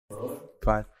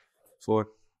5, 4,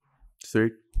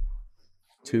 3,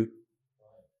 2,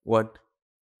 1.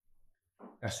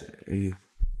 That's it. Hey.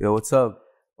 Yo, what's up?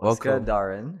 What's Welcome. good,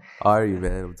 Darren? How are you,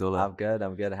 man? Abdullah. I'm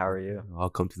good. How are you?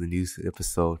 Welcome to the new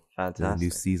episode, Fantastic. the new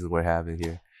season we're having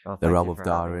here. Well, The thank realm you of for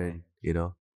having Darren, me. you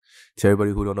know. To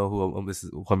everybody who don't know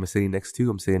who I'm sitting next to,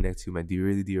 I'm sitting next to my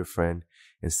really dear friend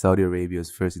and Saudi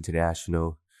Arabia's first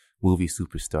international movie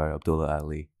superstar, Abdullah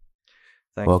Ali.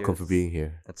 Thank Welcome you. for being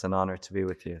here. It's an honor to be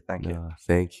with you. Thank you.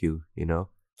 Thank you.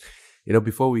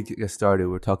 Before we get started,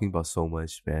 we're talking about so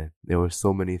much, man. There were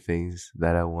so many things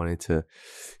that I wanted to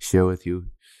share with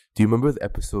you. Do you remember the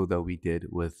episode that we did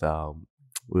with I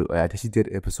actually did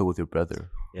an episode with your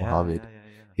brother, Mohammed?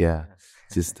 Yeah.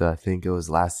 Just I think it was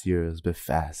last year. It was a bit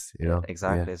fast, you know. Yeah,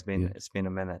 exactly. Yeah, It's been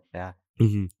a minute. Yeah.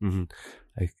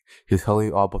 Like he's telling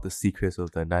you all about the secrets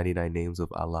of the 99 names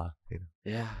of Allah. You know?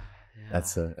 Yeah.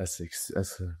 That's a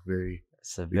very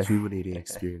It's a rejuvenating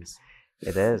experience.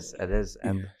 It is.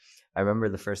 And Yeah. I remember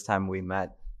the first time we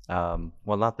met. Well,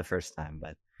 not the first time,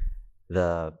 but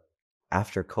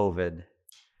after COVID,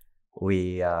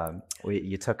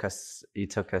 you took us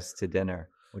to dinner,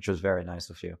 which was very nice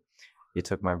of you. You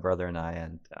took my brother and I,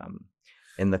 and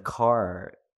in the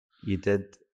car, you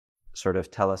did sort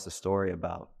of tell us a story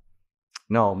about.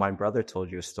 No, my brother told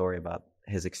you a story about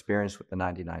his experience with the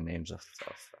 99 names of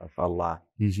Allah,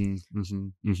 and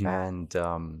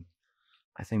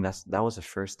I think that was the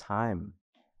first time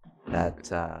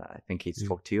that I think he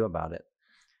spoke to you about it.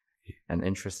 And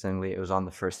interestingly, it was on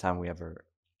the first time we ever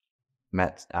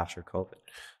met after COVID.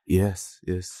 Yes.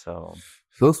 So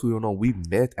those who don't know, we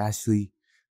met actually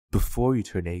before you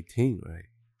turned 18, right?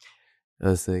 It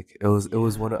was I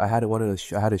had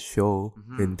a show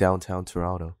in downtown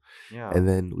Toronto, and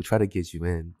then we tried to get you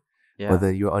in, but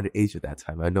then you were underage at that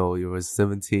time. I know you were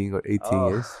 17 or 18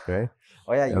 years, right?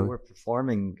 Oh yeah, you were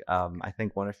performing. I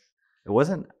think it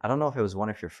wasn't. I don't know if it was one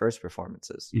of your first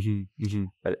performances,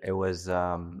 but it was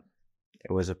a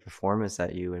performance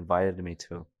that you invited me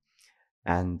to,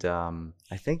 and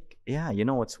I think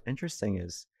what's interesting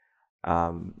is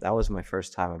that was my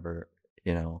first time ever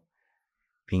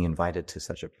being invited to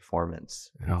such a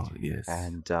performance. Oh yes.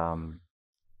 And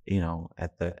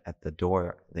at the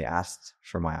door they asked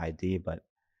for my ID, but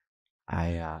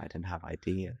I didn't have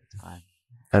ID at the time.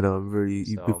 I know.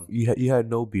 You had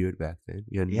no beard back then.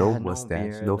 You had no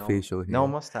mustache, no facial hair, no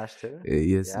mustache too.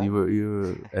 Yes, you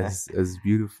were as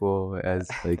beautiful as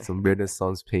like some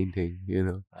Renaissance painting. It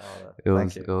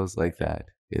was like that.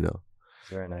 It's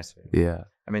very nice of you. Yeah.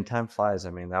 I mean, time flies.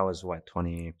 I mean, that was what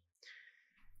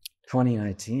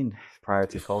 2019, prior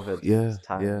to COVID. Yeah.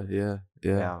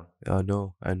 I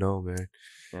know, man.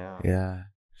 Yeah.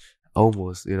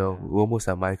 Almost, we almost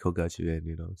had Michael got you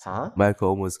in, So Michael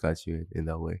almost got you in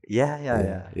that way.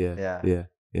 Yeah.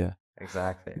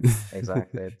 Exactly. It's but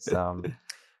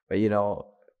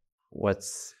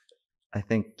I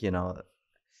think,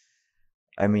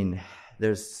 I mean,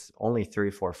 there's only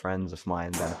 3-4 friends of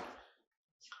mine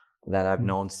that I've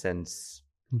known since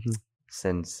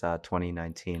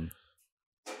 2019.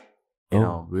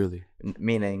 Really?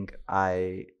 Meaning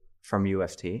from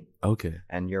UFT. Okay.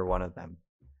 And you're one of them.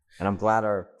 And I'm glad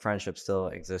our friendship still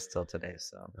exists till today.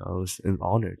 So I was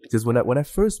honored because when I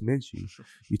first met you,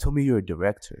 you told me you're a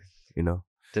director.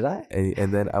 Did I?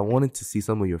 And then I wanted to see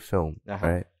some of your film,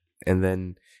 right? And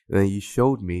then you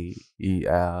showed me. You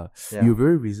were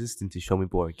very resistant to show me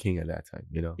Boy King at that time.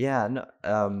 Yeah. No.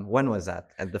 When was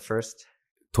that? At the first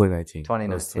 2019. 2019.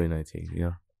 That was 2019.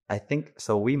 Yeah. I think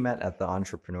so. We met at the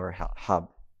Entrepreneur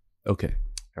Hub. Okay.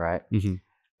 Right.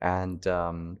 And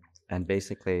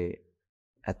basically,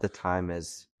 at the time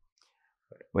is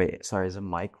the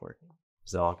mic working?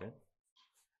 Is it all good?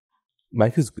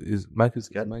 Mic is good. Is mic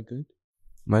good?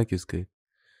 Mic is good.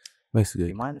 Mic's good. Do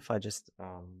you mind if I just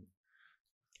okay.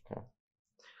 Oh,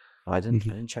 I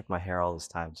didn't check my hair all this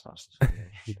time, so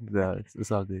no,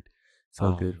 it's all good. It's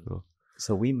all good, bro.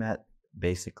 So we met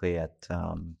basically at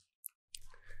the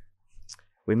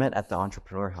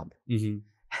Entrepreneur Hub.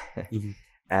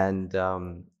 And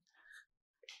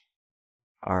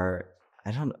I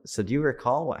don't know. So do you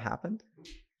recall what happened?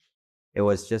 It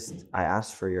was just I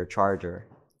asked for your charger.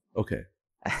 Okay.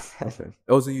 It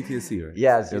was a UTSC, right?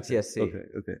 Yeah, it's UTSC.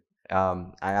 Okay.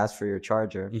 I asked for your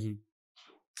charger,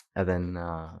 and then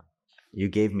you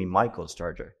gave me Michael's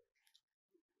charger.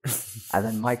 And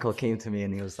then Michael came to me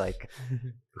and he was like,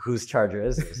 "Whose charger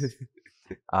is this?"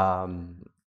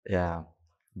 Yeah.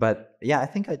 But yeah, I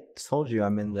think I told you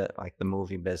I'm in the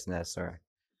movie business, or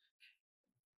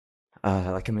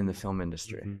I'm in the film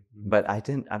industry. But I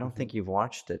don't think you've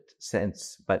watched it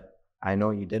since, but I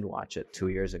know you did watch it 2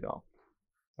 years ago.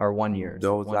 or 1 year?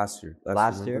 That was last year.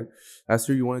 Last year? Last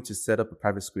year, you wanted to set up a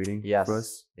private screening for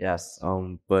us. Yes.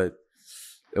 But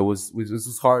it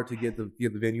was hard to get the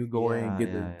venue going,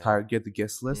 Yeah, get the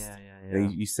guest list. Yeah.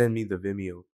 And you send me the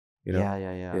Vimeo. You know?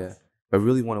 Yeah. I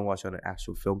really want to watch on an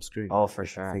actual film screen. Oh, for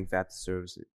sure. I think that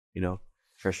deserves it. You know.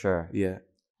 For sure. Yeah.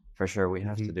 For sure, we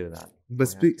have to do that. But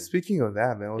speaking of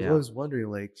that, man, I was always wondering,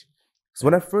 like, so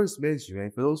when I first met you,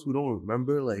 man, for those who don't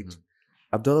remember, like,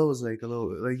 Abdullah was like a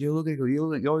little, like, you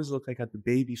always look like at the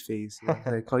baby face. You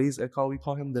know? We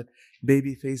call him the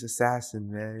baby face assassin,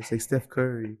 man. It's like Steph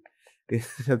Curry.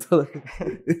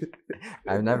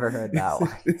 I've never heard that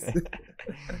one.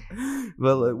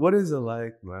 But like, what is it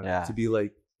like, man,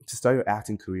 to start your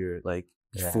acting career like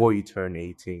before you turn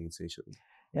 18, essentially?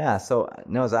 Yeah, so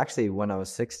no, it was actually when I was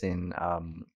 16.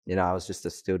 You know, I was just a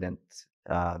student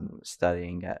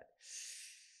studying at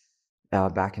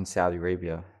back in Saudi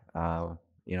Arabia.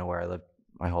 You know, where I lived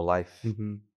my whole life,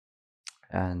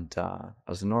 and I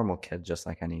was a normal kid, just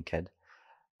like any kid.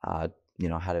 You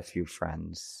know, had a few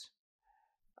friends.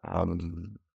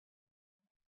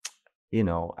 You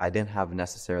know, I didn't have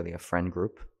necessarily a friend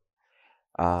group.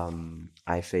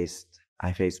 I faced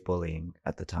bullying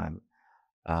at the time,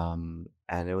 and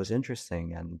it was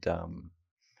interesting. And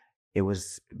it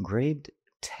was grade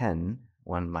 10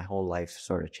 when my whole life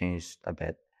sort of changed a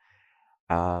bit.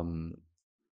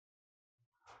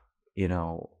 You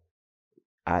know,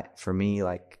 for me,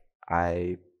 like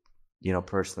I, you know,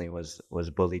 personally was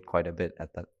bullied quite a bit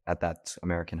at that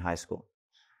American high school.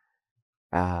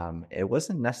 It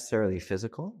wasn't necessarily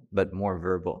physical, but more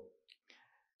verbal.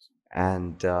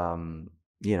 And,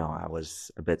 you know, I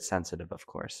was a bit sensitive, of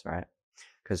course, right?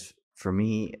 Because for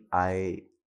me, I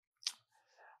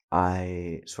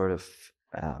sort of,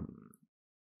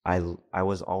 I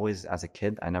was always, as a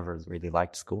kid, I never really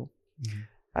liked school.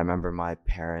 I remember my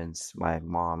parents, my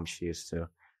mom, she used to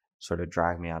sort of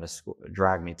drag me out of school,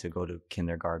 drag me to go to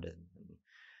kindergarten.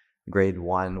 Grade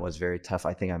 1 was very tough.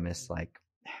 I think I missed like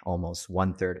almost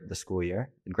 1/3 of the school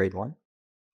year in grade 1.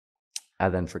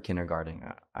 And then for kindergarten,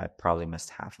 I probably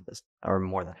missed half of this, or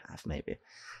more than half, maybe.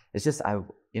 It's just,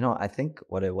 you know, I think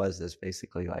what it was is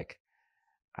basically like,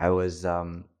 I was,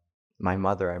 my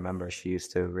mother, I remember she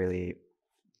used to really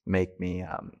make me,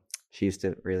 she used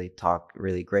to really talk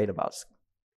really great about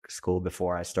school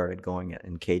before I started going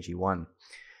in KG1.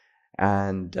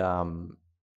 And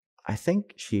I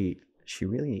think she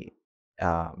really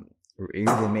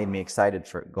made me excited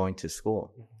for going to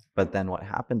school. But then what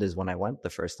happened is when I went the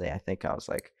first day, I think I was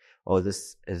like, oh,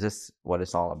 is this what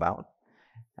it's all about?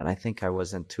 And I think I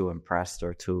wasn't too impressed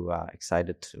or too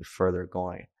excited to further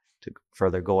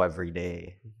go every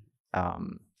day.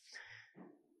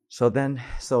 So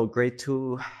grade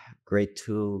 2, grade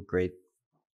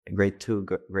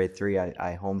 3,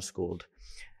 I homeschooled.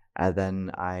 And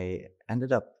then I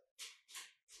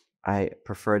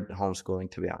preferred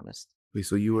homeschooling, to be honest. Wait,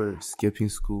 so you were skipping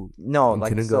school? No, in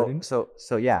like kindergarten? so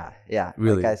yeah.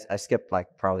 Really? Like I skipped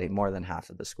like probably more than half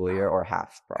of the school year, or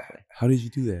half probably. How did you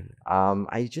do that?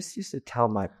 I just used to tell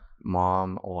my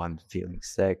mom, "Oh, I'm feeling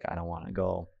sick. I don't want to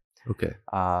go." Okay.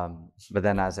 But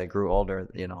then as I grew older,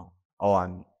 you know, oh,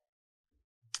 I'm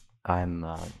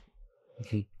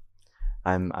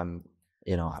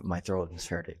you know, my throat is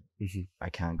hurting. I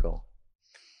can't go.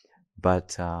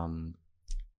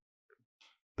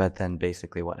 But then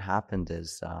basically what happened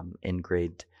is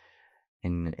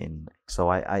so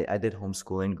I did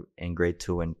homeschooling in grade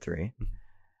 2 and 3.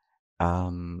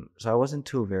 So I wasn't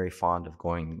too very fond of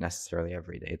going necessarily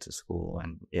every day to school,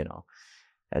 and you know,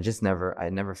 I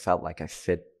never felt like I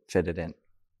fitted in.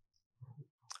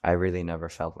 I really never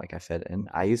felt like I fit in.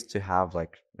 I used to have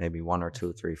like maybe 1 or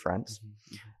 2, 3 friends,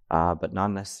 but not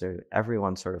necessarily.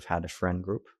 Everyone sort of had a friend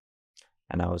group,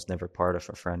 and I was never part of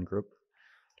a friend group.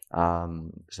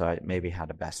 So I maybe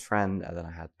had a best friend, and then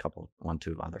I had 1,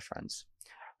 2 other friends.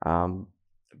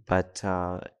 But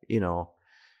you know,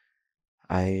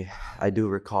 I do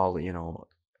recall, you know,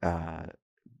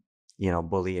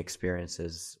 bully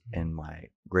experiences in my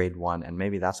grade 1, and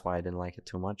maybe that's why I didn't like it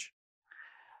too much.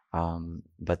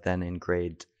 But then in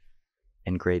grade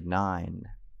 9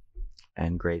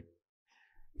 and grade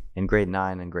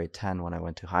 9 and grade 10, when I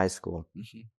went to high school,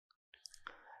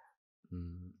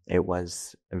 it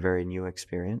was a very new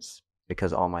experience,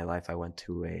 because all my life I went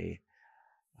to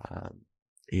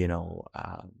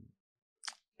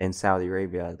in Saudi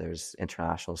Arabia, there's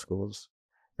international schools.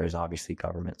 There's obviously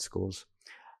government schools.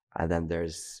 And then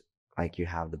there's, like, you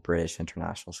have the British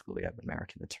international school, you have the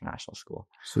American international school.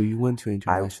 So you went to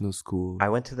international school? I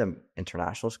went to the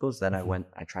international schools, then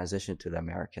I transitioned to the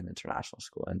American international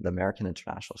school. And the American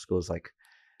international school is, like,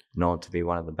 known to be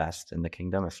one of the best in the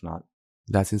kingdom, if not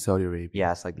That's in Saudi Arabia.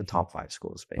 Yeah, it's like the top 5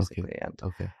 schools basically.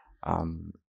 Okay.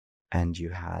 And you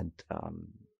had,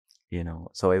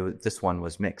 so this one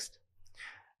was mixed,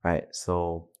 right?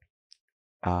 So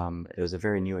it was a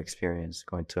very new experience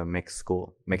going to a mixed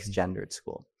school, mixed gendered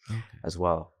school as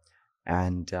well.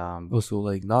 And so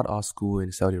like not all school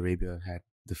in Saudi Arabia had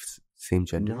the same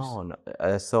genders?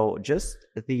 No. So just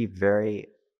the very,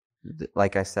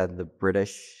 like I said, the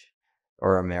British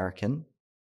or American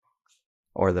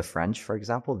or the French, for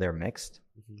example, they're mixed,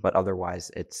 but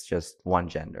otherwise it's just one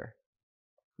gender.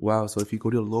 Wow. So if you go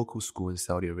to a local school in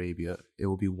Saudi Arabia, it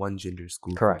will be one gender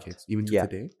school Correct. for kids, even till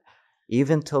today?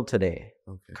 Even till today.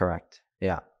 Okay. Correct.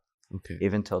 Yeah. Okay.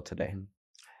 Even till today.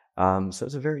 So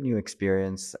it's a very new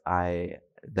experience. I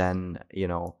then,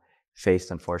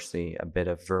 faced, unfortunately, a bit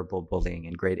of verbal bullying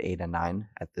in grade 8 and 9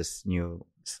 at this new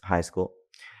high school.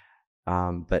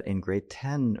 But in grade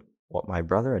 10, what my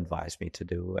brother advised me to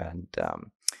do, and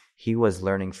he was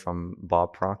learning from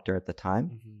Bob Proctor at the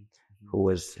time,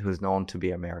 who's known to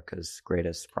be America's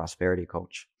greatest prosperity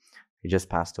coach. He just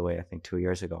passed away, I think, 2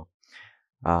 years ago.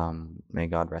 May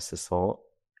God rest his soul.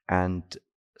 And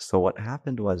so what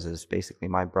happened is basically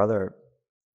my brother,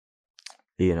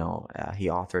 he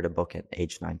authored a book at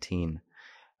age 19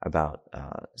 about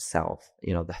self,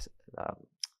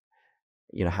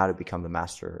 how to become the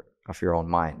master of your own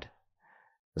mind.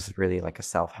 This is really like a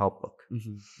self-help book.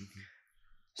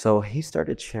 So he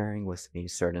started sharing with me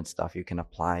certain stuff you can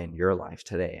apply in your life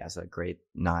today as a grade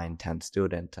 9, 10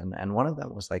 student. And one of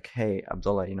them was like, hey,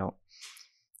 Abdullah,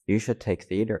 you should take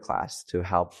theater class to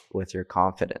help with your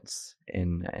confidence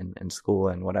in school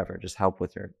and whatever, just help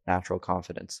with your natural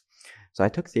confidence. So I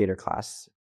took theater class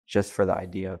just for the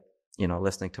idea of,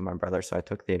 listening to my brother. So I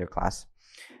took theater class.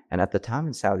 And at the time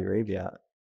in Saudi Arabia,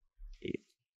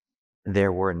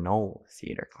 there were no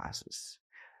theater classes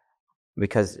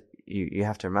because you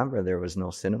have to remember there was no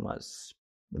cinemas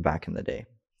back in the day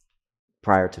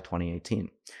prior to 2018.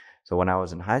 So when I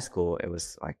was in high school, it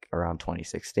was like around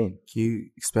 2016. Can you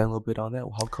expand a little bit on that?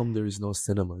 How come there is no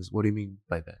cinemas? What do you mean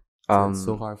by that? It's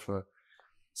so hard for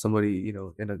somebody,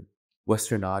 in a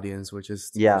Western audience, which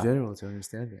is general, to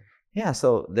understand that. Yeah,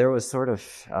 so there was sort of,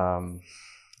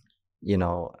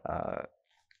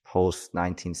 post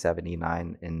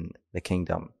 1979 in the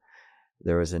kingdom,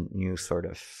 there was a new sort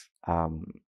of,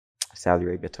 Saudi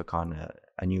Arabia took on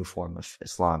a new form of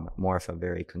Islam, more of a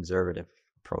very conservative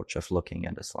approach of looking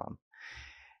at Islam.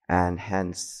 And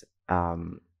hence,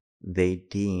 they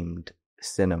deemed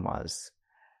cinemas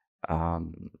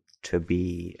to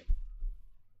be,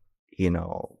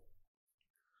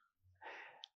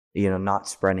 not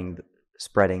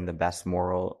spreading the best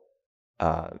moral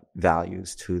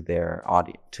values to their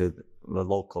audience, to the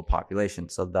local population.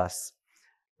 So thus,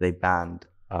 they banned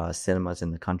cinemas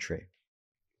in the country.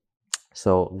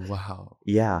 So wow,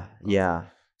 yeah.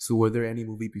 So were there any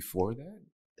movie before that?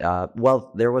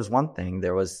 Well, there was one thing.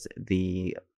 There was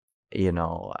the,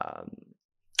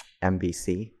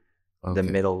 MBC, the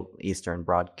Middle Eastern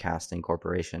Broadcasting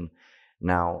Corporation.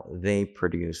 Now they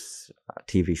produce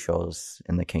TV shows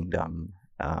in the kingdom.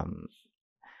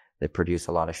 They produce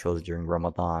a lot of shows during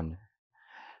Ramadan.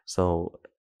 So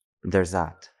there's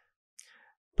that.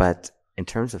 But in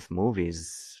terms of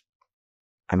movies,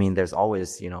 I mean, there's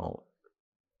always,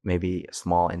 maybe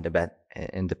small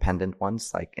independent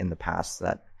ones, like in the past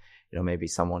that, maybe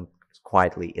someone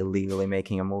quietly, illegally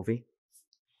making a movie.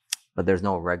 But there's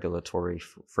no regulatory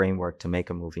framework to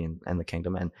make a movie in the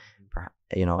kingdom. And,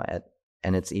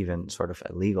 and it's even sort of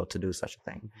illegal to do such a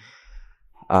thing.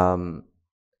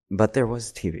 But there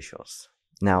was TV shows.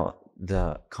 Now,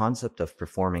 the concept of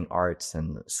performing arts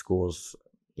in schools,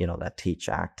 that teach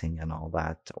acting and all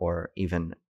that, or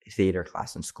even theater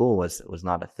class in school was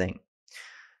not a thing.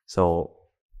 So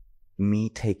me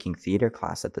taking theater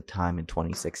class at the time in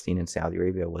 2016 in Saudi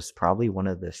Arabia was probably one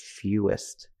of the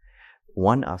fewest,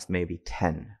 one of maybe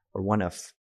 10 or one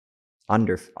of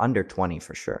under 20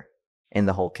 for sure in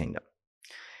the whole kingdom.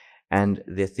 And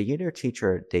the theater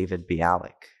teacher, David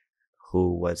Bialik,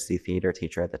 who was the theater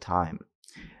teacher at the time,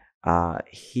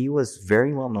 he was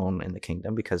very well known in the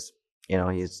kingdom because,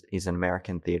 he's an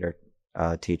American theater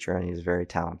teacher and he's very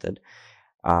talented.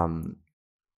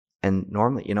 And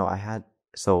normally,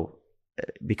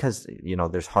 because,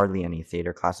 there's hardly any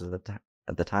theater classes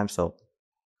at the time. So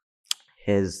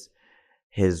his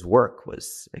work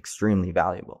was extremely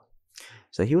valuable.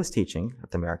 So he was teaching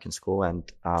at the American school,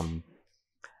 and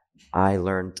I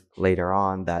learned later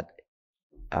on that,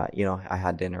 I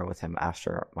had dinner with him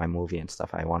after my movie and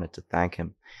stuff. I wanted to thank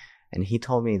him. And he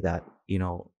told me that,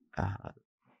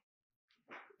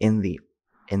 in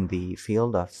the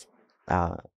field of,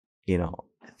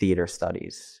 theater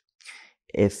studies,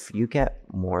 if you get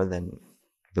more than,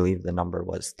 I believe the number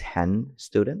was 10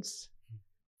 students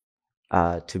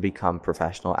to become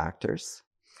professional actors,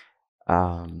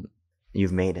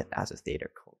 you've made it as a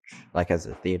theater coach, like as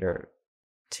a theater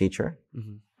teacher.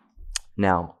 Mm-hmm.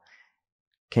 Now,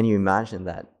 can you imagine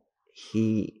that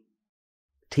he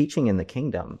teaching in the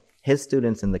kingdom, his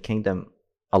students in the kingdom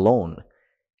alone,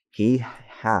 he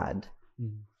had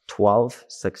 12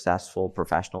 successful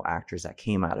professional actors that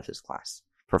came out of his class.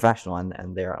 Professional,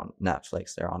 and they're on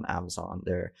Netflix, they're on Amazon,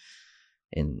 they're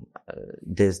in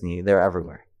Disney, they're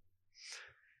everywhere.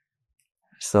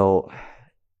 So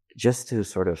just to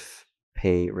sort of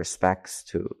pay respects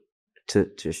to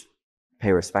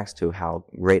how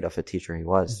great of a teacher he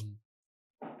was,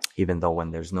 even though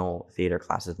when there's no theater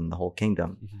classes in the whole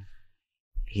kingdom,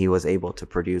 he was able to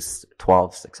produce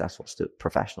 12 successful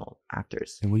professional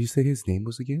actors. And what did you say his name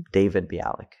was again? David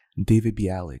Bialik. David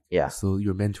Bialik. Yeah. So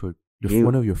your mentor,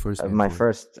 one of your first mentors. My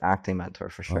first acting mentor,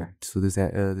 for sure. So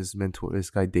this mentor, this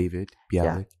guy David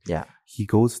Bialik. Yeah.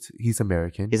 He's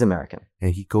American. He's American.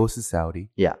 And he goes to Saudi.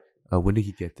 Yeah. When did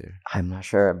he get there? I'm not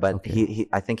sure, but okay.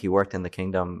 I think he worked in the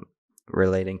kingdom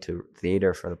relating to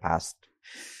theater for the past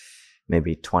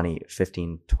maybe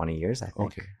 15, 20 years, I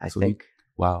think. Okay.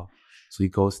 Wow. So he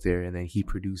goes there and then he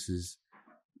produces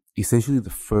essentially the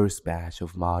first batch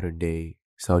of modern day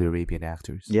Saudi Arabian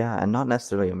actors. Yeah, and not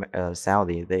necessarily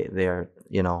Saudi. They're,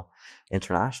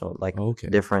 international, like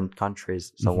different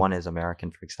countries. So one is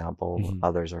American, for example.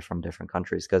 Others are from different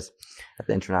countries, because at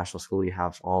the international school you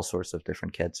have all sorts of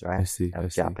different kids, right? I see. You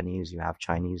have Japanese, you have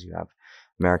Chinese, you have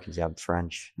Americans, you have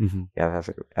French. You have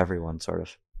everyone, sort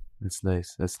of. That's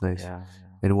nice. Yeah.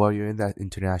 And while you're in that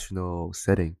international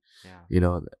setting,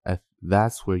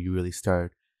 that's where you really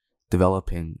start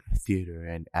developing theater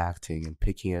and acting and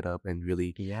picking it up and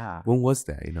really. Yeah. When was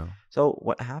that? So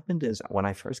what happened is, when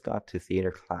I first got to theater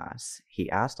class,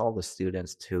 he asked all the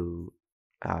students to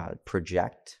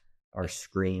project or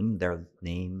scream their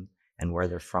name and where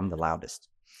they're from the loudest.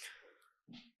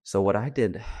 So what I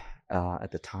did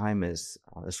at the time is,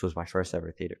 this was my first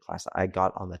ever theater class. I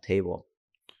got on the table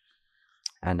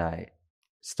and I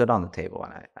stood on the table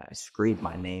and I screamed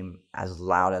my name as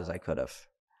loud as I could have.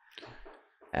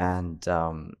 And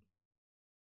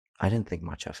I didn't think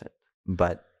much of it.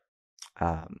 But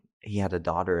he had a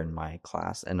daughter in my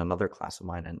class, in another class of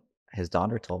mine, and his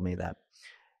daughter told me that,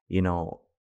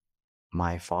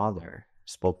 my father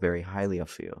spoke very highly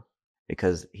of you,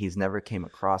 because he's never came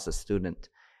across a student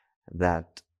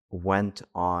that went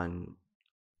on,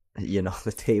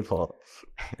 the table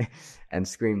and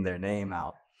screamed their name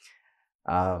out.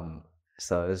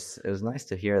 So it was nice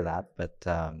to hear that. But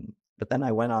then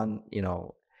I went on,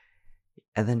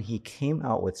 and then he came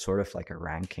out with sort of like a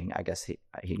ranking. I guess he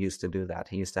used to do that.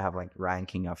 He used to have like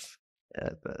ranking of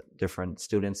the different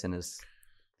students in his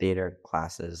theater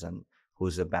classes and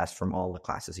who's the best from all the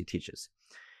classes he teaches.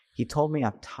 He told me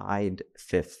I'm tied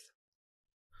 5th.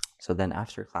 So then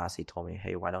after class, he told me,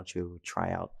 hey, why don't you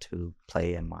try out to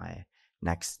play in my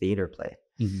next theater play?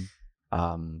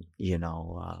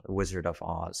 Wizard of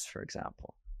Oz, for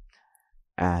example.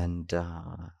 And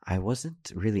I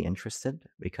wasn't really interested,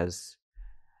 because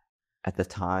at the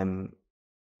time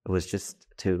it was just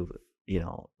to,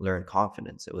 learn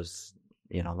confidence. It was,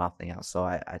 nothing else. So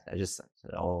I just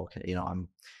said, oh, okay, I'm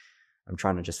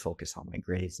trying to just focus on my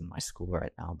grades in my school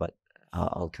right now, but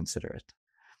I'll consider it.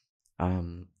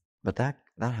 But that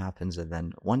happens. And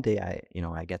then one day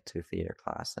I get to theater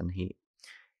class, and he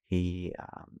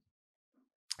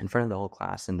in front of the whole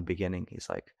class in the beginning, he's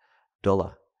like,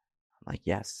 Abdullah. I'm like,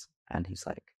 yes. And he's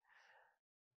like,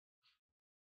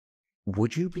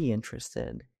 would you be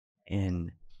interested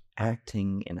in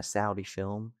acting in a Saudi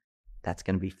film that's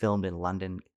going to be filmed in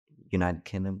London, United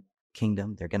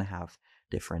Kingdom? They're going to have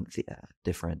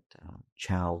different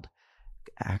child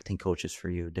acting coaches for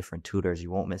you, different tutors. You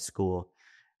won't miss school.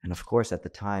 And of course, at the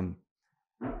time,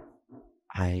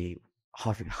 I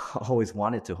always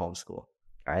wanted to homeschool.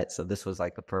 All right, so this was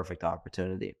like the perfect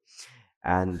opportunity,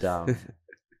 and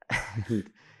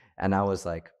and I was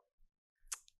like,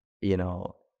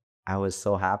 I was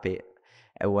so happy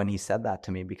when he said that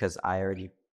to me, because I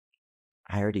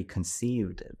already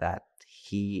conceived that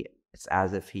it's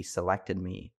as if he selected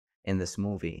me in this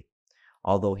movie,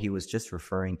 although he was just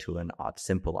referring to an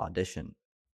simple audition.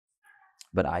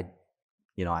 But I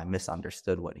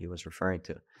misunderstood what he was referring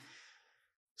to.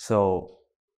 So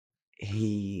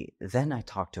I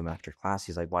talked to him after class.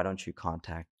 He's like, why don't you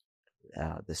contact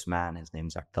this man? His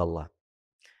name's Abdullah.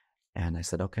 And I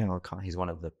said, okay, he's one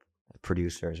of the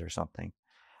producers or something.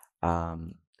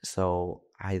 So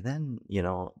I then,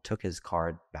 took his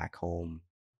card back home,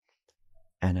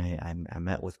 and I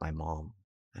met with my mom,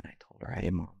 And I told her, hey,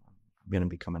 Mom, I'm going to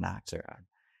become an actor.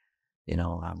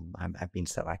 I've been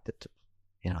selected to,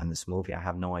 in this movie. I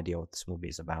have no idea what this movie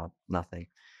is about, nothing.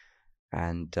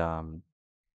 And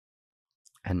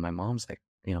my mom's like,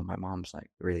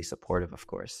 really supportive, of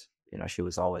course. She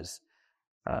was always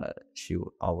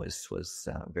was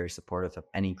very supportive of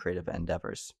any creative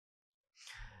endeavors.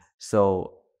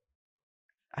 So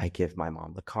I give my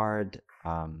mom the card.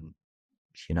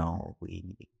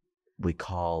 We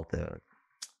call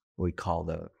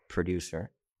the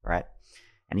producer, right?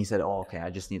 And he said, "Oh, okay, I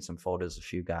just need some photos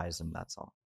of you guys, and that's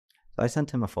all." So I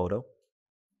sent him a photo,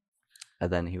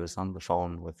 and then he was on the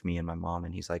phone with me and my mom,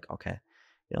 and he's like, "Okay,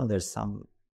 there's some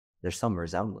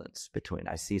resemblance between.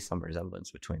 I see some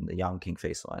resemblance between the young King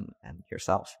Faisal and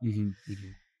yourself."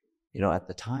 At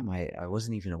the time, I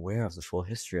wasn't even aware of the full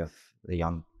history of the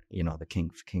young, the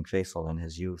King Faisal in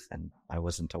his youth, and I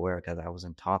wasn't aware because I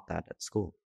wasn't taught that at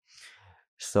school.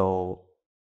 So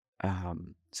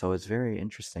it's very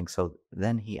interesting. So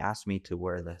then he asked me to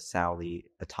wear the Saudi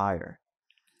attire,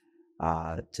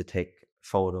 to take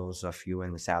photos of you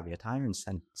in the Saudi attire and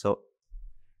send. So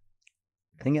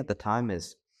the thing at the time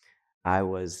is, I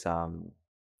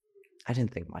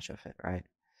didn't think much of it, right?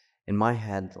 In my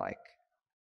head, like,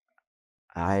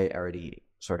 I already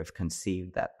sort of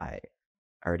conceived that I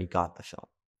already got the film.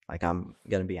 Like, I'm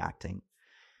going to be acting.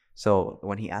 So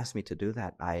when he asked me to do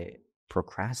that, I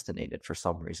procrastinated for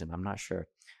some reason. I'm not sure.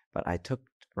 But I took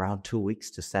around 2 weeks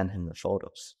to send him the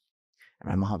photos. And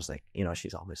my mom's like,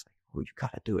 she's always like, "Oh, you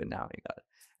got to do it now. You got it."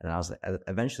 And I was like,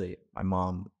 eventually, my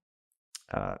mom,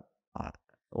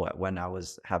 when I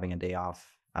was having a day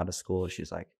off out of school, she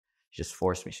just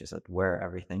forced me. She said, "Wear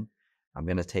everything. I'm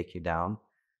going to take you down,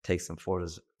 take some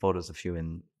photos of you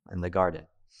in the garden."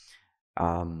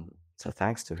 So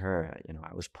thanks to her,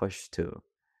 I was pushed to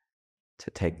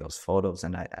take those photos,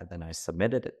 and then I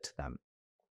submitted it to them.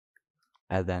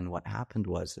 And then what happened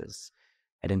is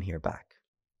I didn't hear back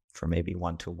for maybe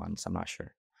 1-2 months. I'm not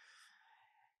sure.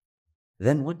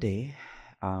 Then one day,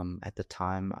 at the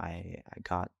time, I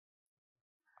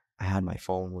had my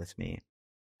phone with me,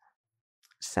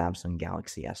 Samsung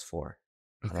Galaxy S4.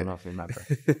 Okay. I don't know if you remember.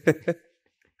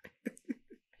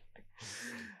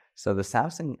 So the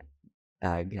Samsung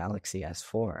Galaxy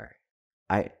S4,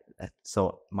 I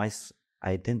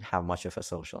didn't have much of a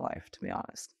social life, to be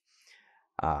honest.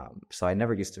 So I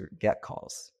never used to get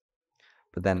calls.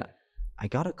 But then I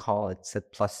got a call. It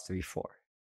said +34,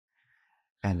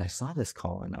 and I saw this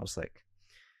call, and I was like,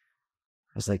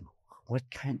 what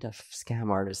kind of scam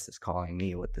artist is calling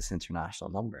me with this international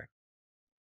number?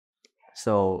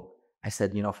 So I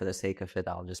said, for the sake of it,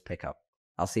 I'll just pick up.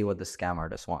 I'll see what the scam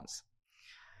artist wants.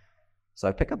 So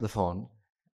I pick up the phone,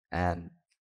 and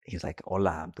he's like,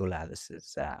 "Hola, Abdullah, this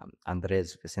is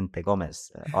Andrés Vicente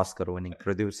Gómez, Oscar-winning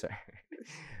producer.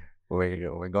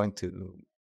 We're going to,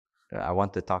 I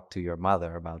want to talk to your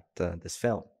mother about this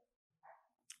film."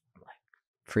 I'm like,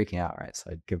 freaking out, right?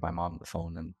 So I give my mom the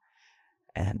phone,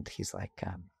 and he's like,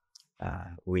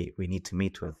 we need to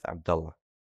meet with Abdullah,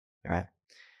 right?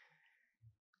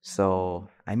 So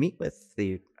I meet with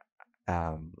the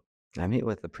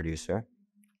producer,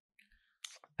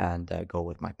 and go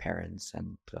with my parents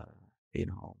and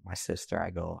my sister.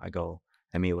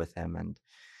 I meet with him, and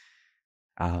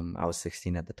I was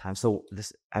 16 at the time. So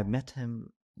I met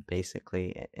him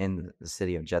basically in the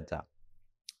city of Jeddah.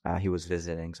 He was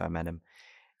visiting, so I met him,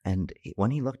 and when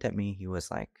he looked at me, he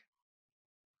was like,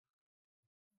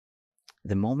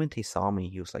 the moment he saw me,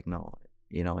 he was like, "No,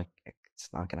 it's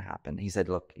not gonna happen." He said,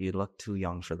 "Look, you look too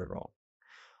young for the role.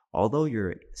 Although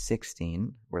you're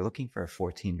 16, we're looking for a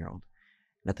 14-year-old."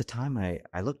 And at the time, I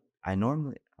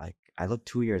looked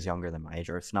 2 years younger than my age,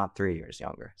 or if not 3 years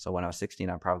younger. So when I was 16,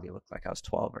 I probably looked like I was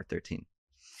 12 or 13.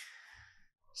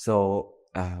 So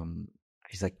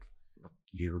he's like,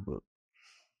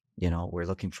 we're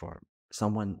looking for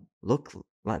someone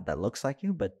that looks like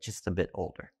you, but just a bit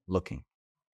older looking.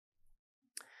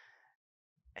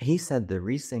 He said the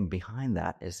reason behind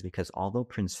that is because although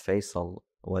Prince Faisal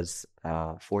was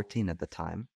 14 at the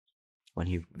time when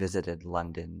he visited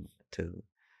London to,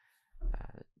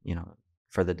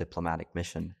 for the diplomatic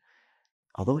mission,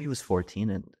 although he was 14,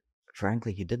 and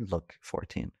frankly, he didn't look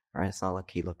 14, right? It's not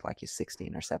like he looked like he's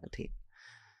 16 or 17.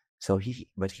 So he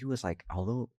was like,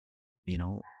 although,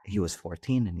 he was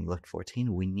 14 and he looked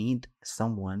 14, we need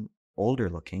someone older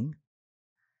looking,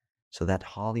 so that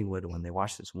Hollywood, when they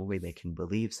watch this movie, they can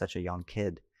believe such a young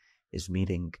kid is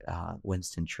meeting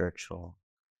Winston Churchill,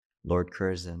 Lord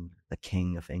Curzon, the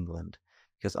King of England.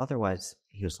 Because otherwise,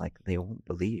 he was like, they won't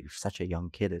believe such a young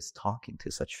kid is talking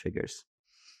to such figures.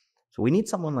 So we need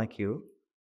someone like you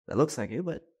that looks like you,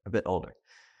 but a bit older.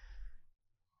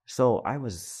 So I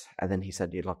was, and then he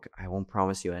said, "Look, I won't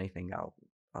promise you anything.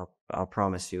 I'll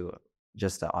promise you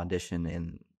just an audition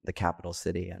in the capital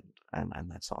city,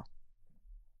 and that's all."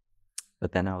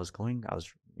 But then I was,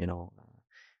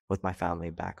 with my family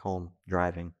back home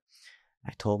driving.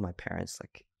 I told my parents,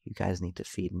 like, you guys need to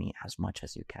feed me as much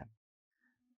as you can.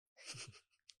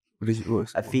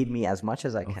 Feed me as much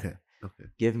as I can. Okay.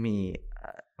 Give me,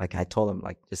 I told them,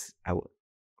 I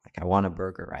want a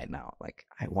burger right now. Like,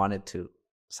 I wanted to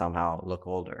somehow look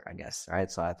older, I guess, right?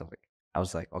 So I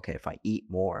was like, okay, if I eat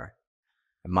more,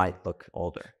 I might look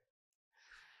older.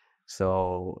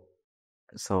 So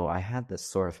I had this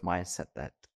sort of mindset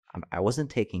that I wasn't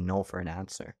taking no for an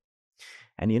answer.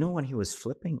 And when he was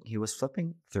flipping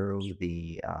through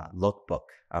the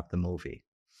lookbook of the movie.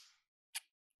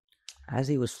 As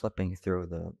he was flipping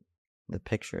through the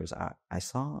pictures, I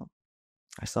saw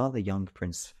the young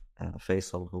Prince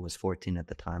Faisal, who was 14 at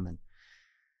the time, and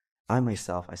I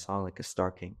myself, I saw like a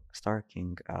starking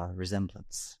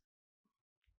resemblance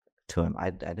to him. I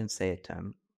didn't say it to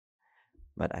him,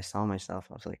 but I saw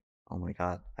myself. I was like, oh my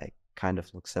God, I kind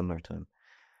of look similar to him.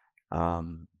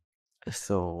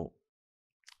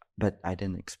 But I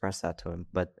didn't express that to him.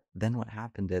 But then what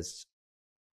happened is,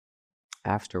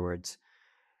 afterwards,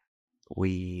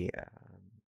 I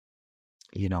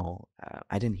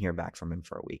didn't hear back from him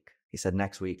for a week. He said,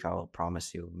 next week I'll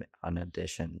promise you an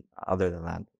audition. Other than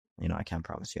that, I can't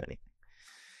promise you anything.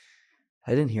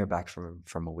 I didn't hear back from him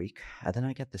from a week. And then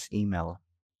I get this email.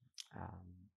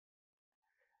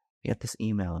 It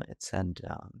said,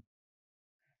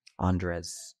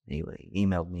 Andres, he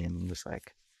emailed me, and he was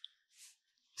like,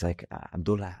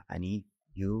 Abdullah, I need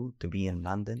you to be in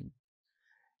London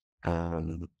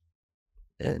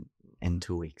in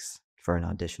 2 weeks for an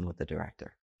audition with the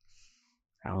director.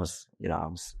 I was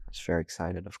very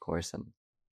excited, of course, and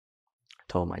I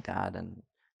told my dad, and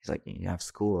he's like, you have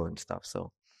school and stuff.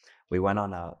 So we went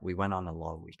on a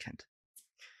long weekend.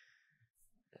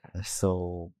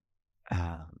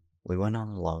 We went on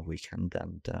a long weekend,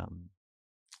 and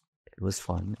it was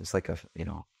fun. It's like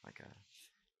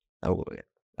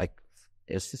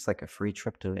it's just like a free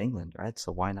trip to England, right?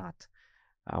 So why not?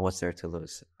 What's there to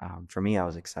lose? For me, I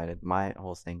was excited. My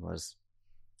whole thing was,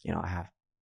 I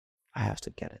have to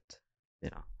get it. I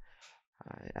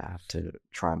have to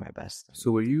try my best.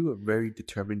 So were you very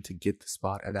determined to get the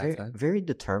spot at that time? Very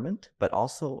determined, but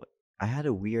also I had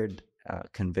a weird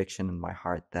conviction in my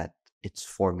heart that it's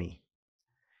for me.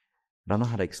 I don't know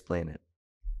how to explain it.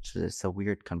 It's a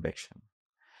weird conviction.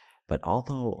 But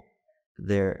although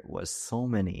there was so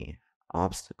many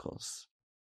obstacles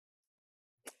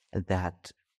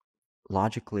that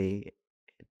logically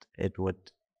it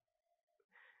would,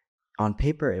 on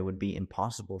paper, it would be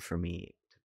impossible for me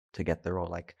to get the role.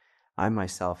 Like, I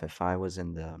myself, if I was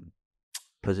in the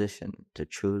position to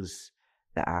choose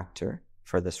the actor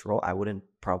for this role, I wouldn't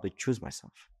probably choose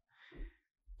myself.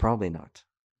 Probably not.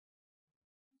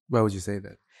 Why would you say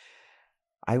that?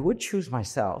 I would choose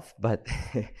myself, but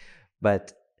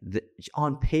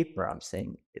on paper, I'm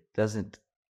saying it doesn't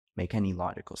make any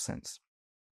logical sense.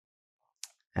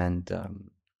 And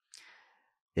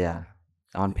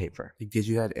on paper. Did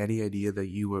you have any idea that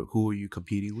who were you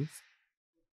competing with?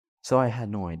 So I had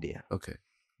no idea. Okay.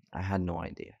 I had no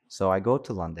idea. So I go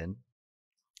to London,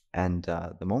 and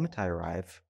the moment I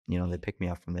arrive, they pick me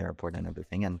up from the airport and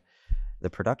everything, and the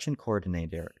production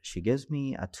coordinator, she gives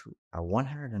me a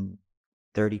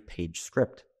 130-page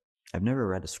script. I've never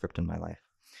read a script in my life.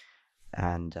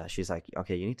 And she's like,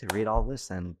 okay, you need to read all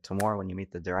this, and tomorrow when you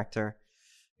meet the director,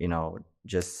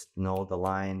 just know the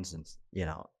lines, and,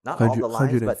 not all the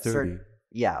lines, but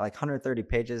like 130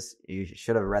 pages. You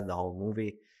should have read the whole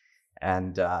movie.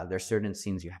 And there's certain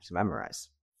scenes you have to memorize.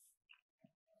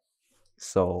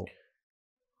 So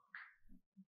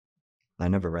I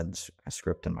never read a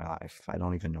script in my life. I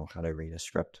don't even know how to read a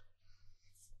script.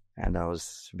 And I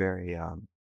was very, you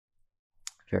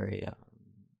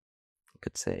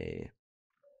could say,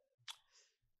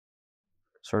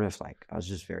 sort of like, I was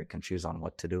just very confused on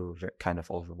what to do, kind of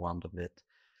overwhelmed a bit.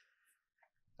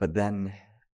 But then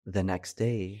the next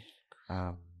day,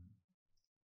 I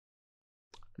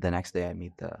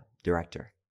meet the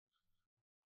director,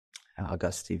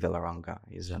 Agustí Villaronga.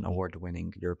 He's an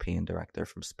award-winning European director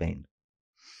from Spain.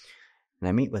 And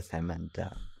I meet with him, and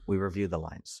we review the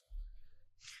lines.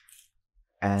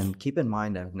 And keep in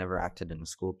mind, I've never acted in a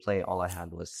school play. All I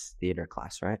had was theater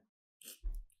class, right?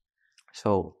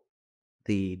 So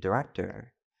the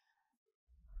director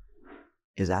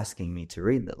is asking me to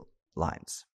read the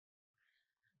lines.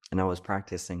 And I was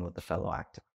practicing with a fellow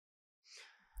actor.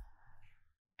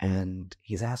 And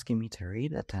he's asking me to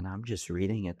read it, and I'm just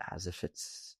reading it as if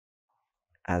it's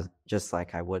as just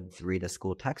like I would read a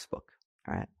school textbook,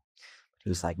 right? He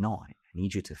was like, no, I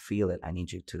need you to feel it. I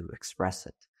need you to express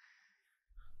it.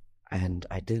 And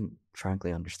I didn't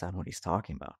frankly understand what he's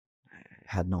talking about. I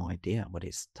had no idea what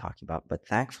he's talking about. But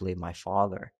thankfully, my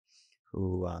father,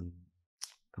 who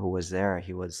was there,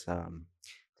 he was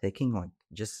taking like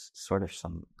just sort of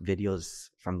some videos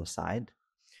from the side,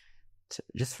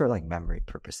 just for like memory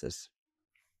purposes.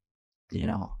 You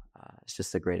know, it's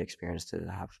just a great experience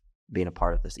to have been a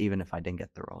part of this, even if I didn't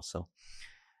get the role. So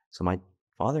my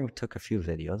father took a few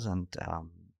videos, and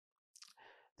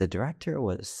the director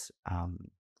was,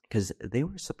 because they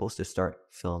were supposed to start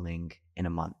filming in a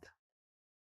month.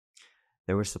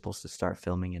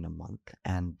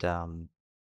 And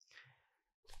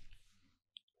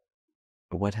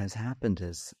what has happened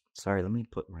is, sorry, let me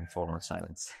put my phone on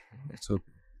silence. So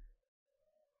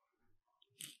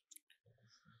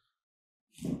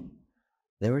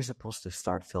they were supposed to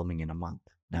start filming in a month.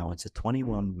 Now it's a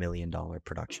 $21 million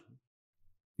production.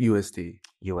 USD.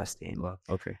 Wow.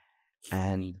 Okay.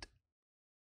 And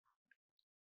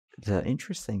the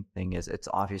interesting thing is, it's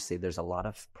obviously there's a lot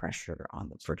of pressure on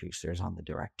the producers, on the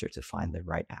director to find the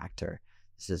right actor.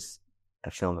 This is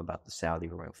a film about the Saudi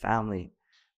royal family.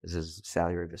 This is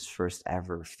Saudi Arabia's first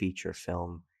ever feature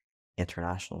film,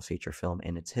 international feature film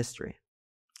in its history.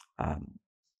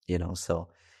 So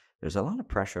there's a lot of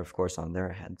pressure, of course, on their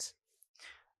heads.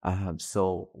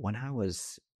 So when I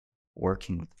was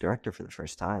working with the director for the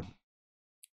first time,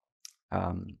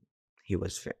 he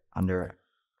was under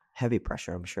heavy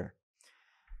pressure, I'm sure,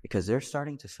 because they're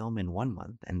starting to film in 1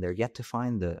 month and they're yet to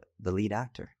find the lead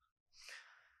actor.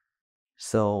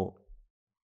 So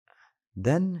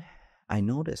then I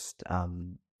noticed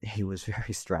he was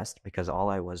very stressed, because all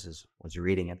I was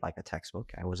reading it like a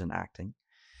textbook. I wasn't acting.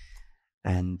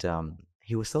 And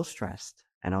he was so stressed,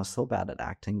 and I was so bad at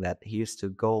acting, that he used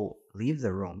to leave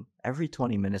the room every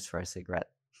 20 minutes for a cigarette.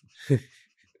 And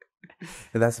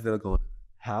that's Villaronga.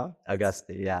 How?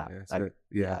 Augusti, yeah.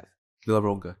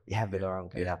 Villaronga. Yeah,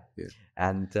 Villaronga, yeah. Yeah.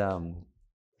 And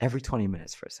every 20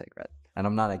 minutes for a cigarette. And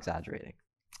I'm not exaggerating.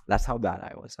 That's how bad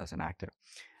I was as an actor.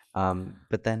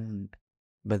 But then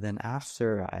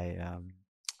after I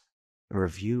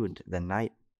reviewed the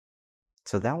night,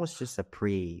 so that was just a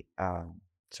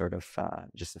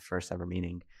just the first ever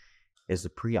meeting, is a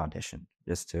pre-audition,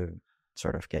 just to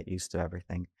sort of get used to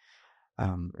everything.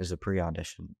 Is a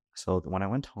pre-audition. So when I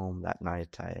went home that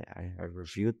night, I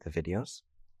reviewed the videos,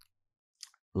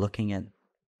 looking at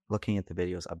the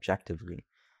videos objectively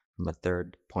from a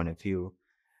third point of view.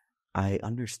 I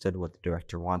understood what the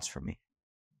director wants from me.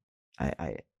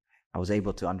 I was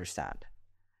able to understand.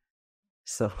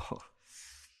 So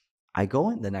I go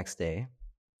in the next day,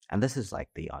 and this is like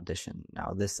the audition.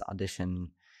 Now this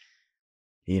audition,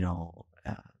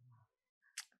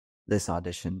 this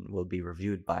audition will be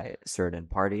reviewed by certain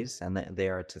parties, and they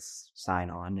are to sign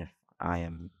on if I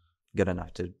am good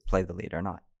enough to play the lead or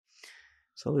not.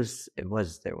 So there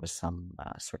was some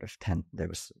there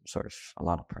was sort of a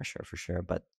lot of pressure for sure.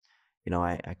 But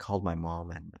I called my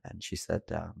mom, and she said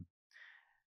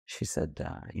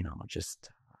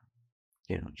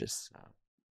just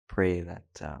pray that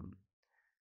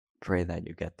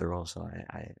you get the role. So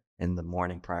I in the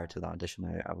morning prior to the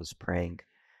audition, I was praying.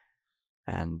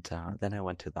 And then I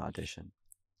went to the audition,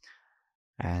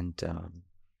 and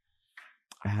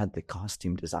I had the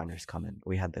costume designers come in.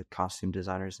 We had the costume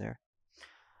designers there.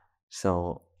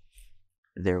 So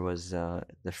there was the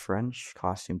French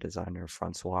costume designer,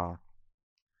 Francois.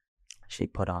 She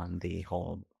put on the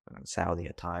whole Saudi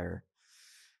attire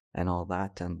and all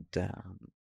that. And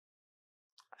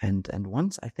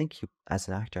once, I think as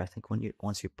an actor, I think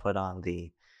once you put on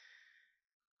the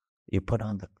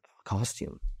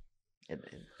costume,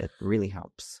 it really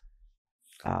helps.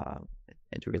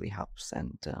 It really helps.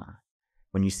 And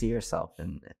when you see yourself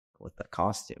with the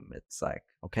costume, it's like,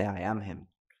 okay, I am him.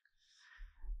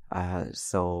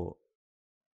 So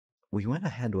we went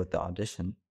ahead with the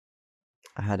audition.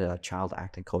 I had a child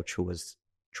acting coach who was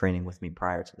training with me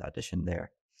prior to the audition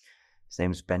there. His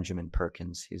name is Benjamin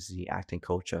Perkins. He's the acting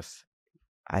coach of,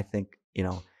 I think,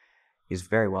 he's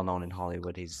very well known in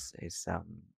Hollywood. He's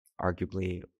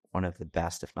arguably one of the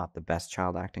best, if not the best,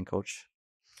 child acting coach.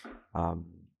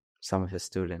 Some of his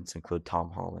students include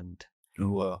Tom Holland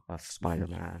of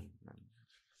Spider-Man.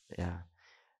 Yeah.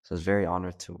 So I was very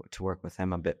honored to work with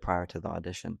him a bit prior to the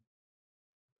audition.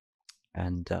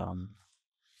 And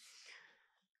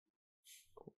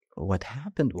what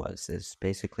happened is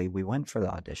basically we went for the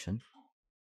audition,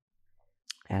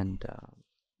 and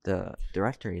the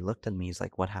director, he looked at me, he's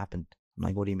like, what happened? I'm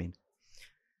like, what do you mean?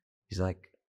 He's like,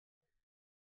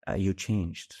 you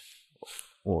changed.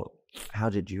 Well,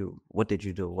 what did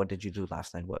you do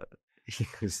last night? What he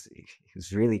was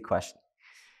really questioning.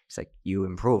 He's like, you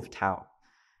improved, how?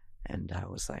 And I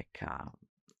was like,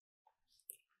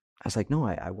 no,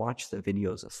 I watched the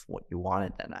videos of what you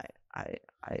wanted, and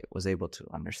I was able to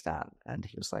understand. And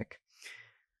he was like,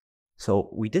 so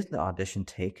we did the audition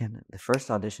take, and the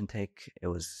first audition take,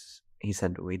 he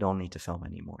said, we don't need to film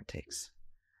any more takes.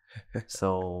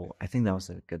 So I think that was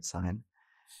a good sign.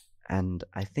 And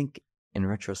I think in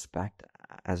retrospect,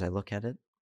 as I look at it,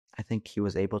 I think he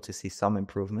was able to see some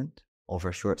improvement over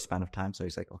a short span of time. So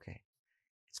he's like, okay,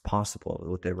 it's possible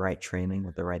with the right training,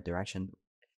 with the right direction,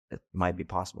 it might be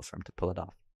possible for him to pull it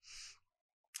off.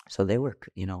 So they were,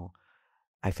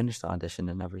 I finished the audition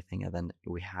and everything. And then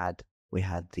we had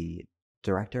the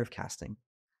director of casting.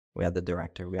 We had the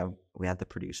director. We had the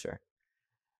producer.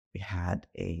 We had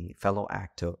a fellow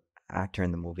actor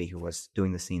in the movie who was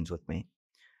doing the scenes with me.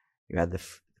 We had the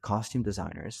costume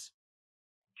designers.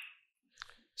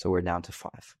 So we're down to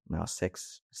 5 now,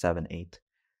 6, 7, 8.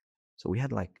 So we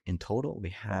had in total, we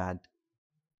had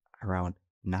around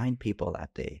 9 people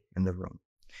that day in the room.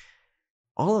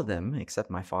 All of them,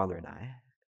 except my father and I,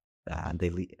 they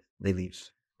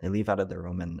leave out of the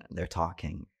room and they're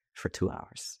talking for 2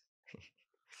 hours.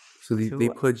 So they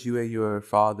put you and your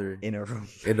father in a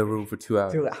room for 2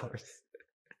 hours. 2 hours.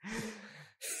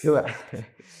 2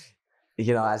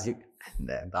 hours.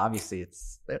 Obviously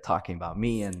they're talking about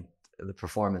me and the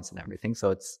performance and everything. So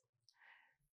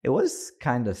it was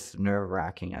kind of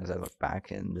nerve-wracking as I look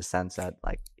back, in the sense that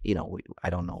I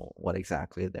don't know what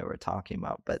exactly they were talking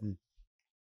about, but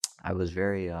I was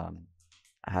I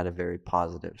had a very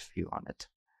positive view on it.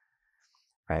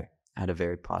 Right? I had a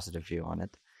very positive view on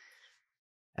it.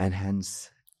 And hence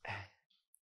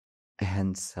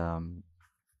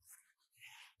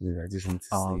yeah, I just want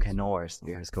to okay, no worries.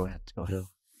 Go ahead.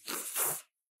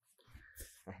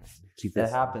 Keep that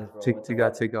happens, bro. You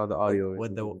gotta take all the audio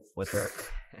with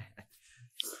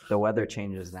the weather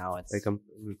changes now. It's like I'm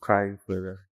crying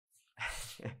for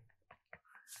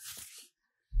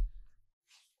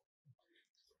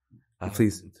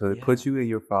please. So it puts you and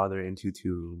your father into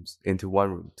 2 rooms, into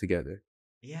 1 room together.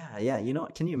 Yeah.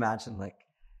 Can you imagine?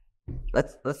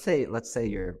 Let's say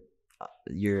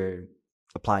you're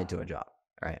applying to a job,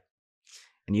 right?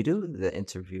 And you do the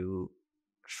interview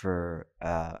for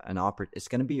it's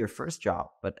going to be your first job,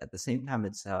 but at the same time,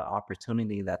 it's an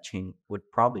opportunity that would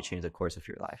probably change the course of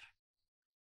your life.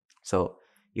 So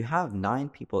you have 9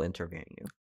 people interviewing you,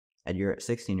 and you're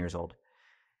 16 years old,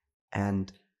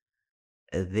 and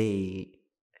they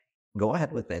go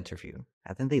ahead with the interview,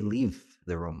 and then they leave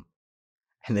the room,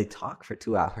 and they talk for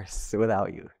 2 hours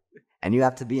without you, and you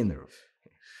have to be in the room.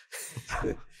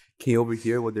 Can you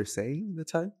overhear what they're saying at the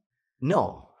time?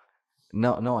 No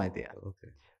idea.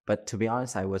 Okay. But to be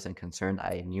honest, I wasn't concerned.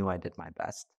 I knew I did my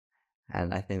best.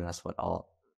 And I think that's what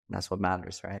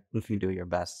matters, right? If you do your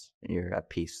best, you're at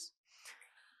peace.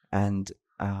 And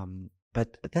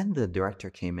but then the director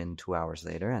came in 2 hours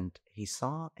later, and he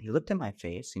looked at my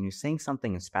face, and he was saying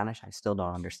something in Spanish I still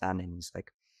don't understand. And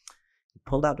he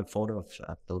pulled out a photo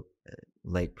of the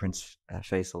late Prince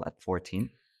Faisal at 14,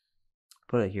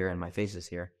 put it here, and my face is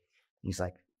here. He's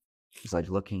like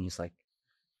looking, he's like,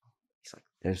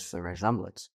 there's a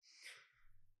resemblance.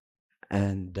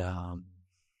 And then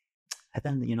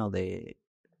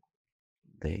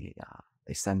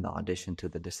they send the audition to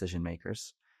the decision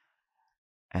makers,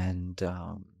 and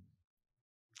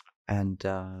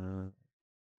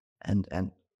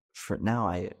for now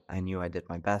I knew I did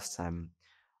my best. I'm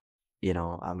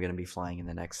gonna be flying in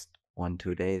the next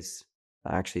 1-2 days.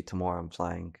 Actually, tomorrow I'm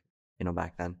flying,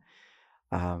 back then,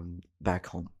 back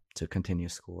home to continue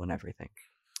school and everything.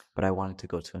 But I wanted to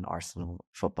go to an Arsenal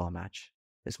football match.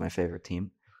 It's my favorite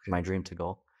team. It's my dream to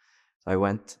go. So I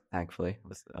went, thankfully,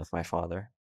 with my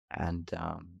father, and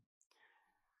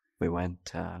we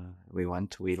went.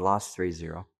 We lost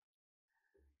 3-0.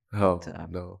 Oh,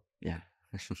 no. Yeah.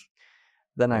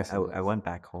 Then I went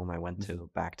back home. I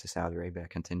went back to Saudi Arabia,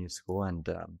 continued school, and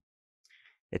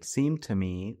it seemed to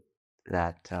me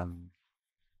that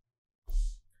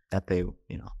they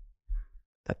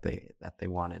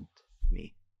wanted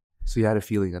me. So you had a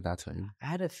feeling at that time? I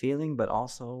had a feeling, but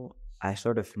also I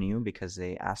sort of knew, because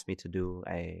they asked me to do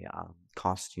a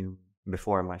costume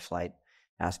before my flight.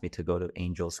 Asked me to go to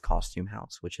Angel's Costume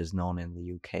House, which is known in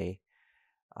the UK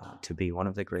to be one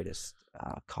of the greatest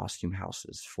costume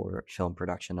houses for film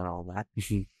production and all that.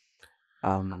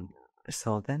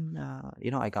 So then,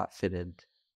 I got fitted.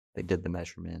 They did the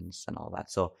measurements and all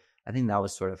that. So I think that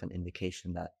was sort of an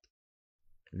indication that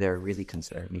they're really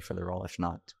considering me for the role. If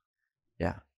not,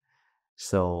 yeah.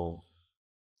 So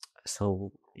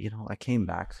I came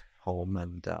back home,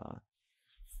 and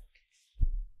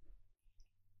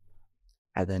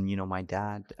then my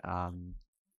dad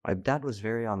was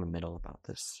very on the middle about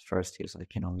this. First, he was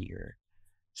like, your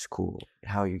school,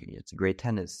 it's grade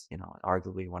 10 is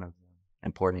arguably one of the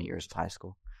important years of high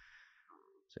school.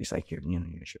 So he's like, your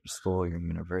school, your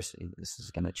university, this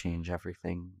is gonna change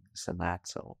everything, this and that.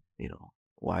 So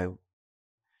why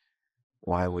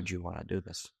would you want to do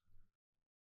this?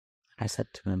 I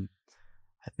said to him,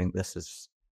 I think this is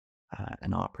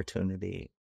an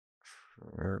opportunity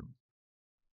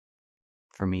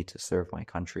for me to serve my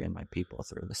country and my people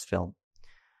through this film.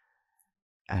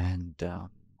 And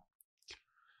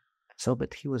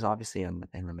but he was obviously in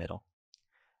the middle.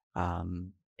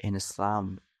 In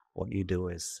Islam, what you do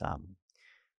is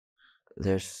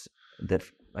there's that,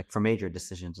 like, for major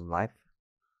decisions in life,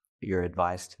 you're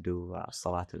advised to do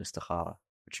Salatul Istikhara,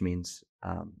 which means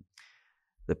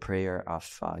the prayer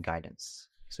of guidance.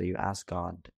 So you ask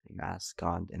God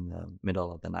in the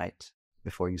middle of the night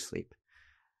before you sleep.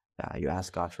 You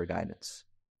ask God for guidance.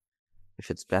 If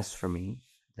it's best for me,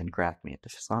 then grant me it.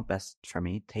 If it's not best for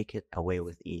me, take it away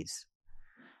with ease.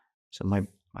 So my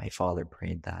father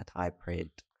prayed that. I prayed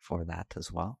for that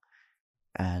as well,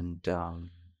 and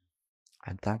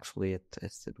thankfully it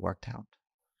worked out.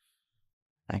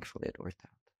 Thankfully it worked out.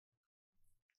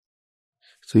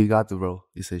 So you got the role,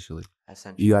 essentially.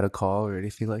 Essentially. You got a call or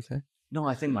anything like that? No,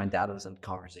 I think my dad was in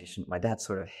conversation. My dad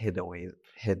sort of hid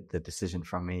the decision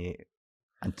from me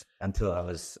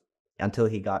until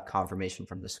he got confirmation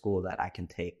from the school that I can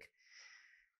take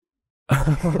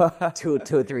 2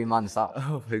 or 3 months off.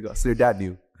 Oh my God! So your dad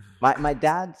knew. My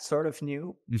dad sort of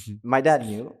knew. Mm-hmm. My dad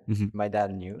knew. Mm-hmm. My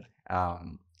dad knew.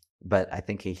 But I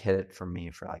think he hid it from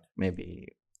me for like maybe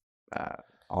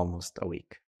almost a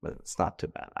week. But it's not too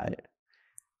bad.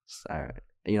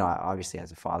 Obviously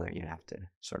as a father, you have to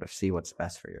sort of see what's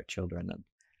best for your children, and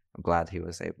I'm glad he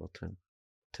was able to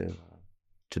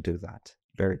do that.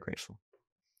 Very grateful.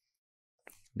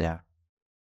 Yeah.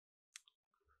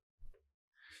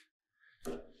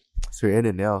 So you're in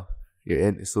it now. You're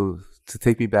in. So to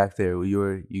take me back there,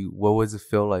 what was it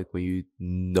feel like when you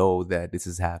know that this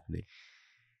is happening?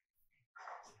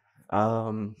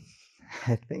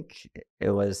 I think it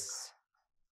was.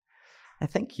 I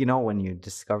think when you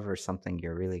discover something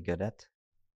you're really good at,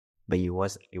 but you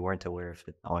weren't aware of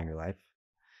it all your life.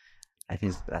 I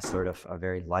think that's sort of a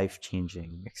very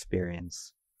life-changing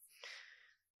experience.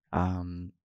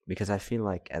 Because I feel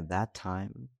like at that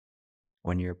time,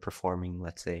 when you're performing,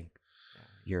 let's say,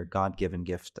 your God-given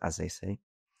gift, as they say,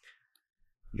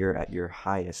 you're at your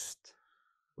highest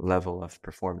level of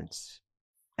performance,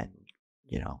 and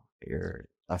you're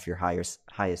of your highest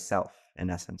self in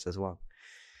essence as well.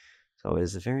 So it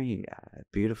was a very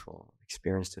beautiful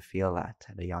experience to feel that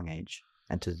at a young age,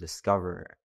 and to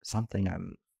discover something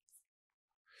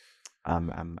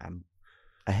I'm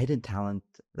a hidden talent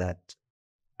that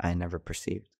I never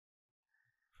perceived.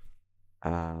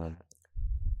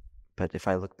 But if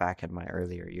I look back at my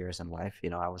earlier years in life,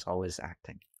 I was always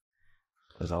acting.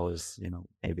 I was always,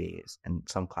 maybe in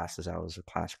some classes I was a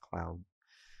class clown.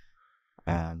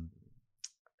 I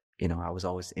was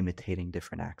always imitating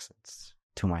different accents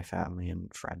to my family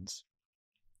and friends.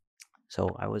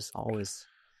 So I was always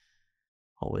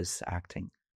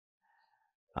acting.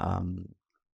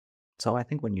 So I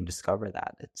think when you discover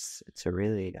that, it's a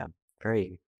really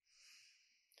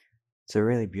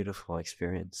beautiful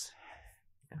experience.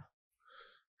 Yeah.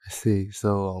 I see.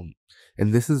 So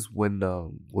and this is when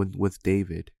with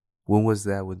David. When was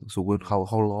that? How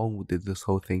long did this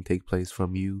whole thing take place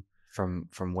from you? From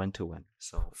when to when?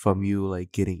 So from you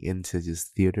like getting into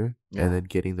just theater, yeah, and then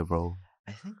getting the role.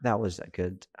 I think that was a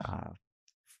good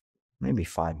maybe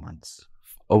 5 months.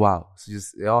 Oh wow! So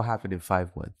it all happened in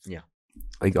 5 months. Yeah.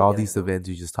 Like all these events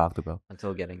you just talked about.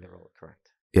 Until getting the role,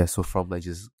 correct. Yeah, so from like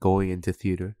just going into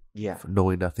theater, yeah,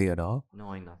 knowing nothing at all,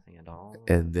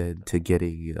 and then to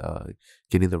getting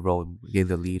the role, getting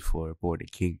the lead for Born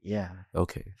and King. Yeah.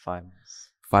 Okay. 5 months.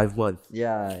 5 months.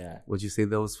 Yeah. Would you say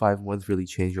those 5 months really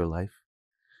changed your life?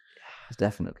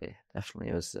 Definitely.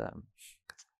 It was a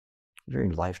very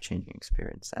life-changing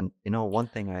experience. And one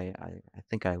thing I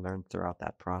think I learned throughout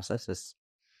that process is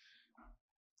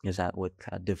that with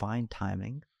divine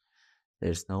timing,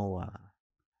 there's no.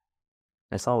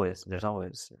 There's always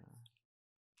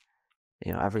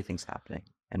everything's happening,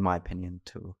 in my opinion,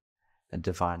 to a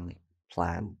divinely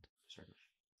planned sort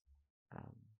of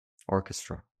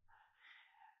orchestra.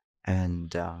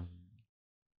 And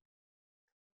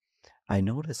I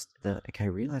noticed I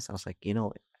realized, I was like,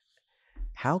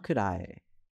 how could I,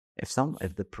 if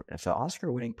the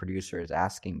Oscar-winning producer is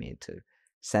asking me to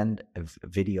send a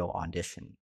video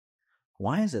audition,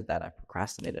 why is it that I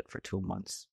procrastinated for 2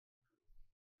 months?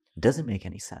 It doesn't make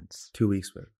any sense. 2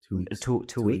 weeks, man. 2 weeks.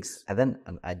 Two weeks. And then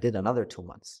I did another 2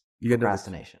 months.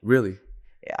 Procrastination. Really?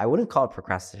 I wouldn't call it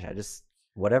procrastination. I just,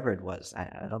 whatever it was,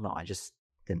 I don't know. I just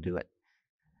didn't do it.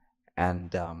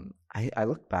 And I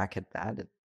look back at that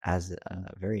as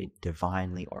very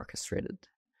divinely orchestrated.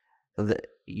 So that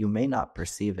you may not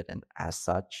perceive it as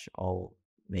such. Oh,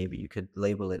 maybe you could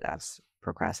label it as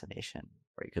procrastination,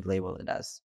 or you could label it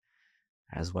as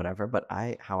whatever. But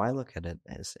how I look at it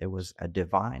is, it was a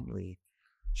divinely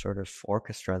sort of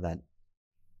orchestra that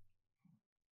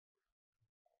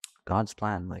God's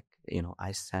plan. Like,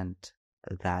 I sent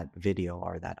that video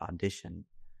or that audition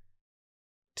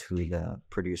to the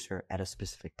producer at a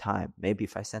specific time. Maybe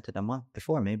if I sent it a month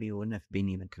before, maybe it wouldn't have been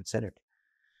even considered.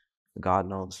 God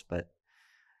knows. But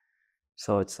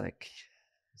so it's like,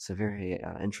 it's a very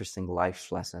interesting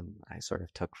life lesson I sort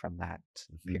of took from that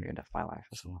period of my life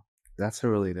as well. That's a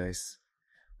really nice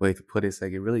way to put it. It's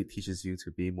like, it really teaches you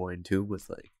to be more in tune with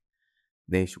like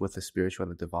nature, with the spiritual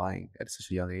and the divine at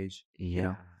such a young age.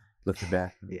 Yeah. Looking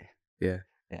back. Yeah.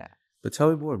 But tell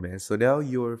me more, man. So now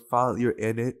you're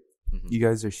in it. Mm-hmm. You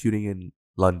guys are shooting in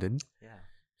London. Yeah.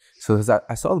 So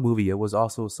I saw the movie. It was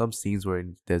also some scenes were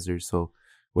in desert. So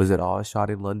was it all shot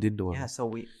in London? Or? Yeah. So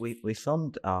we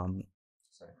filmed 70%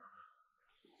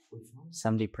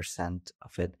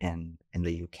 of it in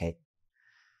the UK.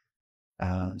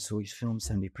 So we filmed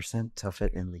 70% of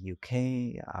it in the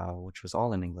UK, which was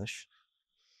all in English.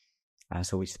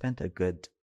 So we spent a good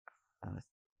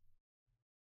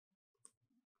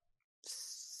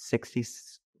 60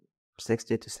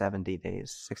 to 70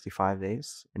 days, 65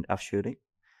 days of shooting.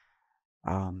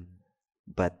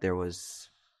 But there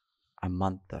was a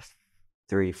month of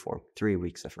 3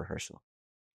 weeks of rehearsal.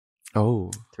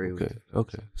 Oh, 3 weeks.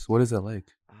 Okay. So what is that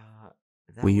like?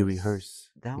 When you rehearse?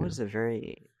 That was a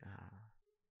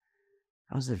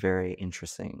very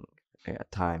interesting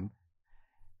time,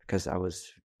 because I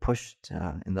was pushed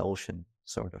in the ocean,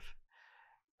 sort of.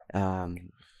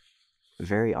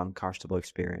 Very uncomfortable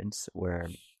experience where,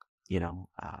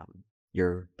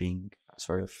 you're being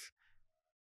sort of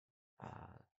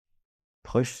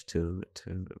pushed to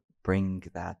bring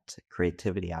that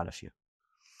creativity out of you,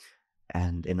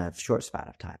 and in a short span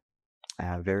of time.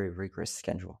 A very rigorous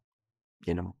schedule.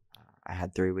 I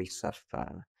had 3 weeks of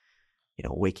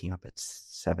waking up at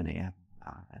 7 a.m.,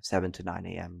 7 to 9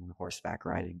 a.m. horseback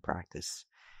riding practice.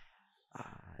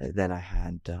 Then I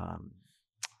had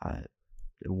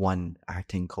one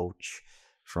acting coach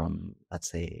from, let's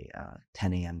say,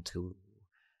 10 a.m. to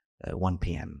 1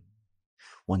 p.m.,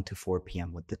 1 to 4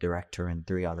 p.m. with the director and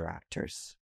 3 other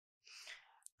actors.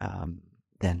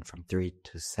 Then from 3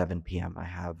 to 7 p.m. I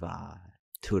have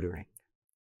tutoring,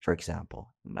 for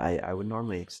example. And I would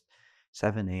normally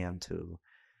 7 a.m. to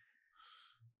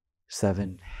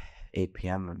 8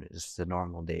 p.m. is the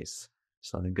normal days.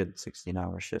 So a good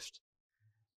 16-hour shift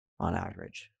on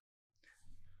average.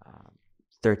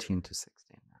 13 to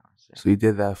 16 hours. Yeah. So you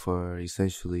did that for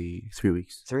essentially 3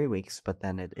 weeks? 3 weeks, but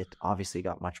then it obviously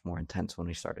got much more intense when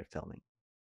we started filming.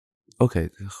 Okay.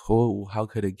 How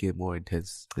could it get more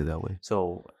intense in that way?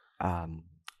 So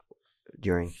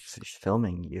during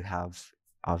filming, you have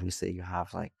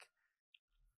like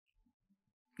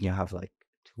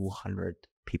 200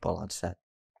 people on set,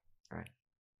 right?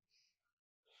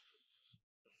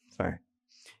 Sorry.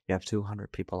 You have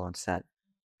 200 people on set,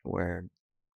 where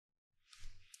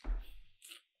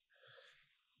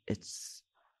it's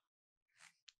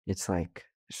like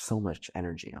so much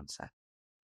energy on set.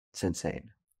 It's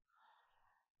insane.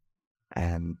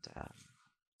 And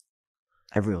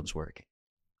everyone's working.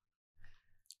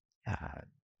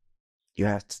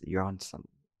 You're on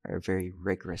a very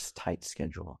rigorous, tight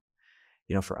schedule.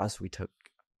 For us, we took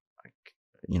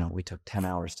 10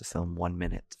 hours to film 1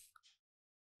 minute,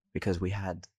 because we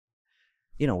had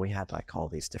like all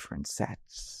these different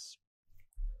sets,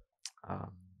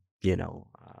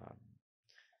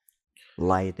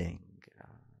 lighting,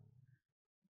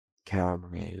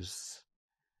 cameras,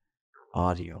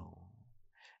 audio.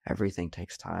 Everything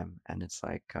takes time, and it's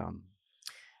like, and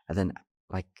then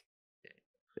like,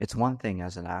 it's one thing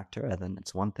as an actor, and then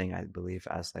it's one thing, I believe,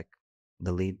 as like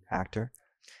the lead actor,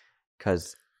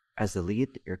 because as the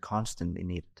lead, you're constantly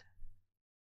needed.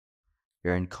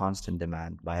 You're in constant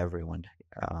demand by everyone,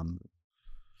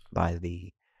 by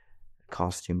the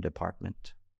costume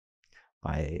department.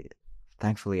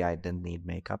 Thankfully, I didn't need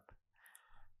makeup,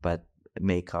 but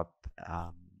makeup.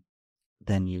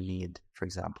 Then you need, for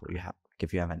example,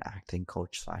 if you have an acting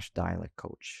coach / dialect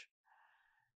coach,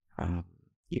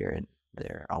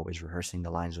 they're always rehearsing the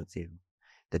lines with you.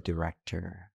 The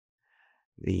director,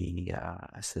 the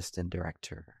assistant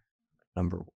director,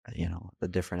 the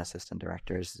different assistant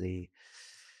directors, the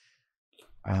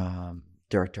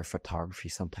director of photography.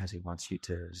 Sometimes he wants you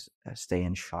to stay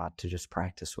in shot to just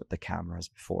practice with the cameras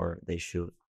before they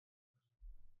shoot.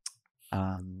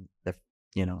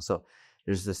 So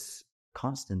there's this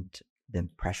constant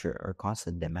pressure or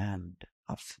constant demand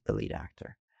of the lead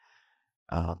actor.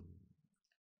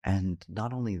 And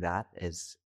not only that,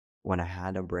 is when I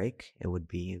had a break, it would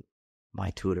be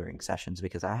my tutoring sessions,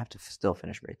 because I have to still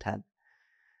finish grade 10.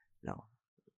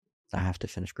 I have to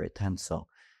finish grade 10. So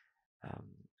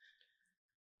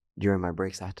during my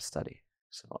breaks, I had to study.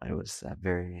 So it was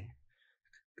very,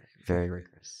 very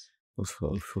rigorous. But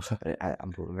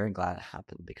I'm very glad it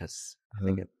happened, because I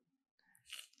think it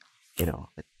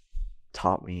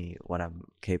taught me what I'm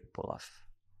capable of.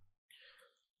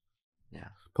 Yeah.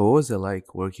 But what was it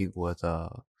like working on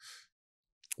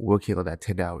that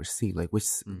 10-hour scene? Like, which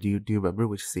do you remember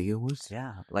which scene it was?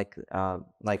 Yeah, like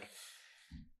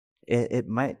it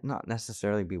might not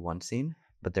necessarily be one scene,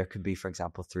 but there could be, for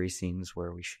example, 3 scenes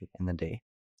where we shoot in the day,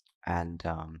 and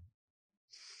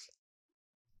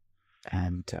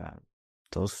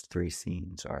those 3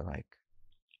 scenes are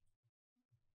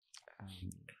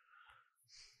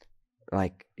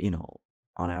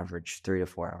on average 3 to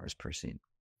 4 hours per scene.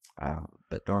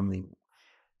 But normally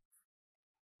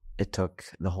it took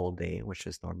the whole day, which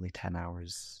is normally 10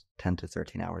 to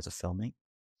 13 hours of filming,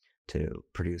 to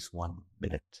produce 1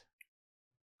 minute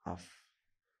of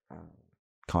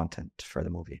content for the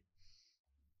movie.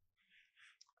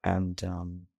 And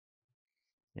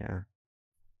yeah.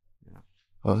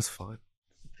 Oh, that's fun.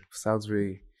 Sounds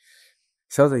like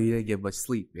you didn't get much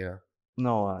sleep. Yeah.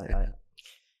 No,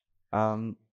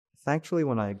 thankfully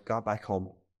when I got back home,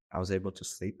 I was able to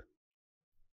sleep.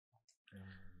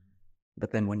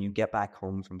 But then when you get back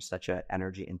home from such an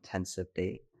energy intensive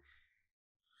day,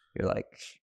 you're like,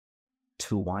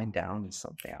 to wind down is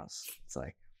something else. It's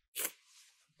like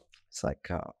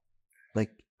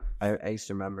I used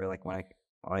to remember, like, when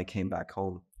I came back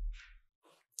home,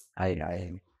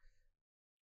 I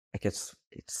guess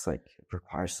it's like it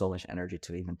requires so much energy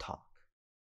to even talk.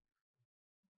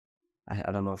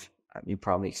 I don't know if you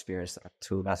probably experienced that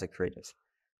too as a creative,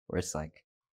 where it's like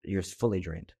you're fully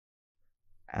drained.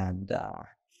 And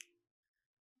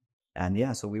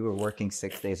yeah, so we were working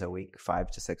 6 days a week,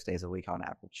 5 to 6 days a week on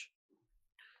average.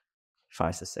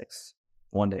 5 to 6,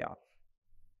 1 day off.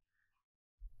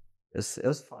 It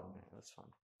was fun, man. It was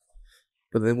fun.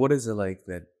 But then what is it like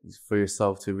that for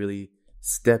yourself to really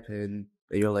step in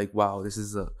and you're like, wow, this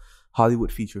is a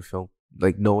Hollywood feature film?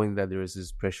 Like, knowing that there is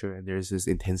this pressure and there's this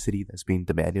intensity that's being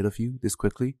demanded of you this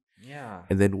quickly. Yeah.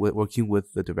 And then working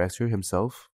with the director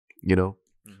himself,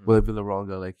 Mm-hmm. Will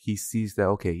Villaronga, like, he sees that,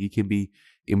 okay, he can be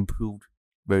improved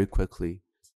very quickly.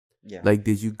 Yeah. Like,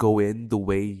 did you go in the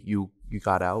way you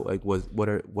got out? Like, what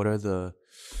do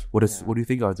you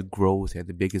think are the growth and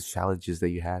the biggest challenges that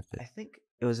you had? I think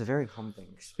it was a very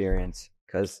humbling experience,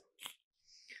 because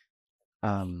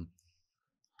one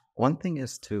thing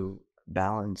is to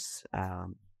balance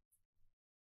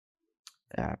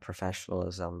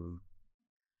professionalism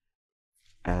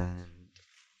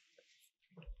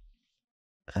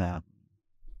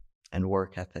and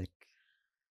work ethic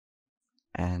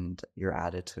and your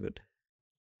attitude.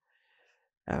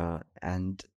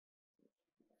 And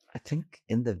I think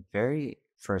in the very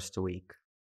first week,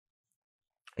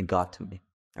 it got to me,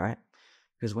 all right?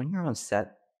 Because when you're on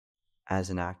set as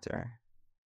an actor,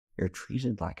 you're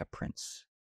treated like a prince.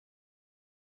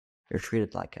 You're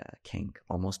treated like a king,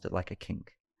 almost like a king.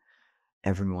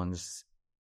 Everyone's,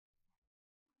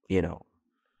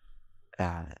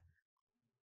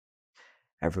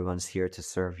 everyone's here to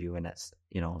serve you, and it's,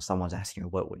 someone's asking you,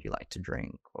 what would you like to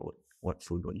drink? What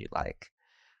food would you like?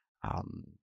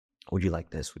 Would you like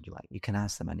this? You can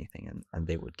ask them anything, and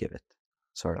they would give it,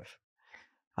 sort of.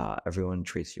 Everyone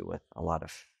treats you with a lot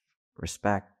of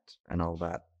respect and all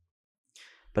that.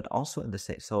 But also at the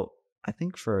same, so I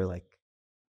think for like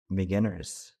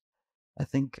beginners, I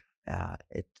think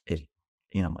it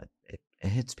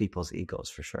hits people's egos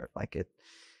for sure. Like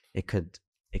it could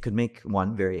make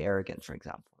one very arrogant, for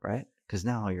example, right? Because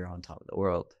now you're on top of the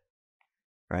world,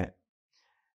 right?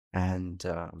 And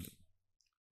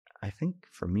I think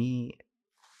for me,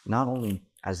 not only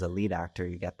as a lead actor,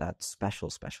 you get that special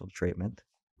treatment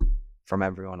from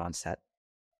everyone on set.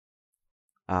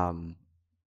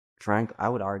 Frank, I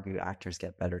would argue actors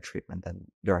get better treatment than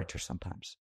directors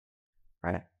sometimes,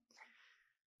 right?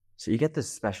 So you get this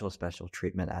special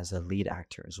treatment as a lead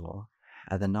actor as well.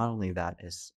 And then not only that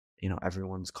is,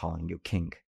 everyone's calling you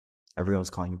king.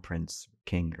 Everyone's calling you prince,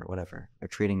 king, or whatever. They're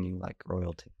treating you like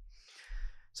royalty.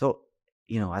 So,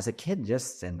 as a kid,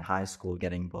 just in high school,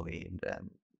 getting bullied, and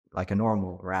like a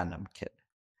normal random kid,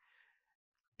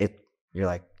 you're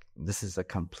like, this is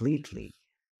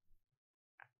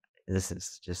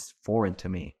just foreign to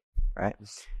me, right?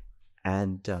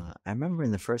 And I remember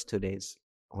in the first 2 days,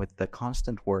 with the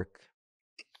constant work,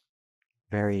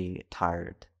 very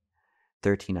tired,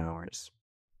 13 hours.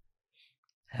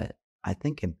 I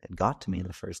think it got to me in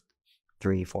the first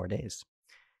 3-4 days.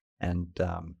 And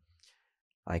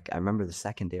like, I remember the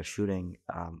second day of shooting,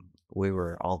 we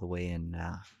were all the way in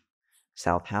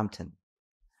Southampton.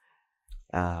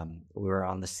 We were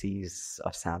on the seas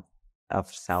of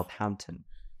Southampton,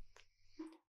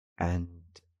 and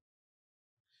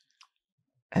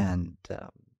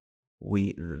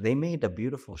they made a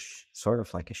beautiful sort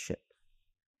of like a ship.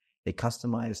 They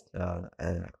customized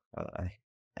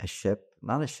a ship,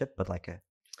 not a ship, but like a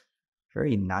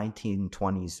very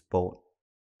 1920s boat,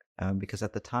 because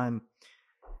at the time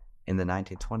in the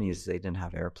 1920s they didn't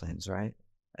have airplanes, right?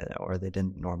 Or they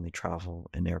didn't normally travel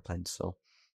in airplanes. So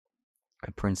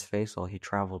Prince Faisal, he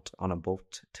traveled on a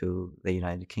boat to the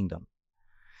United Kingdom.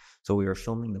 So we were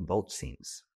filming the boat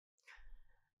scenes.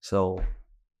 So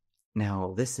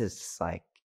now this is like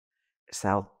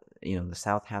the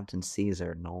Southampton seas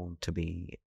are known to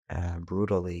be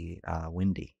brutally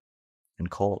windy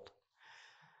and cold.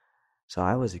 So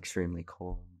I was extremely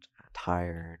cold,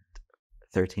 tired,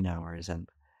 13 hours, and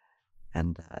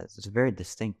it's a very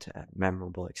distinct,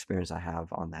 memorable experience I have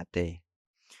on that day.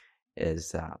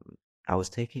 Is I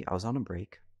was on a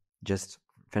break, just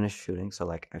finished shooting. So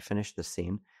like, I finished the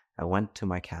scene, I went to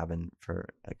my cabin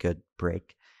for a good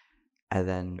break, and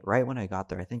then right when I got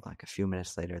there, I think like a few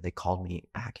minutes later, they called me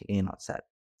back in on set.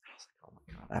 I was like, oh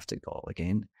my God, I have to go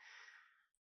again.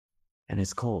 And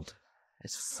it's cold.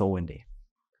 It's so windy.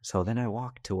 So then I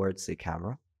walked towards the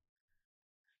camera.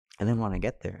 And then when I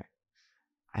get there,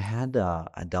 I had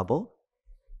a double.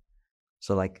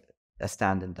 So like a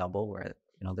stand-in double where,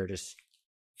 they're just,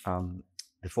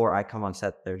 before I come on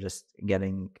set, they're just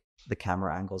getting the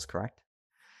camera angles correct.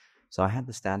 So I had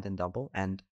the stand-in double,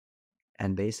 and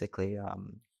basically,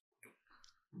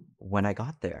 when I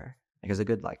got there, it was a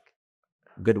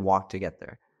good walk to get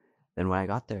there. Then when I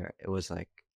got there, it was like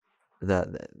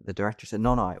the director said,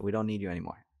 no, we don't need you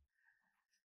anymore.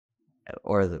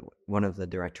 Or one of the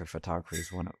director of photography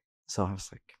so I was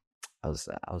like, I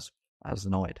was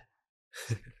annoyed.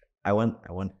 I went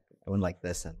like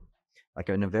this, and like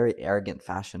in a very arrogant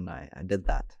fashion, I did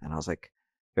that, and I was like,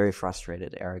 very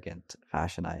frustrated, arrogant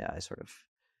fashion. I sort of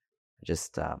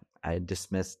just I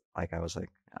dismissed, like I was like,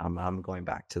 I'm going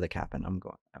back to the cabin. I'm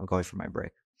going for my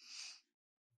break.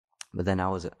 But then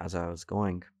as I was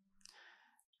going,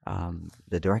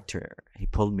 the director, he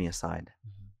pulled me aside,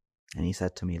 and he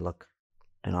said to me, look,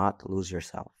 do not lose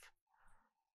yourself.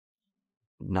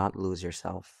 Not lose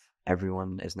yourself.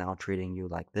 Everyone is now treating you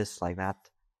like this, like that.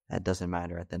 That doesn't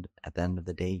matter. At the end of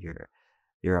the day,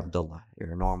 you're Abdullah.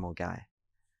 You're a normal guy.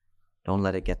 Don't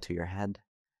let it get to your head.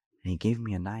 And he gave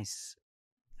me a nice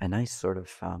sort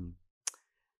of,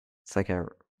 it's like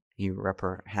he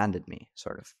reprimanded me,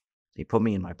 sort of. He put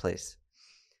me in my place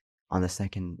on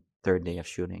the third day of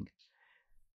shooting.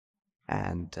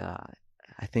 And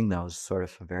I think that was sort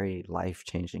of a very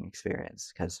life-changing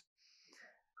experience, because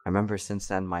I remember since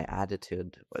then my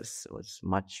attitude was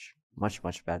much, much,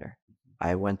 much better.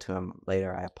 I went to him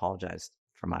later. I apologized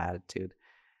for my attitude,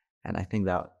 and I think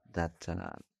that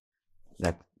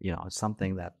it's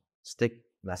something that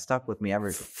stuck with me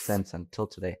ever since until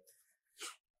today.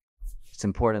 It's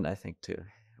important, I think,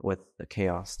 with the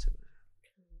chaos, to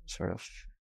sort of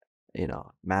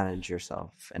manage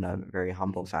yourself in a very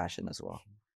humble fashion as well.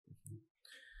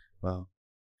 Wow.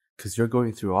 Because you're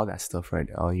going through all that stuff right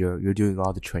now. You're doing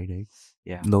all the training.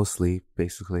 Yeah. No sleep,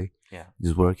 basically. Yeah.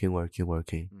 Just working.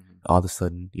 Mm-hmm. All of a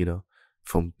sudden,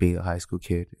 from being a high school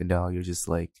kid, and now you're just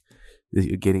like,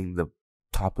 you're getting the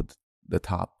top of the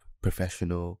top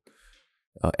professional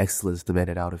excellence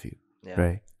demanded out of you,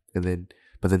 right? But then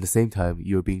at the same time,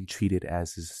 you're being treated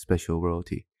as a special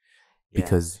royalty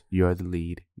because you're the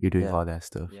lead. You're doing all that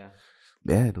stuff. Yeah.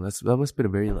 Man, that must have been a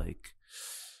very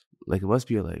it must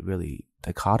be a really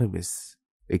dichotomous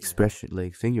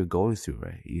expression, thing you're going through,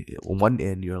 right? On one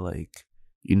end, you're like,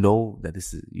 that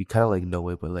this is, you kind of know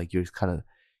it, but you're kind of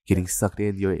getting sucked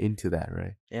in. You're into that,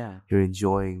 right? Yeah. You're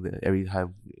enjoying every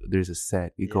time there's a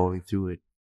set, you're going through it.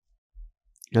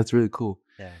 That's really cool.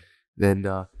 Yeah. Then,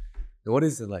 what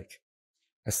is it like?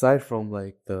 Aside from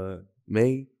the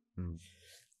May.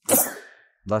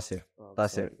 Bless you.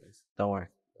 Bless you. Don't worry.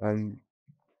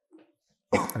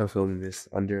 I'm filming this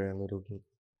under a little bit.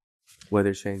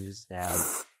 Weather changes. Yeah.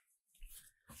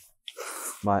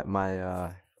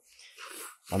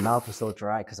 My mouth is so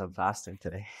dry because I'm fasting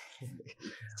today.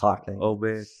 Talking. Oh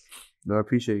man, no, I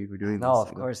appreciate you for doing this. No,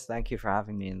 of course. Thank you for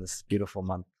having me in this beautiful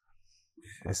month.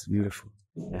 It's beautiful.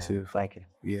 Yeah, It's beautiful. thank you.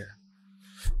 Yeah.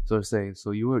 So I'm saying,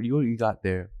 so you got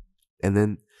there, and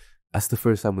then that's the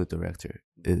first time with the director.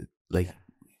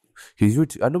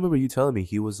 Cause I remember you telling me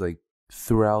he was like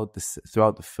throughout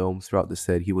the film, throughout the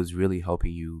set, he was really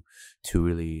helping you to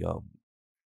really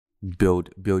build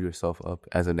yourself up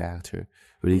as an actor.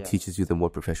 Really teaches you the more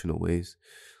professional ways.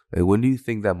 Like, when do you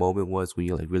think that moment was when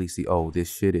you like really see, oh,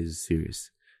 this shit is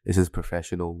serious. This is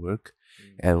professional work,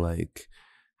 and like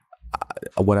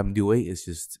what I'm doing is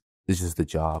just the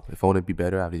job. If I want to be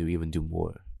better, I have to even do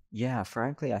more. Yeah,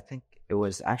 frankly, I think it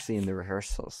was actually in the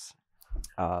rehearsals,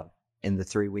 in the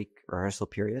 3-week rehearsal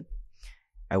period.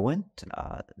 I went.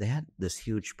 They had this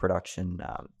huge production.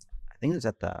 I think it was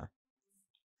at the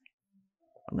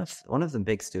one of the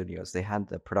big studios. They had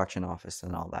the production office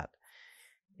and all that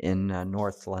in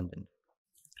North London,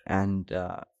 and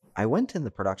I went in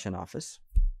the production office,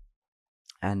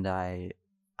 and I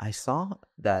saw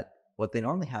that what they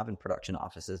normally have in production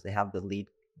offices, they have the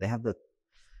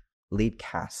lead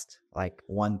cast, like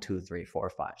 1, 2, 3, 4,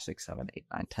 5, 6, 7, 8,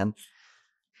 9, 10,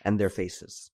 and their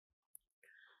faces.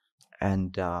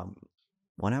 And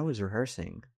when I was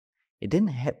rehearsing, it didn't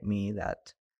hit me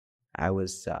that I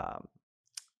was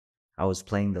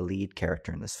playing the lead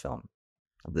character in this film,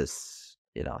 of this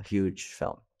huge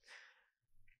film.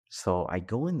 So I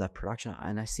go in the production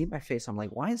and I see my face. I'm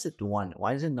like, why is it 1?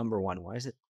 Why is it number 1? Why is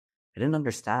it? I didn't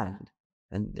understand.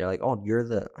 And they're like, oh, you're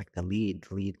the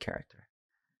lead character.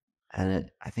 And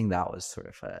I think that was sort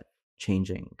of a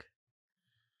changing. I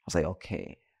was like,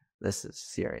 okay, this is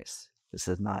serious. This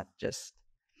is not just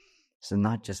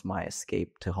my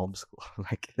escape to homeschool.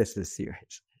 Like, this is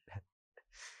serious.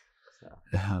 So.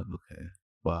 Okay.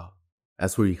 Wow.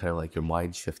 That's where you kind of like your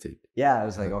mind shifted. Yeah, I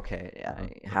was like, okay, yeah,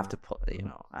 I have to pull.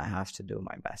 I have to do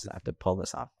my best. I have to pull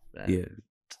this off. Yeah.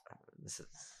 This is.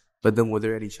 But then, were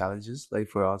there any challenges, like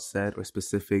for on set, or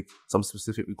some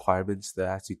specific requirements that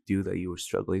I had to do that you were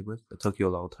struggling with? That took you a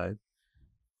long time.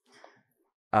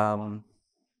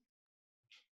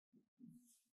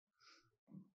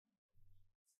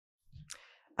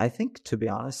 I think, to be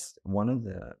honest,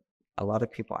 a lot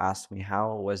of people asked me,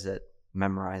 how was it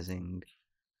memorizing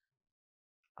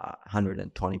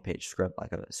 120-page script,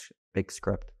 like a big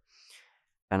script?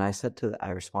 And I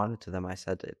responded to them. I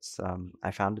said, it's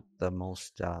I found it the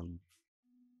most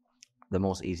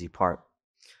easy part,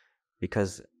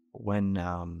 because when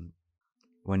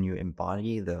you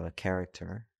embody the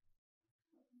character,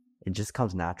 it just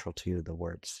comes natural to you, the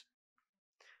words.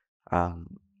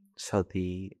 So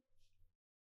the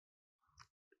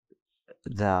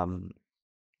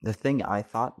thing I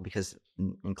thought, because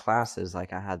in classes,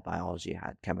 like I had biology, I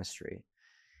had chemistry,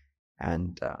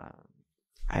 and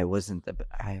I was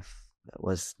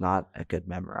not a good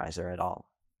memorizer at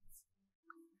all.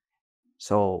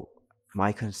 So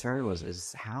my concern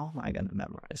is how am I going to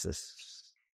memorize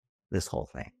this whole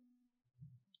thing?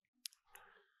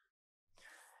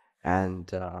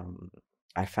 And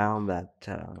I found that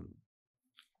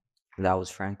that was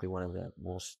frankly one of the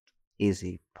most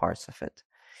easy parts of it.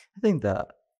 I think to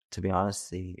be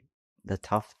honest, the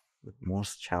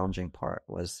most challenging part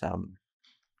was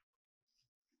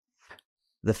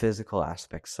the physical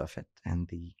aspects of it, and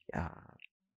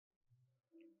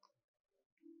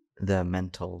the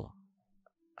mental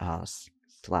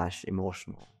 /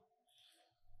 emotional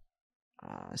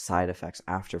side effects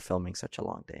after filming such a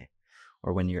long day,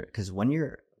 or when you're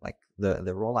like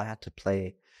the role I had to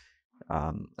play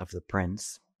of the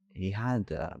prince. He had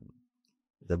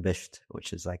the bisht,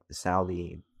 which is like the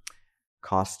Saudi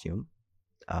costume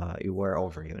you wear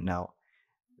over you. Now,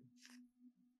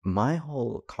 my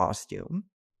whole costume,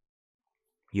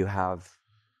 you have,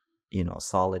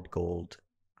 solid gold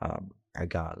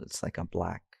agad. It's like a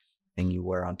black thing you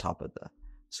wear on top of the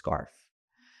scarf.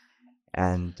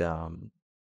 And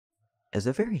it's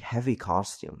a very heavy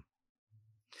costume.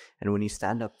 And when you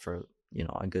stand up for,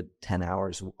 a good 10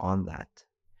 hours on that,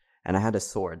 and I had a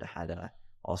sword, I had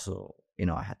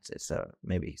it's a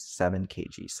maybe 7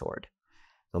 kg sword.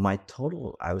 So my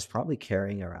total, I was probably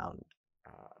carrying around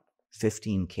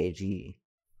 15 kg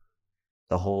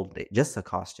the whole day, just the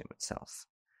costume itself,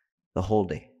 the whole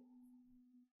day.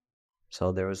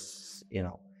 So there was,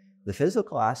 the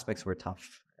physical aspects were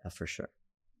tough for sure.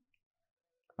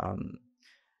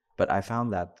 But I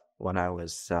found that when I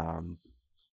was,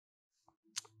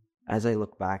 as I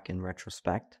look back in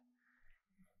retrospect,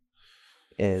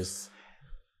 is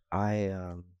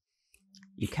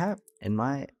you can't, in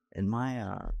my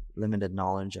limited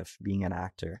knowledge of being an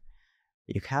actor,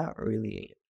 you can't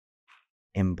really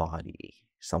embody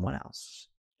someone else.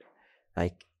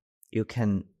 Like you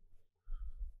can,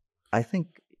 I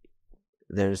think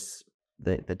there's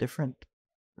the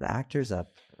actors that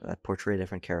portray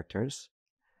different characters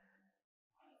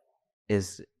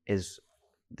is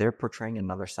they're portraying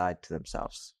another side to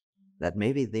themselves that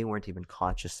maybe they weren't even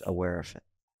aware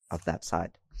of that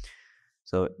side.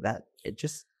 So that it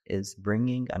just is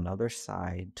bringing another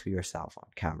side to yourself on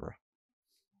camera.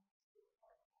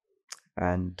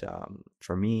 And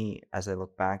for me, as I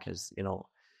look back, is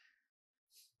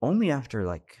only after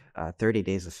like 30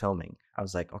 days of filming, I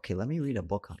was like, okay, let me read a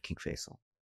book on King Faisal.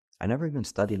 I never even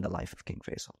studied the life of King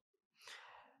Faisal.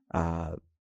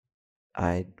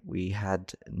 We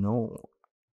had no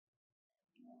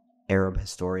Arab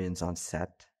historians on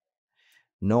set,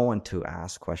 no one to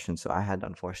ask questions. So I had,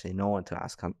 unfortunately, no one to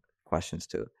ask questions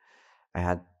to. I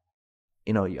had,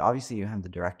 obviously you have the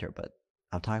director, but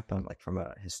I'm talking about like from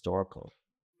a historical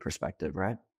perspective,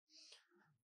 right?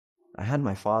 I had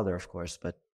my father, of course,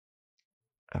 but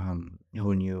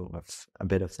who knew of a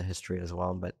bit of the history as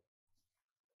well. But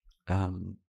I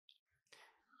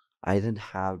didn't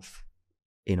have,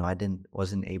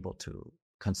 wasn't able to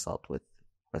consult with,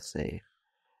 let's say,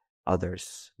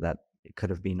 others that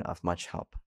could have been of much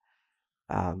help.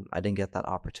 I didn't get that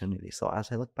opportunity. So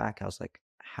as I look back, I was like,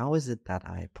 how is it that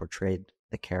I portrayed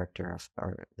the character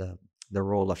or the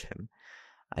role of him?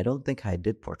 I don't think I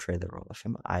did portray the role of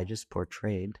him. I just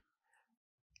portrayed,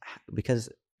 because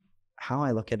how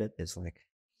I look at it is like,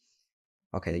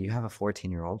 okay, you have a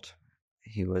 14-year-old.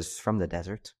 He was from the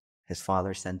desert. His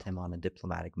father sent him on a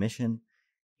diplomatic mission.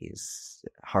 He's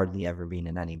hardly ever been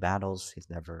in any battles. He's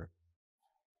never,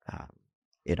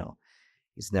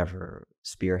 he's never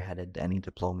spearheaded any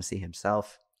diplomacy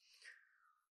himself.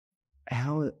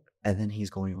 And then he's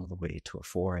going all the way to a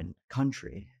foreign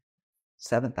country,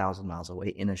 7,000 miles away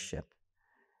in a ship,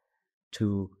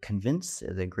 to convince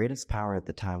the greatest power at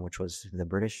the time, which was the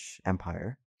British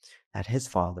Empire, that his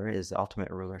father is the ultimate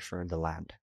ruler for the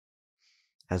land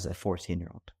as a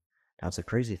 14-year-old. Now, it's a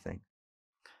crazy thing.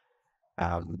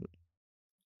 And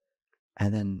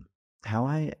then how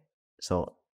I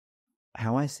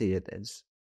see it is,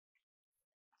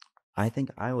 I think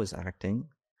I was acting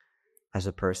as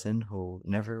a person who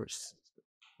never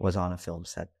was on a film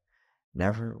set,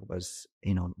 never was,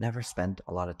 never spent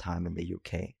a lot of time in the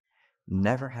UK,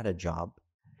 never had a job.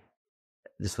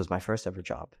 This was my first ever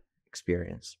job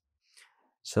experience.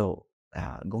 So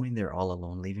going there all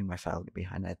alone, leaving my family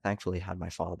behind, I thankfully had my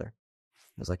father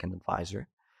as like an advisor.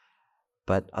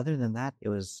 But other than that,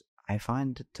 I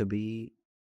found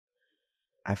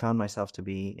myself to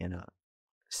be in a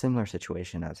similar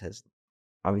situation as his.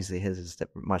 Obviously, his is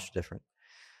much different,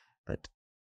 but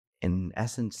in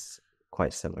essence,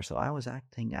 quite similar. So I was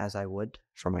acting as I would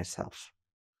for myself.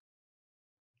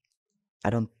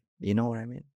 You know what I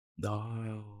mean?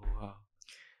 No,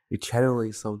 you're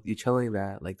channeling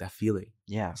that, like that feeling.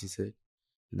 Yeah, as you said.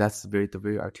 That's the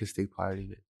very artistic part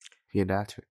of it. Being an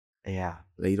actor. Yeah,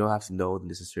 like you don't have to know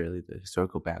necessarily the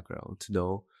historical background to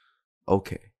know.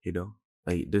 Okay,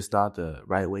 like there's not the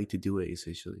right way to do it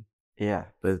essentially. Yeah,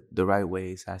 but the right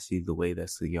way is actually the way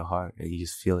that's in your heart, and you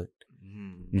just feel it.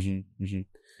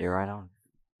 You're right on.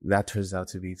 That turns out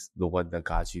to be the one that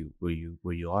got you where you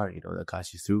are. That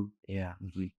got you through. Yeah.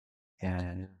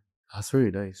 Yeah. That's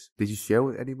very nice. Did you share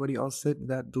with anybody on set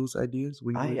those ideas?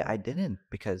 I didn't,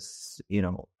 because this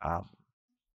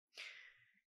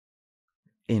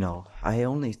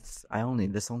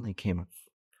only came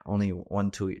only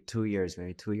 2 years,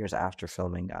 maybe 2 years after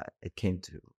filming. It came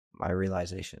to my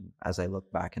realization as I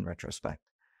look back in retrospect.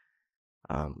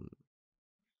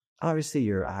 Obviously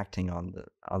you're acting on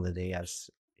the day as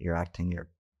you're acting.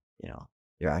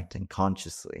 You're acting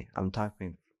consciously. I'm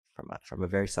talking from a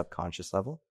very subconscious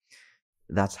level.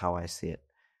 That's how I see it.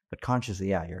 But consciously,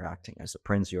 yeah, you're acting as a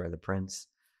prince. You are the prince,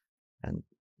 and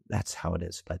that's how it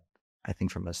is. But I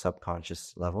think from a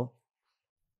subconscious level,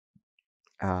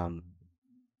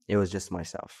 it was just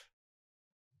myself,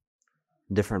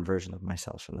 different version of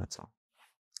myself, and that's all.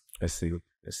 I see.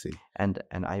 And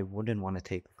I wouldn't want to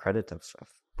take the credit of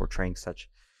portraying such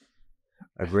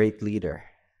a great leader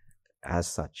as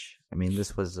such. I mean,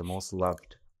 this was the most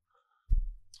loved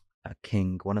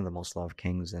king, one of the most loved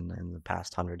kings in the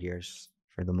past 100 years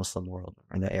for the Muslim world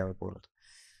or the Arab world.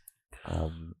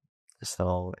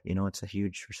 So, it's a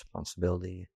huge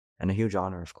responsibility and a huge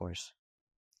honor, of course.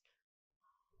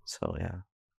 So, yeah.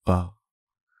 Wow.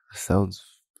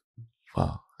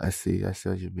 Wow. I see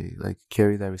what you mean. Like,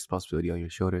 carry that responsibility on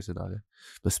your shoulders and all that.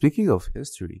 But speaking of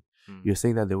history, you're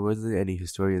saying that there wasn't any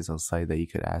historians on site that you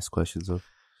could ask questions of?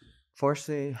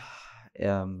 Fortunately,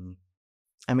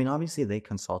 I mean, obviously they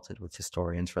consulted with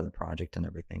historians for the project and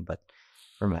everything, but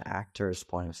from an actor's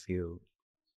point of view,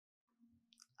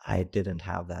 I didn't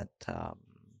have that. I'm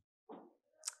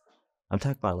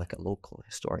talking about like a local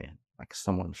historian, like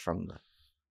someone from the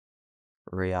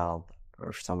Riyadh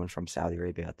or someone from Saudi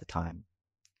Arabia at the time,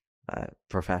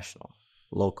 professional,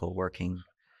 local, working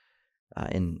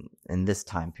in this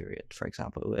time period, for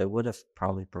example. It would have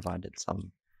probably provided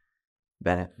some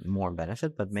more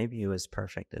benefit, but maybe it was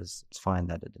perfect. It's fine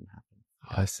that it didn't happen.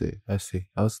 I see. That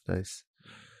was nice.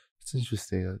 It's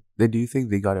interesting. Do you think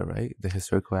they got it right, the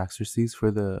historical accuracies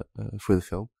for the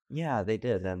film? Yeah, they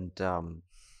did, and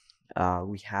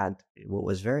we had, what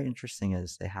was very interesting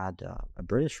is they had a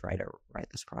British writer write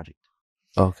this project.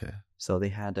 Okay. So they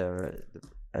had a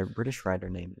British writer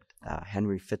named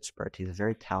Henry Fitzbert. He's a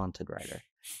very talented writer.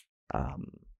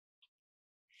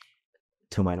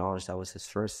 To my knowledge, that was his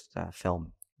first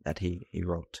film that he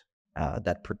wrote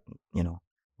that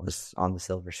was on the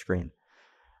silver screen.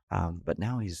 But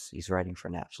now he's writing for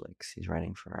Netflix. He's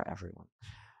writing for everyone.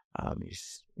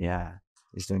 He's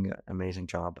doing an amazing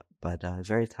job, but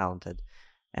very talented.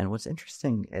 And what's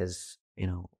interesting is,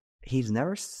 he's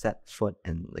never set foot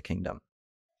in the kingdom.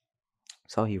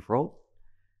 So he wrote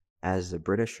as a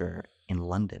Britisher in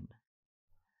London.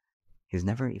 He's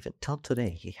never even, till today,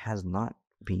 he has not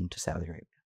been to Saudi Arabia,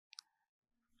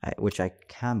 which I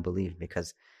can't believe,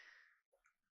 because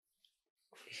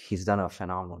he's done a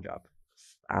phenomenal job.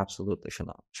 Absolutely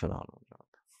phenomenal job.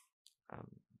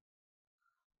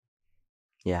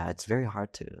 It's very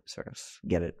hard to sort of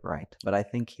get it right, but I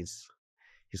think he's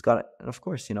got it. And of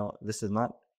course, this is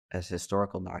not a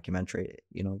historical documentary.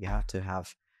 You have to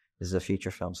have, this is a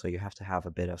feature film, so you have to have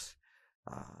a bit of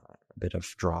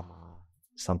drama,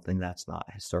 something that's not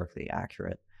historically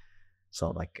accurate.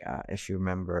 So, like, if you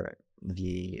remember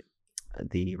the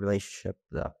relationship,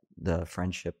 the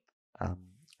friendship,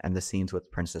 and the scenes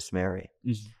with Princess Mary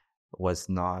was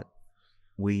not.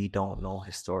 We don't know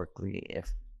historically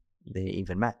if they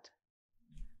even met.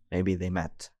 Maybe they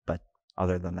met, but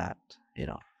other than that,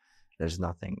 there's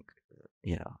nothing.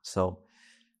 So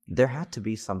there had to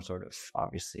be some sort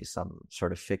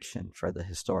of fiction for the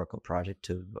historical project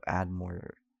to add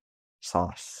more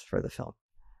sauce for the film.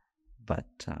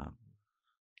 But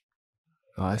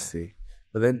I see.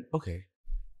 But then, okay.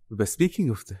 But speaking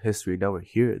of the history, now we're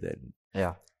here then.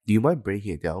 Yeah. Do you mind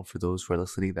breaking it down for those who are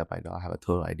listening that might not have a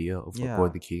total idea of what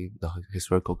Born the King, the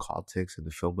historical context and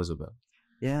the film was about?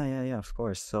 Yeah, of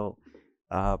course. So,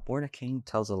 Born a King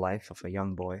tells the life of a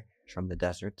young boy from the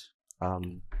desert.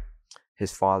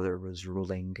 His father was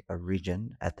ruling a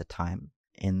region at the time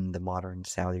in the modern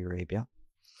Saudi Arabia.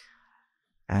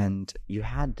 And you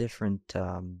had different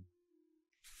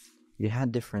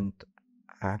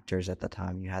actors at the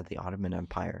time. You had the Ottoman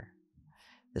Empire.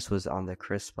 This was on the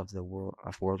cusp of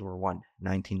World War I,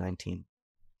 1919.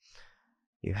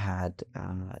 You had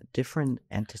different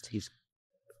entities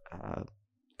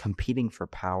competing for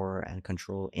power and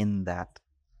control in the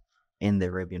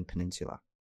Arabian Peninsula.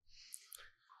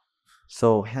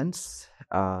 So hence,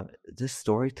 this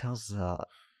story tells the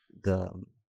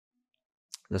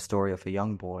story of a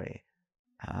young boy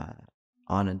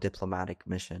on a diplomatic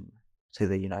mission to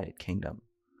the United Kingdom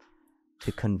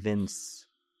to convince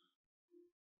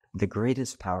the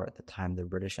greatest power at the time, the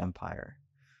British Empire,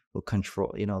 who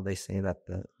control, they say that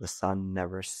the sun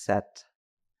never set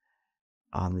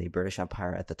on the British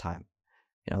Empire at the time.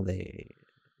 They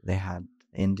had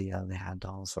India, they had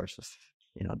all sorts of,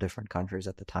 different countries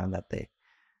at the time that they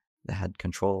had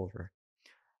control over.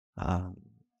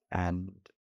 And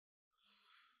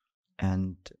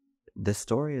this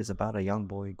story is about a young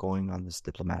boy going on this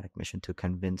diplomatic mission to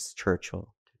convince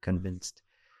Churchill, to convince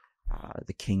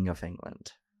the King of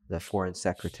England, the Foreign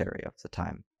Secretary of the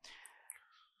time,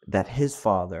 that his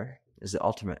father is the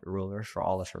ultimate ruler for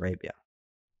all of Arabia.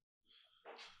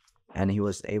 And he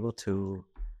was able to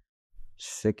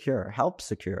help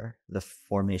secure the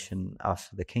formation of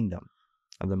the kingdom,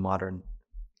 of the modern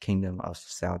kingdom of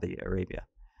Saudi Arabia.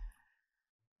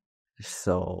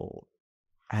 So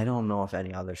I don't know of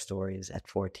any other stories at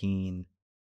 14,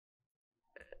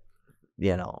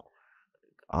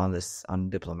 on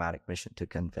diplomatic mission to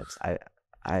convince.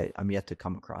 I'm yet to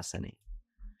come across any.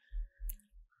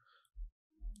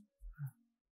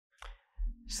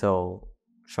 So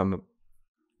from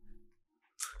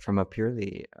a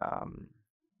purely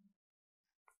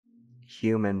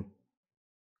human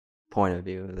point of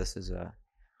view, this is a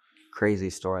crazy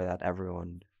story that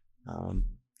everyone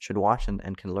should watch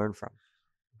and can learn from,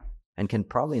 and can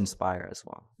probably inspire as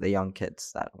well the young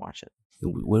kids that watch it.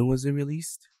 When was it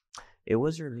released? It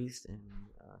was released in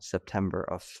September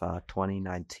of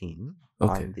 2019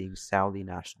 Okay. on the Saudi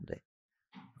National Day.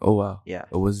 Oh wow. Yeah.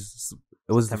 It was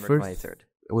the September first. 23rd.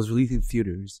 It was released in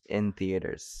theaters In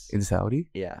theaters. in Saudi.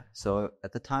 Yeah. So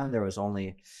at the time there was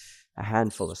only a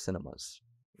handful of cinemas,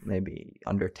 maybe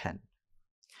under 10.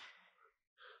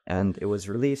 And it was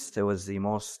released. It was the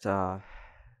most. It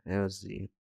was the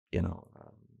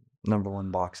number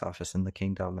one box office in the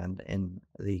kingdom and in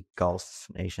the Gulf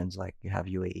nations, like you have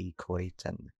UAE, Kuwait,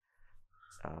 and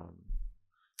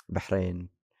Bahrain.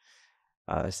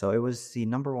 So it was the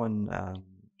number one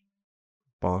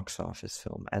box office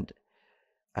film, and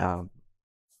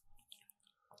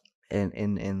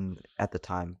in at the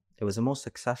time, it was the most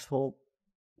successful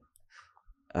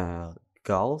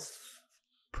Gulf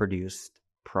produced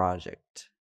project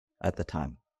at the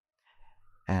time,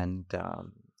 and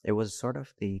it was sort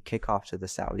of the kickoff to the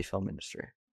Saudi film industry,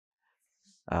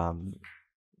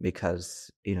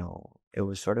 because it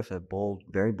was sort of a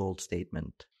very bold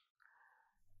statement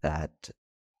that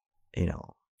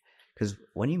because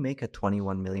when you make a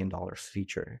 $21 million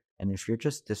feature, and if you're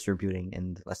just distributing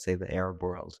in, let's say, the Arab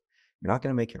world, you're not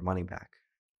going to make your money back.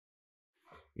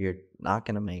 You're not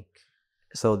going to make.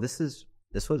 So this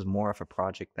was more of a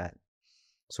project that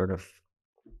sort of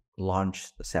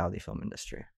launched the Saudi film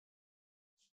industry.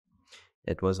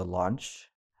 It was a launch,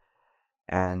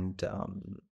 and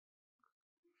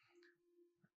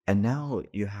now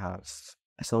you have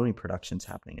so many productions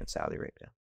happening in Saudi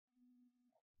Arabia.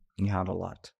 You have a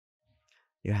lot.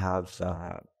 You have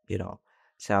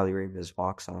Saudi Arabia's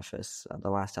box office. The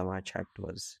last time I checked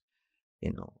was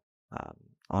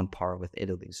on par with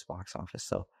Italy's box office.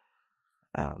 So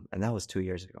and that was 2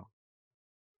 years ago.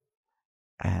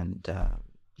 And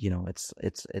it's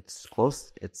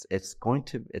close. It's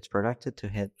projected to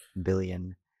hit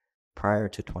billion prior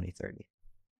to 2030.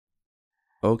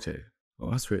 Okay. Oh,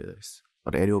 that's really nice.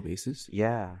 On an annual basis?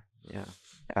 Yeah.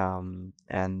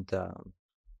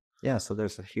 So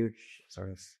there's a huge sort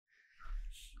of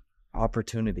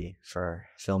opportunity for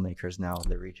filmmakers now in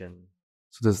the region.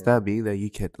 So does that mean that you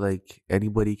can, like,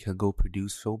 anybody can go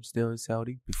produce films now in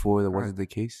Saudi? Before that wasn't the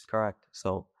case? Correct.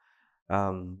 So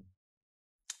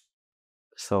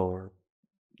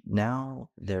now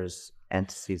there's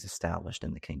entities established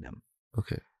in the kingdom.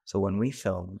 Okay. So when we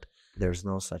filmed, there's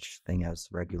no such thing as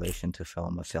regulation to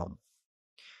film a film.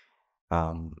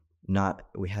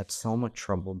 We had so much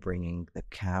trouble bringing the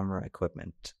camera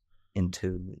equipment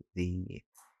into the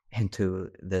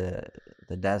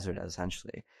desert,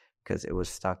 essentially, because it was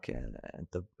stuck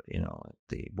at the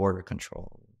border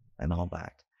control and all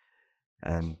that,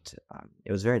 and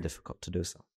it was very difficult to do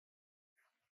so.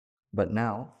 But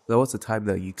now, that was the time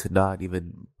that you could not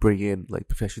even bring in like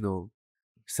professional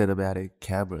cinematic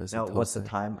cameras. now what's the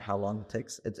time? How long it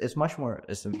takes? It's a much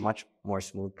more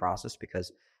smooth process,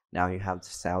 because now you have the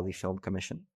Saudi Film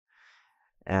Commission,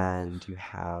 and you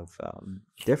have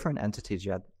different entities.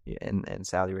 You have in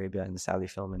Saudi Arabia, in the Saudi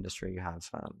film industry, you have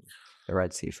the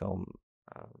Red Sea Film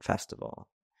Festival.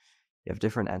 You have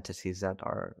different entities that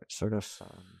are sort of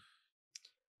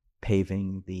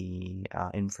paving the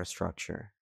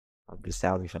infrastructure of the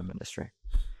Saudi film industry.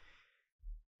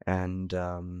 And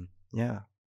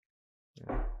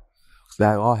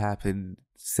that all happened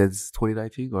since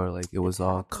 2019, or like it was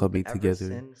all coming together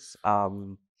since.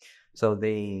 So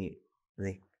the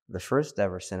first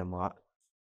ever cinema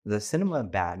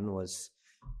ban was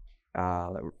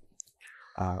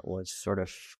sort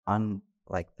of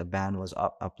the ban was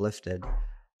uplifted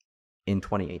in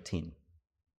 2018.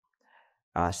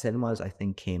 Cinemas, I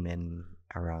think, came in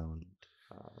around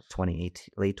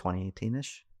 2018, late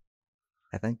 2018ish.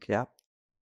 I think, yeah.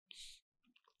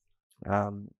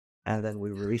 And then we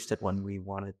released it when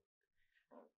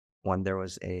there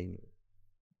was a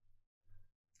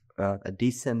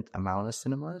decent amount of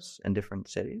cinemas in different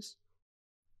cities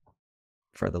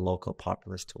for the local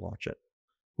populace to watch it.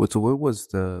 So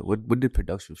when did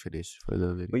production finish for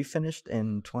the video? We finished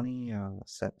in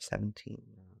 2017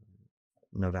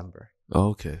 November. Oh,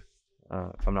 okay.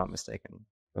 If I'm not mistaken.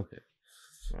 Okay.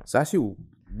 Yeah. So actually,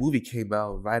 movie came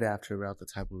out right after around the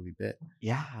time when we met.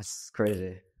 Yeah, it's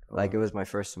crazy. Like, it was my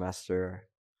first semester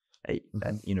at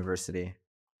university,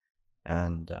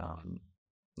 and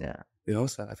yeah. Yeah,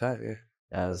 also, I thought, yeah.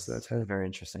 That's a very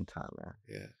interesting time, man.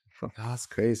 Yeah. That's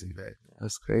crazy, man.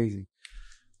 That's crazy.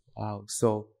 Wow.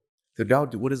 So now,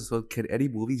 can any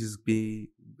movie just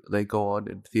be like go on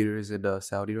in theaters in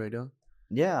Saudi right now?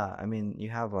 Yeah, I mean, you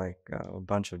have like a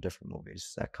bunch of different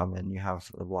movies that come in. You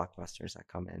have the blockbusters that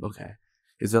come in. Okay.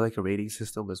 Is there like a rating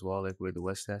system as well, like where the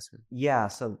West has it? Yeah,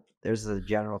 so there's the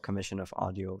General Commission of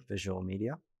Audio Visual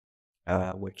Media,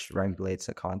 which regulates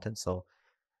the content. So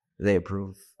they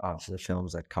approve of the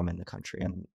films that come in the country,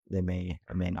 and they may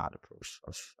or may not approve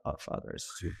of others.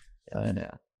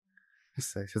 Yeah.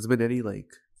 Has there been any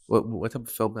like what type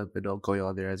of film has been going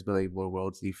on there? Has been like more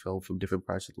worldly film from different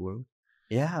parts of the world?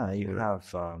 Yeah, you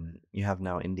have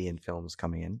now Indian films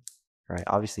coming in, right?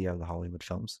 Obviously, you have the Hollywood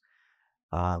films.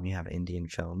 You have Indian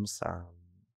films.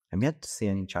 I'm yet to see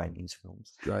any Chinese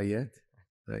films. Not yet.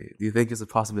 Do you think it's a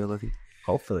possibility?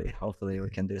 Hopefully we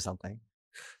can do something.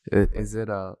 Is it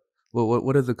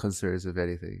what are the concerns, if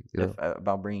anything?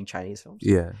 About bringing Chinese films?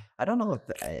 Yeah. I don't know if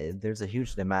there's a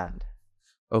huge demand.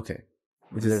 Okay.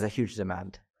 There's a huge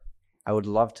demand. I would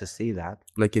love to see that.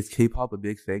 Like, is K-pop a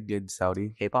big thing in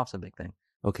Saudi? K-pop's a big thing.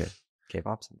 Okay.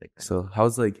 K-pop's a big thing. So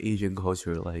how's like Asian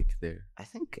culture like there? I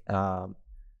think the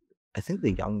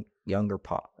younger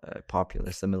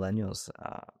populace, the millennials,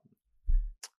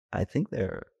 I think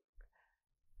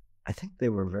they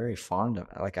were very fond of,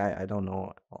 like, I don't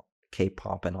know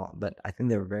K-pop and all, but I think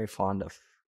they were very fond of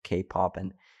K-pop,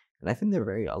 and I think they're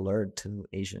very alert to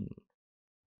Asian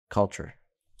culture.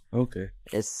 Okay.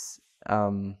 It's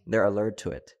they're alert to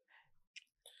it,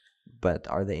 but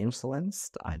are they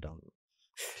influenced? I don't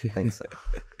think so.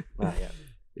 Not yet.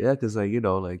 Yeah, because like,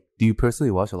 like, do you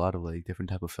personally watch a lot of like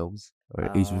different type of films or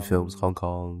Asian films, Hong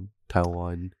Kong,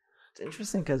 Taiwan? It's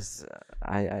interesting because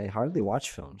I hardly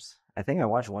watch films. I think I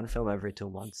watch one film every 2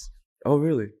 months. Oh,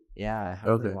 really? Yeah. I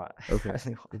hardly watch.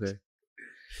 Okay. Okay.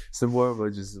 So more of a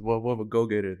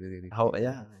go-getter than anything. Oh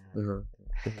yeah.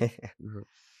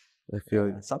 I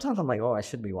feel sometimes I'm like, oh, I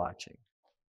should be watching,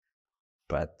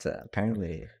 but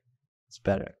apparently it's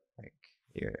better. Like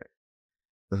you're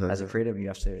as a freedom,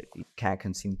 you can't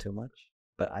consume too much.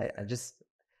 But I just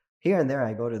here and there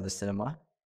I go to the cinema,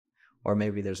 or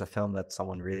maybe there's a film that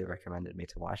someone really recommended me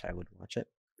to watch. I would watch it.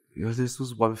 This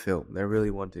was one film I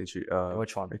really wanted to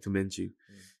which one? recommend you.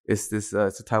 It's it's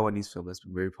a Taiwanese film that's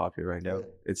been very popular right now.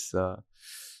 It's I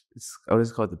would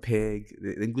just call it The Pig.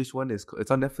 The English one it's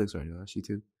on Netflix right now actually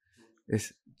too.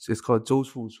 It's called 周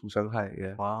处除伤害.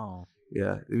 Yeah. Wow.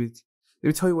 Yeah. Let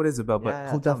me tell you what it's about. But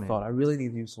hold that thought. I really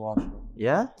need you to watch it.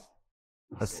 Yeah.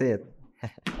 Let's see it.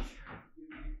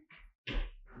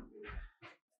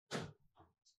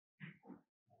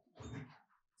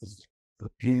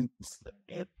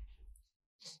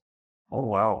 Oh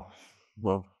wow.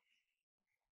 Well.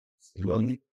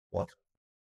 What?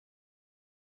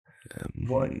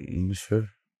 Sure.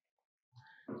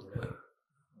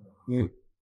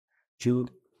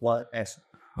 What?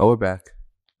 Oh, we're back.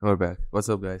 What's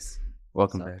up, guys?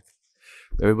 Welcome back.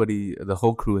 Everybody, the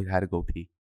whole crew had to go pee.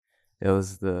 It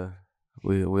was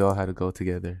we all had to go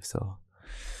together, so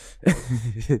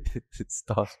it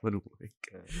stopped when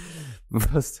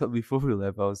before we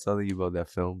left, I was telling you about that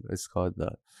film. It's called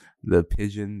the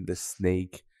pigeon, the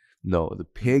snake. No, the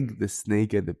pig, the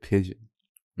snake, and the pigeon.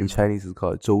 In Chinese, it's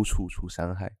called 周处除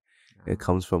伤害. It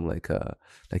comes from like an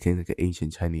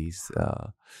ancient Chinese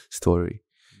story,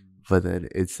 but then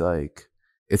it's like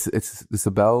it's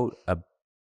about a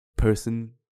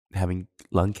person having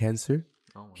lung cancer.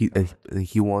 He did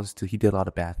a lot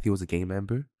of he was a gang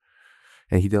member,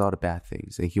 and he did a lot of bad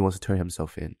things, and he wants to turn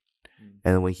himself in.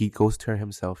 And when he goes to turn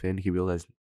himself in, he realized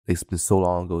it's been so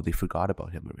long ago they forgot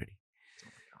about him already.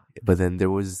 But then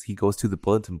he goes to the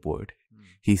bulletin board.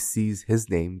 He sees his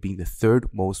name being the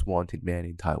third most wanted man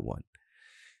in Taiwan.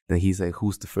 Then he's like,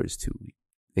 who's the first two?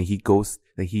 And he goes,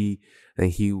 and he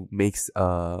makes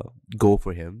a goal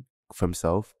for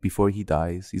himself. Before he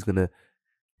dies, he's gonna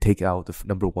take out the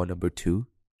number one, number two,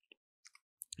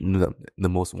 the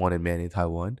most wanted man in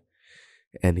Taiwan.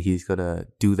 And he's gonna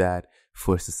do that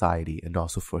for society and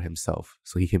also for himself,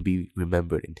 so he can be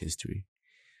remembered in history.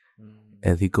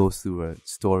 And he goes through a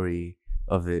story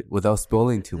of it without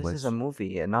spoiling too much. This is a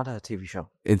movie and not a TV show.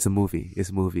 It's a movie.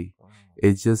 Wow.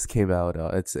 It just came out.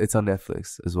 It's on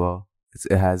Netflix as well.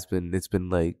 It's been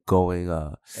like going.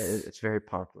 It's very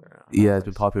popular. Yeah, it's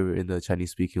been popular in the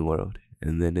Chinese speaking world,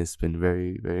 and then it's been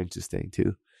very, very interesting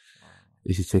too.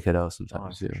 You should check it out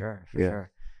sometime. For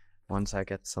sure. Once I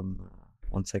get a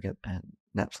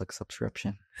Netflix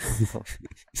subscription,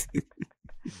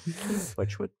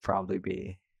 which would probably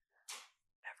be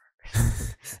never.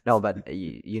 No, but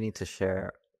you need to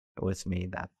share with me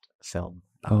that film.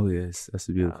 Oh yes, that's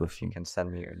a beautiful film. If you can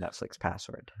send me your Netflix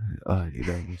password.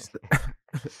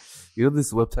 You know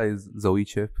this website is Zoe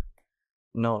Chip.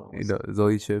 No,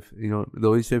 Zoe Chip.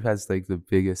 Zoe Chip has like the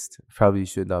biggest. Probably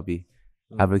should not be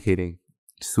advocating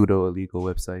pseudo illegal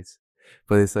websites,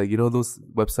 but it's like those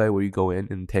websites where you go in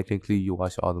and technically you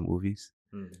watch all the movies.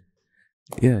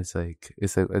 Yeah, it's like,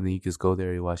 and then you just go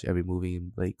there, you watch every movie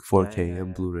in like 4K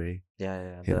and Blu-ray.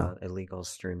 The illegal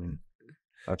streaming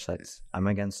websites. I'm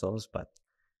against those, but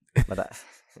But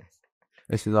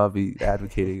I should not be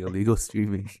advocating illegal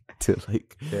streaming to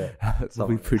like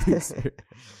movie producer.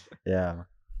 Yeah.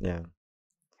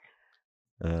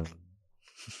 Trying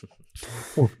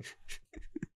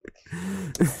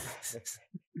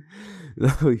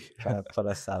to put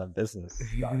us out of business.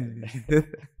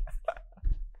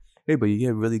 Hey, but you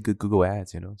get really good Google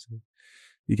ads, you know what I'm saying?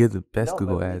 You get the best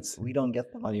Google ads. We don't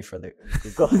get the money for the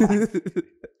Google ads.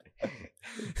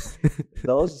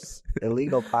 Those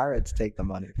illegal pirates take the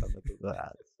money from the Google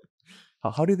ads.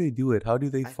 How do they do it? How do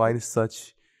they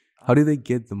how do they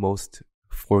get the most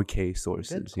 4K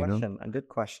sources, you know? A good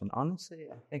question. Honestly,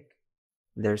 I think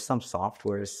there's some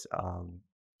softwares.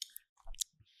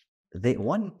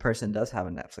 One person does have a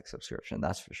Netflix subscription,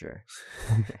 that's for sure.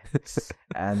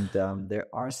 And there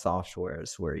are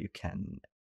softwares where you can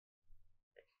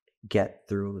get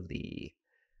through the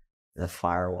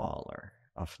firewall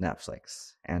of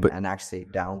Netflix and actually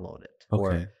download it,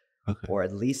 or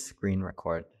at least screen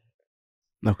record.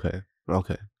 Okay.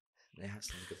 They have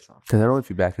some good software. Because I don't know if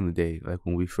you're back in the day, like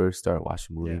when we first started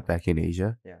watching movies back in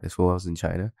Asia, as well as in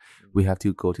China, we have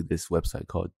to go to this website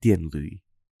called Dianlui.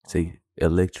 It's a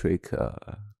electric.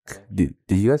 Did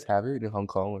you guys have it in Hong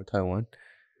Kong or Taiwan?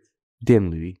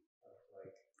 Dianlui.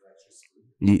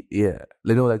 Yeah,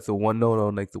 you know, like the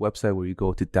like the website where you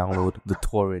go to download the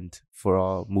torrent for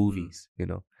all movies, you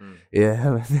know.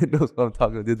 Yeah, that's what I'm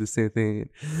talking about. Did the same thing.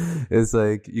 It's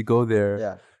like you go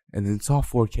there, and then it's all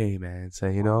 4K, man. It's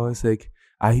like, you know, it's like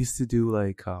I used to do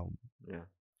like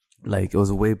like it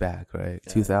was way back, right?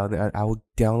 2000. I would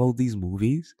download these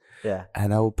movies,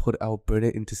 and I would burn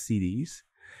it into CDs,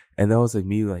 and that was like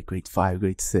me, like grade 5,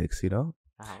 grade 6, you know.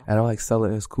 And I would like sell it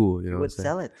in school, you know. You would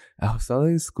sell it? I was selling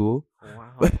it in school.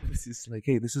 Wow. But it was just like,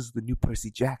 hey, this is the new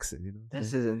Percy Jackson, you know.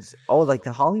 This is like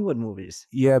the Hollywood movies.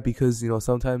 Yeah, because, you know,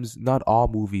 sometimes not all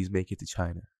movies make it to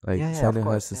China. Like China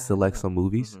has to select some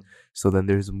movies. So then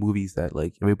there's movies that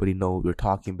like everybody know what we're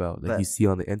talking about, like you see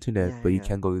on the internet, but you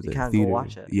can't go to the theater. Go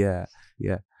watch it. Yeah.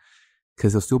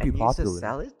 Because they'll still be popular. You used to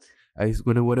sell it?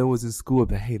 When I was in school, I'd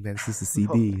be like, hey man, this is a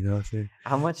CD, you know what I'm saying?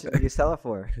 How much did you sell it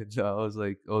for? No, I was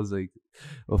like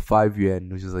 5 yuan,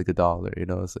 which is like $1, you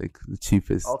know. It's like the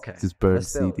cheapest just burned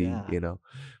CD, you know.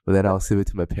 But then I'll give it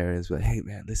to my parents, like, hey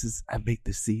man, I make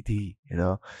the CD, you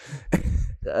know.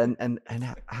 and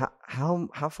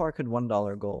how far could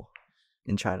 $1 go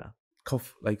in China?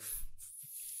 Like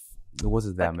it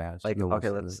wasn't that much. Like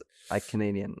let's like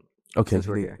Canadian. Okay,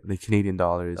 the Canadian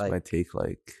dollars might take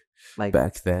like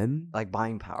back then, like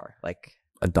buying power, like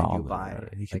 $1. You buy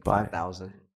like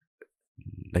 5,000,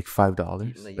 like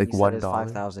 $5, like $1.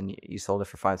 5,000. You sold it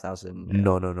for 5,000.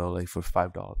 No, like for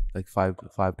 $5, like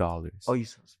 $5. Oh, you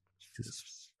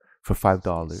for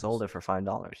 $5. Sold it for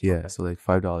 $5. Yeah, okay. So like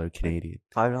 $5 Canadian.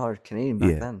 $5 Canadian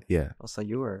back then. Yeah. Oh, so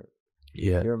you were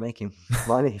making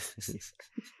money.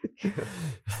 But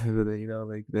then, you know,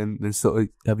 like then so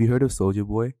have you heard of Soulja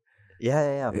Boy?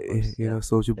 Yeah. Of course. You know,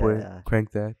 Soulja Boy,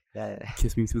 Crank That. Yeah.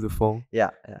 Kiss Me Through the Phone.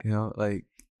 Yeah. You know, like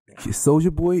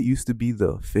Soulja Boy used to be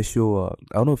the official.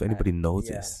 I don't know if anybody knows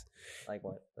this. Like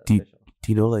what? Do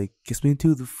you know like Kiss Me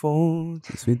Through the Phone,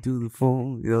 Kiss Me Through the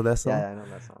Phone? You know that song? Yeah, I know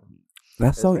that song.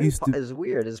 That song used to. It's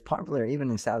weird. It's popular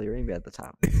even in Saudi Arabia at the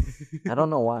time. I don't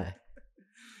know why.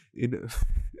 You know,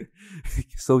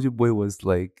 Soulja Boy was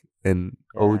like an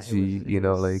OG, you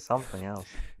know, like something else.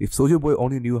 If Soulja Boy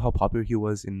only knew how popular he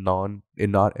was not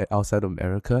outside of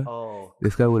America,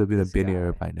 this guy would have been a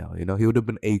billionaire by now. You know, he would have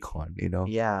been Akon. You know.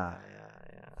 Yeah.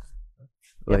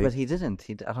 Like, but he didn't.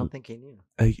 I don't think he knew.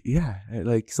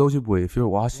 Like Soulja Boy, if you're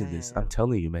watching this, I'm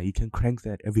telling you, man, you can crank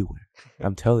that everywhere.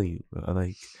 I'm telling you,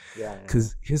 like,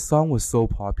 because his song was so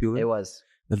popular. It was.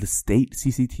 The state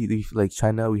CCTV, like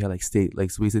China, we had like state,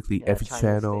 like so basically every China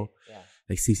channel.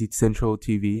 Like Central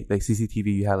TV, like CCTV,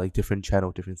 you had like different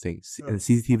channel, different things. And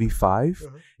CCTV 5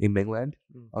 in mainland,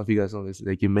 I don't know if you guys know this,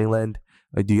 like in mainland,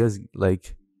 like do you guys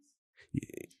like,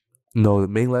 no, the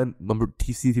mainland, remember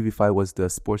CCTV 5 was the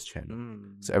sports channel.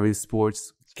 So every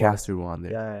sports caster were on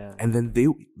there. Yeah. And then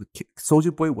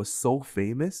Soulja Boy was so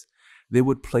famous, they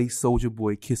would play Soulja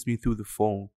Boy Kiss Me Through the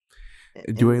Phone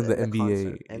during the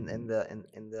NBA.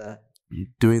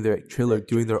 During their trailer,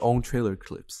 doing their own trailer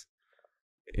clips,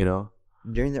 you know?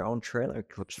 During their own trailer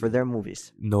clips for their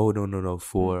movies. No.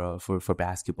 For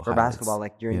basketball. For basketball,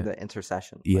 like during the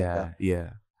intercession. Yeah.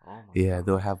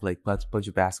 They'll have like a bunch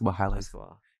of basketball highlights,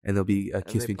 and they'll be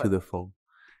Kiss Me to the Phone.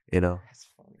 You know. That's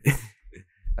funny.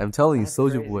 I'm telling you,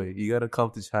 Soulja Boy, you gotta come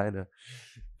to China.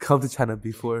 Come to China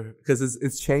before, because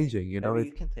it's changing. You know. Maybe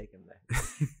you can take him there.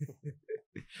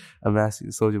 I'm asking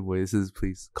Soulja Boy.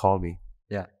 Please call me.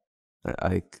 Yeah.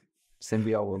 Like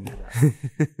Symbiote will do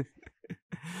that.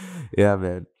 Yeah,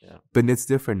 man. Yeah. But it's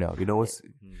different now. You know,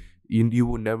 Mm. you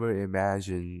will never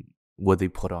imagine what they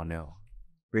put on now.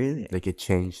 Really? Like it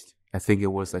changed. I think it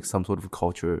was like some sort of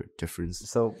culture difference.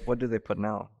 So what do they put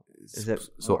now? Is it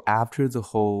So more- after the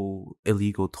whole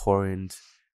illegal torrent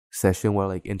session where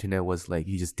like internet was like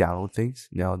you just download things,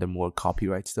 now they're more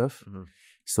copyright stuff. Mhm.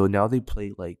 So now they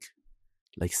play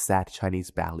like sad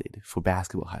Chinese ballad for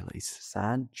basketball highlights.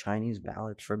 sad Chinese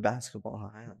ballads for basketball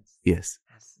highlights? Yes.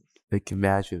 That's, Like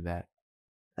imagine that.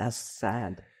 that's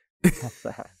sad. That's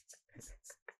sad.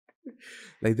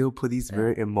 Like they'll put these Yeah.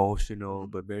 very emotional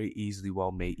but very easily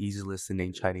well made, easy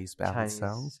listening Chinese ballad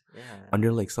sounds Yeah.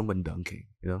 under like someone dunking,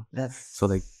 you know? That's So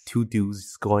like two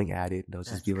dudes going at it, and they'll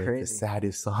just That's be like the crazy.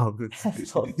 saddest song.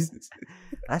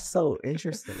 that's so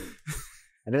interesting.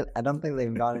 I don't think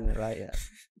they've gotten it right yet.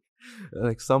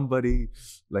 Like somebody,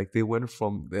 like they went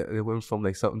from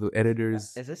like something to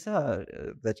editors. Is this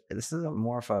this is a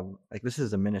more of a like this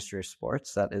is the Ministry of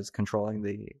Sports that is controlling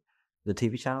the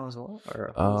TV channel as well,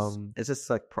 or is this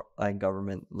like like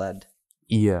government led?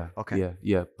 Yeah. Okay.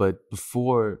 Yeah. But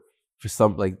before, for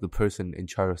some like the person in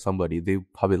charge of somebody, they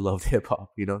probably loved hip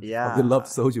hop. You know, Yeah. they loved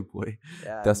Soulja Boy.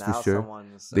 Yeah, That's for now sure.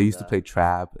 someone's They in used to play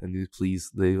trap, and they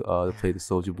play the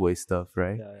Soulja Boy stuff,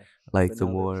 right? Yeah. Like But the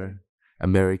now they're more playing-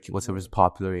 American, whatever's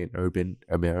popular in urban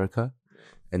America,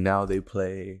 and now they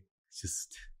play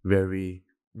just very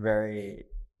very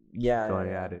going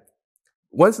at it.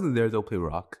 Once in there, they'll play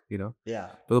rock, you know, Yeah,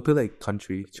 but they'll play like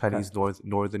country, Chinese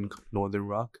northern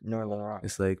rock. Northern Rock.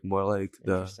 It's like more like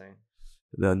Interesting.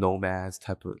 the nomads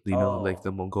type of, you know, like the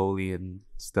Oh. Mongolian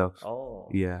stuff. Oh,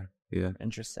 Yeah.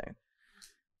 interesting.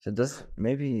 So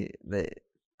maybe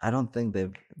I don't think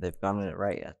they've gotten it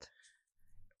right yet.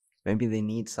 Maybe they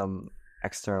need some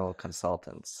external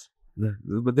consultants.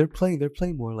 But they're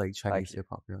playing more like Chinese hip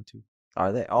hop now too.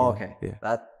 Are they? Oh, Yeah, okay. yeah.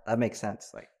 That makes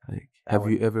sense. Like, Like, That have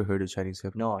would- you ever heard of Chinese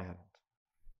hip hop? no, I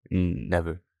haven't.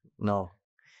 Never. No,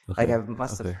 Okay. like I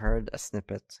must have okay. heard a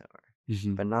snippet,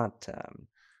 Mhm. but not.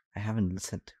 I haven't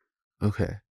listened.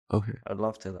 Okay. I'd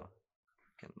love to though.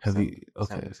 Can Have send- you?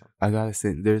 send Okay. me some. I gotta say,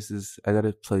 I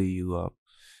gotta play you.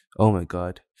 Oh my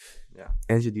god. Yeah.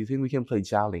 Angela, do you think we can play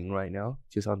Jialing right now,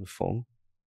 just on the phone?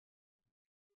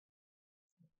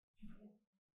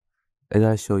 I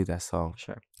gotta show you that song.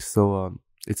 Sure. So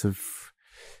it's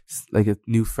like a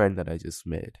new friend that I just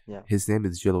met. Yeah. His name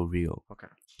is Jello Rio. Okay.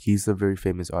 He's a very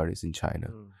famous artist in China,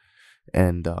 Mm.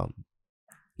 and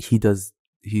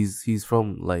he's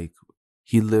from like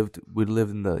we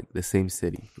lived in the same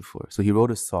city before. So he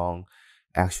wrote a song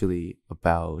actually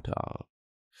about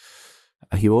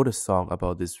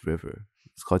this river.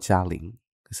 It's called Jialing.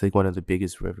 It's like one of the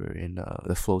biggest river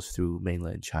that flows through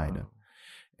mainland China. Oh.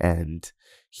 And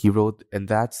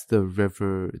that's the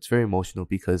river. It's very emotional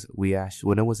because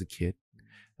when I was a kid,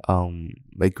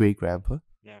 my great grandpa,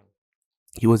 Yeah.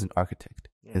 he was an architect,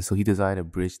 Yeah. and so he designed a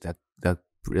bridge that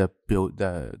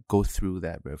goes through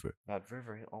that river. That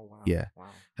river. Oh wow. Yeah. Wow.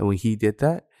 And when he did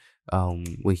that,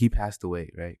 when he passed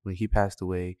away, right? When he passed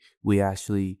away, we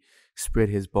actually spread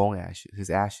his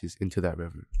ashes into that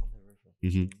river. On the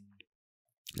river.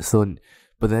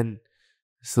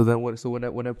 So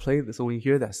when I play this, so when you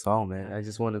hear that song, man, I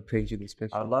just want to paint you this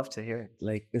picture. I'd love to hear it.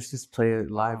 Like, let's just play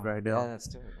it live right now. Yeah, let's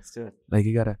do it. Let's do it. Like,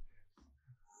 you gotta.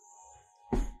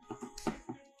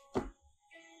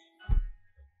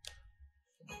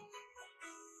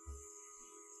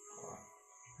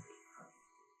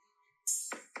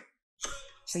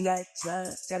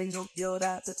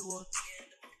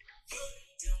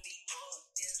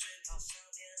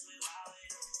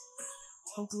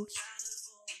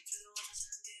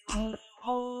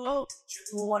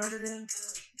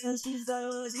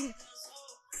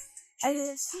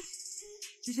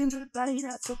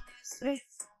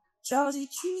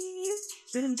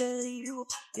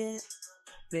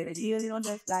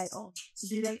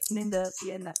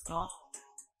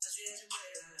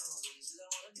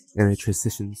 And it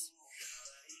transitions.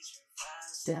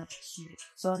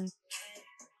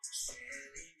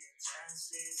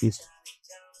 Yes.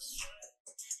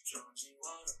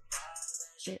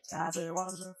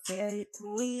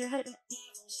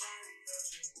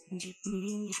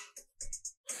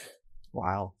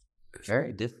 Wow.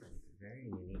 Very different. Very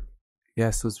unique. Yeah,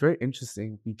 so it's very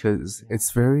interesting because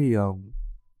it's very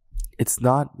it's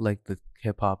not like the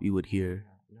hip hop you would hear,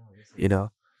 No, you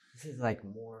know. this is like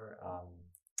more.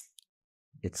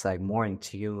 It's like more in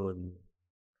tune.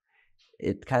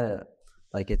 It kind of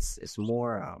like it's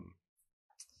more.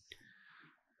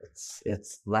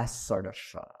 It's less sort of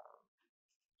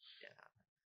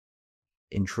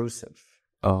intrusive.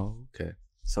 Oh, okay.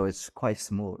 So it's quite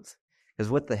smooth.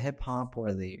 Because with the hip hop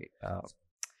or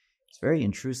it's very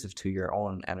intrusive to your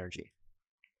own energy,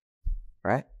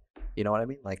 right? You know what I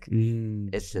mean? Like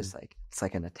it's just like it's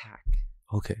like an attack.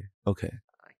 Okay. Okay.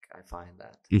 Like I find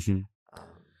that the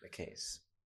case,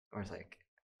 or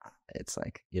it's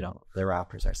like the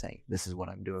rappers are saying, "This is what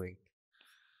I'm doing."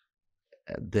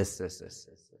 This. This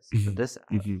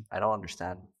I don't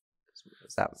understand.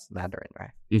 That was Mandarin,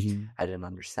 right? I didn't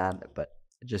understand it, but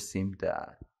it just seemed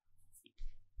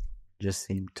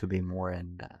to be more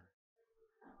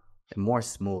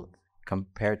smooth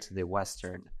compared to the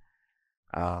Western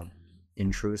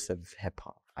intrusive hip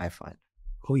hop. I find.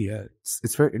 Oh yeah,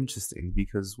 it's very interesting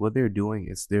because what they're doing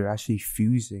is they're actually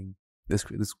fusing this.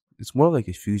 It's more like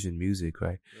a fusion music,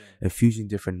 right? Yeah. And fusing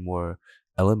different more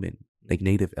element, like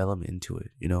native element into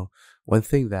it. One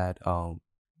thing that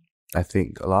I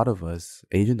think a lot of us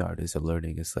Asian artists are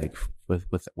learning is like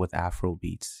with Afro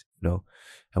beats, and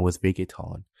with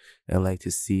reggaeton, and like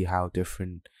to see how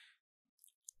different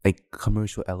like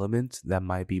commercial elements that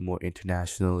might be more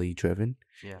internationally driven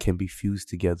can be fused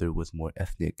together with more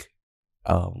ethnic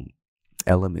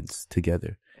elements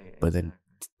together, but then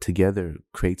together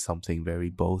create something very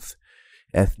both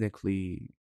ethnically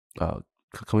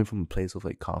coming from a place of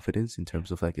like confidence in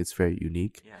terms of like it's very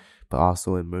unique, but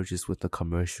also emerges with the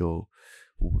commercial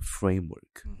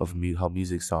framework of how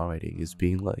music songwriting is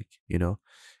being like.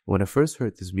 When I first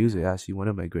heard this music, actually one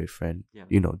of my great friend,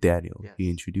 Daniel, he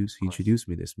introduced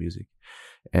me this music,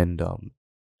 and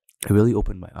it really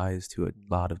opened my eyes to a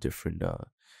lot of different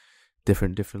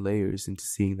layers into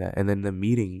seeing that, and then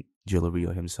meeting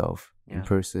Jillario himself in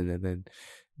person, and then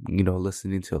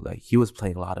listening to like he was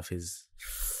playing a lot of his.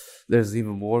 There's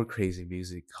even more crazy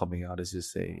music coming out, as you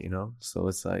say, So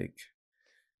it's like,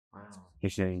 wow,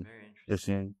 very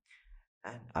interesting.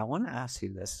 And I want to ask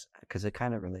you this because it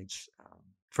kind of relates.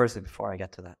 Firstly, before I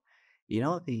get to that, the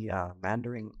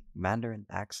Mandarin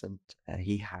accent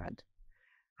he had,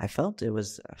 I felt it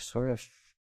was sort of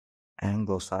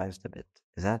anglicized a bit.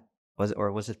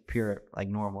 Was it pure like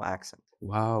normal accent?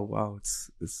 Wow,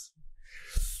 it's.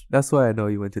 That's why I know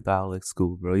you went to dialect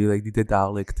school, bro. You did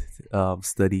dialect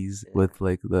studies with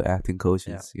like the acting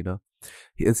coaches,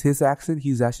 It's his accent.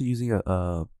 He's actually using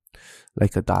a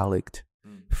dialect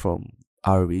from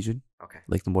our region,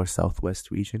 like the more southwest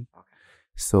region.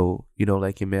 So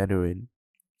like in Mandarin,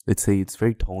 let's say it's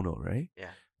very tonal, right?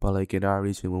 Yeah. But like in our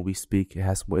region, when we speak,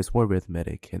 it's more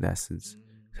rhythmic in essence.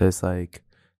 So it's like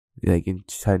in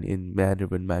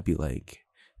Mandarin might be like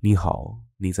你好,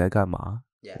你在干嘛?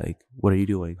 Yeah. Like, what are you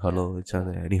doing? Hello,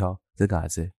 你好,在干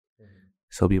啥?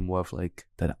 So it'll be more of like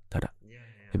da da da.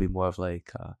 It'll be more of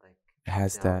like it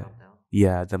has down,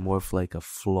 that the more of like a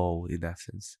flow in that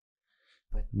sense.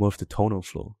 But more of the tonal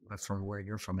flow. But from where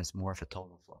you're from, it's more of a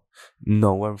tonal flow.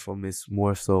 No, where I'm from is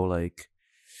more so like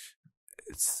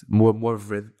it's more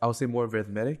I would say more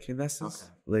rhythmic in that sense.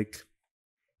 Okay. Like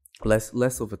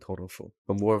less of a tonal flow,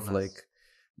 but more of like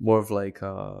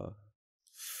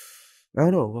I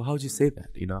don't know. Well, how would you say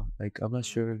that? Like I'm not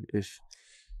sure if.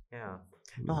 Yeah.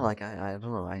 No, like I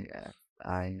don't know.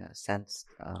 I sensed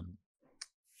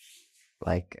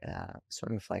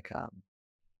sort of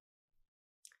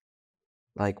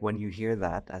like when you hear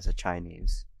that as a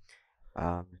Chinese,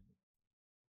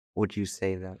 would you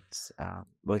say that's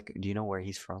like? Do you know where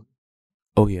he's from?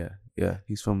 Oh yeah.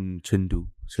 He's from Chengdu.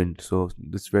 So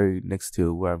it's very next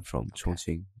to where I'm from,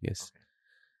 Chongqing. Yes. Okay.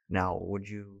 Now, would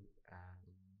you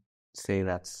say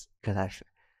that's because actually,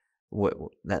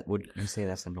 would you say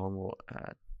that's a normal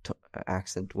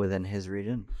accent within his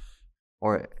region,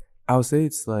 or I would say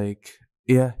it's like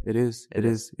it is. It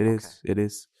is.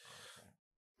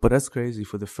 But that's crazy.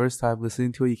 For the first time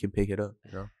listening to it, you can pick it up,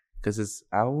 because it's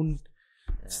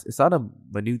it's not a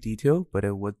minute detail, but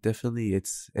it would definitely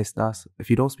it's not. If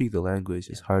you don't speak the language,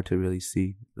 it's hard to really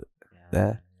see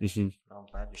that. I'm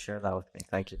glad you shared that with me.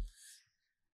 Thank you.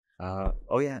 No,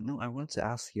 I wanted to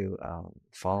ask you.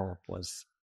 Follow up was,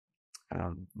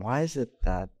 why is it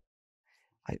that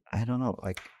I don't know,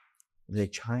 like they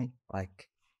try like,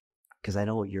 because I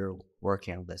know you're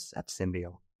working on this at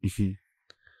Symbio.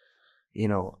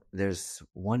 There's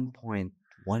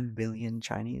 1.1 billion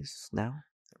Chinese now,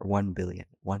 or 1 billion.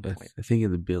 I think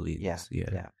in the billions.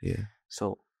 Yeah.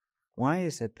 So why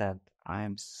is it that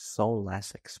I'm so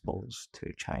less exposed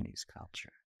to Chinese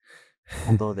culture?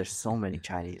 Although there's so many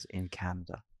Chinese in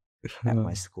Canada at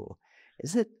my school.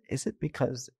 Is it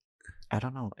because, I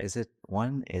don't know, I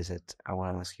want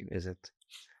to ask you,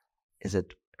 is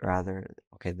it rather,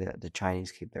 okay, the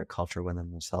Chinese keep their culture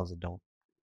within themselves and don't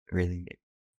really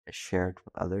share it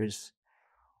with others?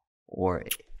 Or,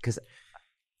 because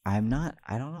I don't know,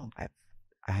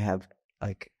 I have,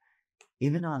 like,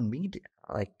 even on media,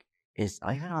 like,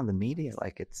 even on the media,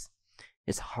 like, it's,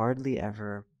 it's hardly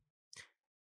ever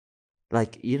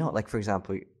like, you know, like for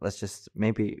example, let's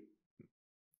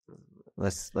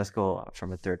go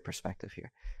from a third perspective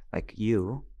here. Like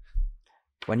you,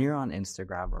 when you're on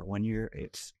Instagram or when you're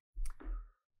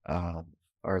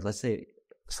or let's say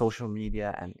social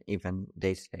media and even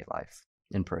day-to-day life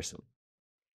in person,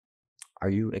 are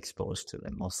you exposed to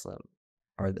the Muslim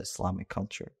or the Islamic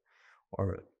culture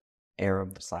or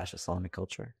Arab/Islamic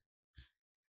culture?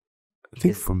 I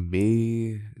think for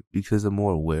me, because I'm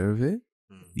more aware of it,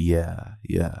 yeah.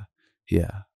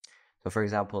 So for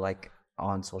example, like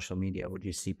on social media, would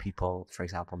you see people, for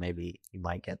example, maybe you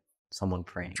might get someone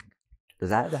praying. Does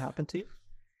that happen to you?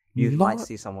 You might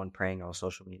see someone praying on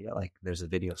social media, like there's a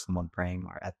video of someone praying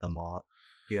or at the mall.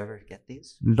 Do you ever get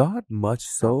these? Not much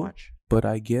so, Not much. But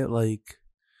I get like,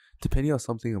 depending on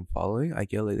something I'm following, I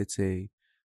get like,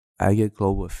 I get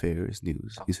global affairs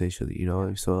news, essentially, you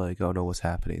know? So like, I don't know what's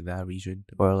happening in that region.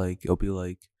 Or like, it'll be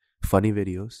like funny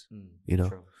videos, you know?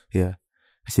 True. Yeah.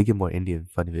 I should get more Indian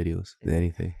funny videos than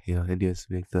anything. You know, Indians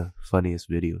make the funniest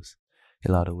videos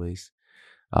in a lot of ways.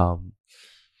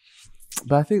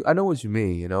 But I think I know what you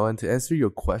mean, you know, and to answer your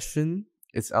question,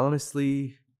 it's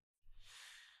honestly,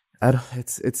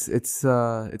 it's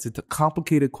a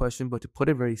complicated question, but to put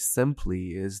it very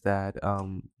simply is that,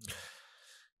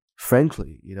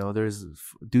 frankly, you know, there's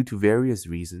due to various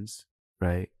reasons,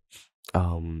 right?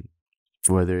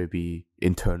 Whether it be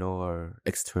internal or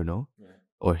external,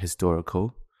 or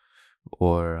historical,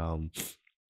 or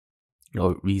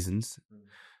reasons,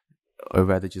 or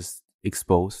rather just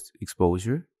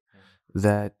exposure.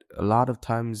 That a lot of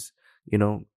times, you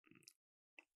know,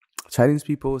 Chinese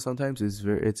people sometimes is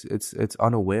it's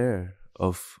unaware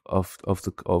of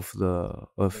the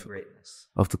greatness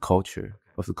of the culture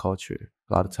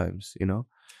a lot of times, you know.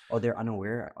 Oh, they're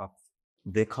unaware of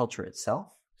the culture itself,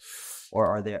 or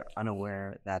are they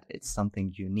unaware that it's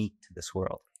something unique to this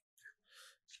world?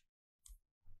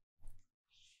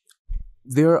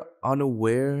 They're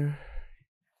unaware.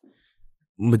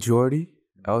 Majority,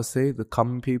 I would say, the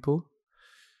common people.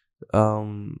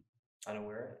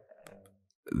 Unaware.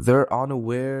 They're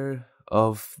unaware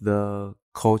of the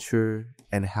culture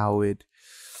and how it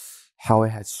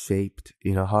has shaped,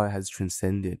 you know, how it has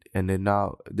transcended, and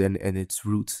and its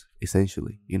roots,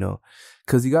 essentially, you know,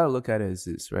 because you gotta look at it as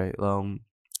this, right?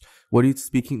 What are you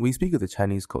speaking? When you speak of the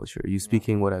Chinese culture, you're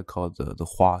speaking what I call the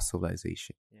Hua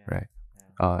civilization, right?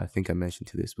 I think I mentioned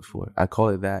to this before. I call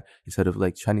it that instead of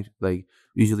like Chinese, like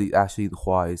usually actually the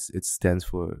Hua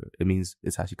it means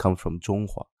it's actually comes from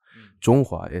Zhonghua.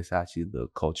 Zhonghua is actually the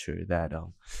culture that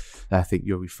I think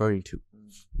you're referring to.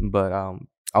 But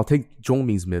I'll take Zhong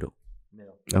means middle.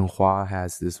 And Hua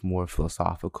has this more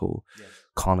philosophical,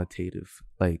 connotative,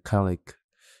 like kind of like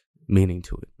meaning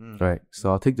to it, right? So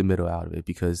I'll take the middle out of it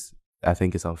because I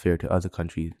think it's unfair to other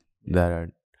countries that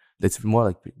are. It's more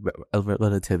like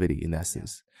relativity in that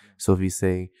sense. So if you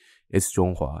say it's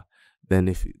Zhonghua,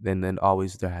 then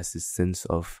always there has this sense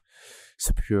of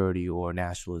superiority or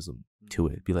nationalism to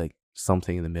it. Be like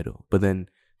something in the middle. But then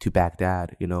to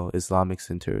Baghdad, you know, Islamic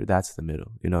center, that's the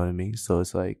middle. You know what I mean? So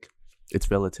it's like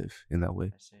it's relative in that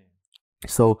way.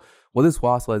 So what this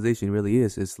Hua civilization really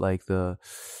is like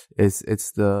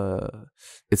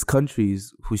it's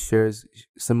countries who shares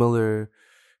similar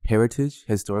heritage,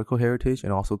 historical heritage,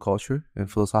 and also culture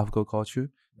and philosophical culture,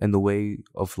 and the way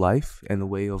of life and the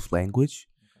way of language,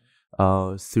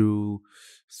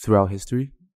 throughout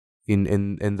history, in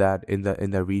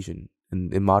that region,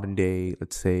 in modern day,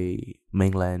 let's say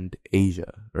mainland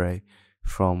Asia, right,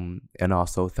 and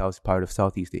also part of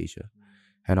Southeast Asia,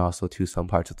 and also to some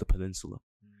parts of the peninsula,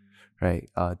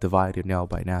 right, divided now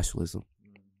by nationalism,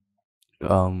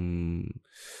 and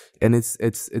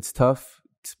it's tough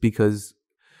because.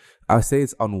 I say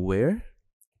it's unaware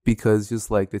because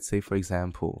just like, let's say, for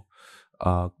example,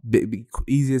 the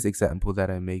easiest example that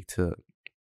I make to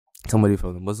somebody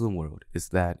from the Muslim world is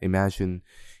that imagine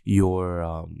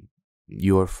you're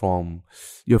from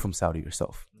Saudi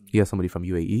yourself. You have somebody from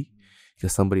UAE. You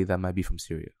have somebody that might be from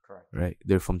Syria. Correct. Right?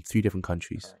 They're from 3 different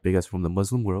countries. Correct. Because from the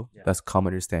Muslim world, that's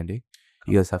common understanding.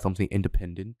 You guys have something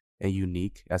independent and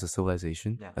unique as a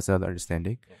civilization. That's another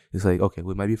understanding. It's like, okay,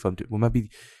 we might be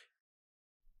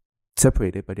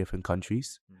separated by different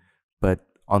countries, but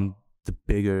on the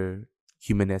bigger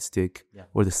humanistic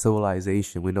or the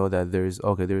civilization, we know that there's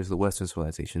the Western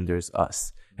civilization, there's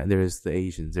us, and there's the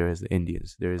Asians, there's the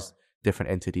Indians, there's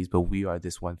different entities, but we are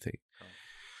this one thing,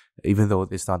 even though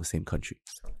it's not the same country.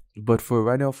 But for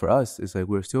right now, for us, it's like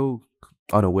we're still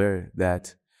unaware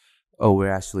that we're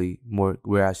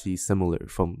actually similar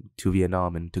to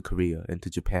Vietnam and to Korea and to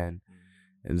Japan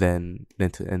than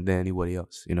anybody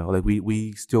else. You know, like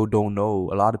we still don't know.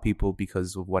 A lot of people,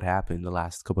 because of what happened the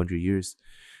last couple hundred years,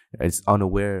 is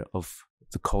unaware of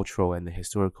the cultural and the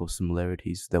historical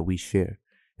similarities that we share,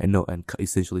 and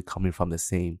essentially coming from the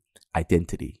same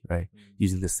identity, right?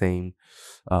 Using the same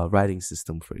writing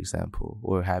system, for example,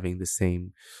 or having the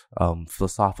same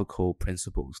philosophical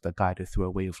principles that guide us through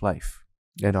our way of life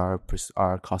and our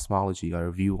cosmology,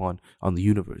 our view on the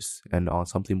universe, and on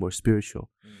something more spiritual.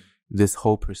 This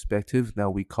whole perspective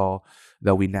that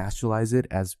we nationalize it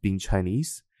as being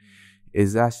Chinese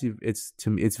is actually, to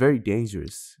me, it's very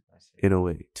dangerous in a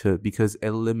way, because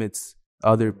it limits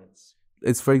other.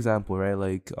 It's, for example, right,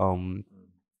 like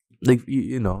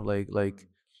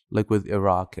like with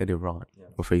Iraq and Iran,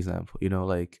 or for example,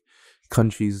 like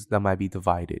countries that might be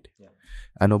divided.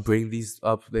 I know, bring these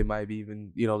up, they might be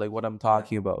even, like what I'm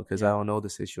talking about, because I don't know the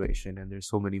situation, and there's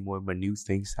so many more minute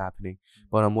things happening.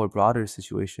 But a more broader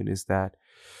situation is that,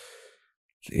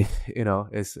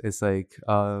 it's like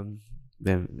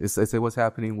then it's like what's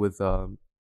happening with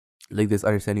like this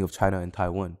understanding of China and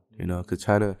Taiwan, because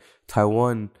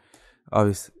Taiwan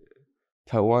obviously,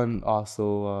 Taiwan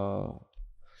also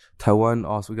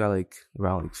got like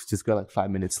around, just got like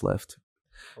 5 minutes left.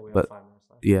 Oh, we But- have 5 minutes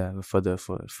left. Yeah, for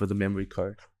the memory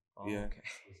card. Oh, yeah.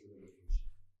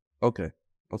 Okay.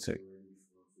 Okay.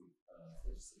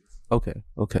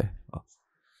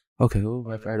 Okay, we'll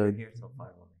wrap We're it up. here till 5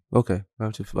 only. Okay,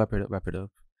 I'll just wrap it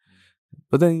up.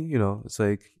 But then, it's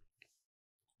like,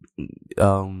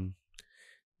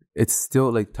 it's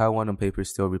still like Taiwan on paper is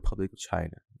still Republic of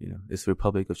China. It's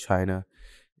Republic of China.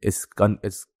 It's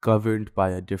governed by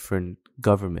a different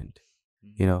government,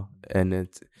 and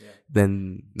it's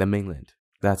than the mainland.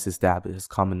 That's established as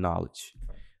common knowledge.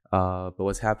 But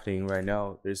what's happening right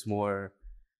now, there's more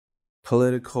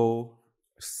political,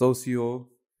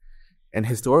 social, and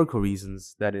historical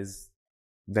reasons that is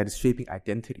shaping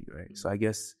identity, right? So I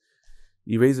guess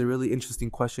you raise a really interesting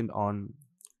question on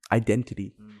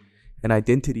identity. And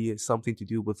identity is something to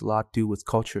do with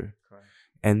culture. Correct.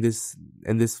 And this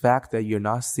fact that you're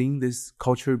not seeing this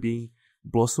culture being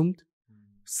blossomed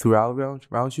throughout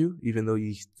around you, even though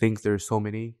you think there's so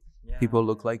many people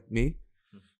look like me,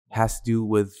 has to do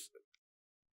with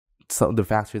some of the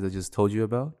factors I just told you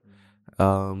about.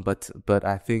 But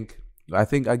I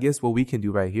guess what we can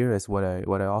do right here is what I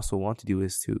also want to do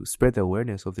is to spread the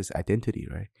awareness of this identity,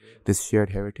 right? This shared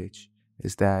heritage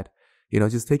is that,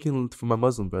 just taking from my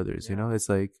Muslim brothers, it's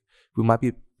like we might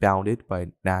be bounded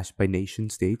by nation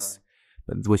states,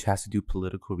 but which has to do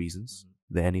political reasons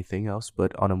than anything else.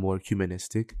 But on a more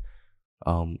humanistic,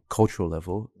 cultural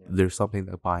level, there's something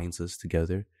that binds us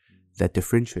together, that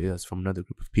differentiates us from another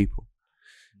group of people.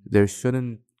 There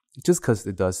shouldn't, just because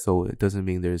it does so, it doesn't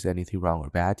mean there's anything wrong or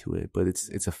bad to it, but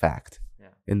it's a fact.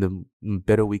 And the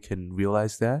better we can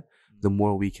realize that, the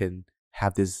more we can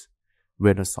have this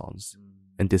renaissance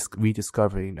and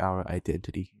rediscovering our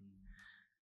identity.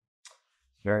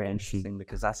 Very interesting,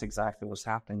 because that's exactly what's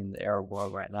happening in the Arab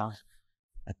world right now.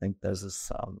 I think there's this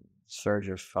surge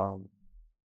of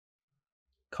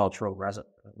cultural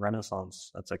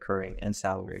renaissance that's occurring in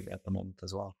Saudi Arabia at the moment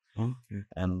as well. Okay.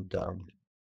 And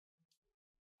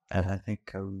I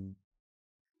think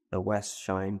the West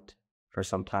shined for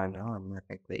some time now, and I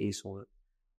think the East will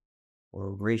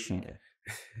reshine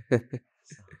it.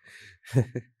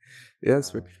 Yeah,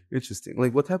 that's very interesting.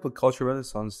 Like, what type of cultural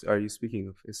renaissance are you speaking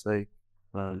of? It's like,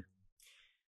 I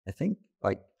think,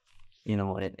 like,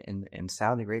 in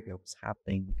Saudi Arabia, what's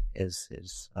happening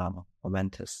is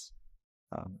momentous.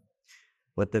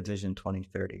 With the Vision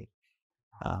 2030,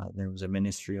 there was a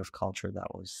Ministry of Culture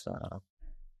that was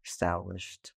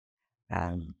established,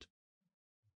 and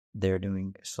they're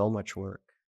doing so much work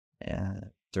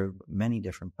through many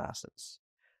different facets: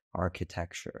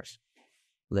 architecture,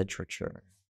 literature,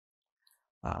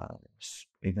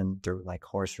 even through like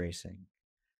horse racing.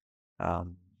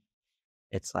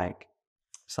 It's like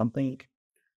something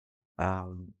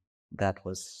that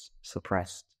was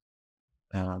suppressed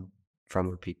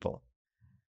from the people,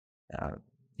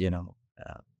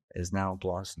 is now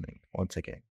blossoming once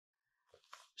again.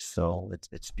 So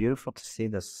it's beautiful to see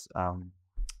this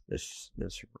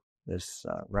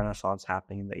renaissance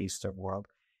happening in the Eastern world,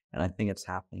 and I think it's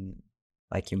happening,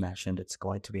 like you mentioned, it's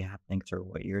going to be happening through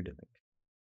what you're doing,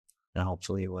 and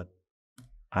hopefully what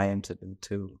I am to do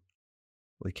too.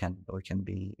 We can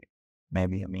be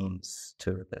maybe a means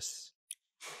to this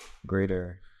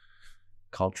greater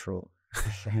cultural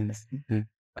renaissance.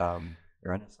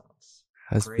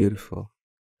 That's Great beautiful.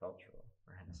 Cultural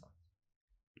renaissance.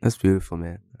 That's beautiful,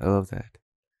 man. I love that.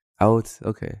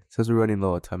 Okay. Since we're running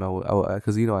low on time, I will,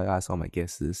 because I ask all my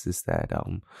guests this, is that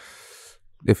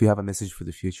If you have a message for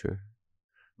the future,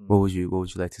 what would you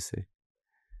like to say?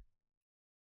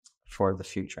 For the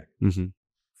future. Mm-hmm.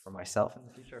 For myself in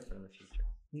the future, or for the future?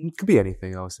 It could be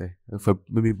anything, I would say. For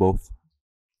maybe both.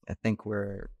 I think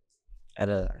we're at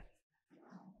a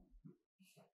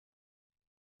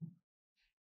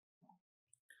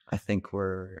I think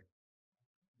we're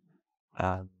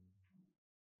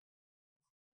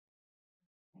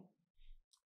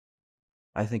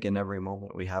I think in every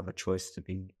moment we have a choice to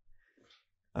be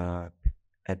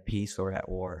at peace or at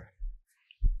war.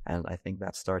 And I think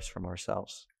that starts from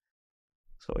ourselves.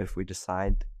 So if we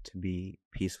decide to be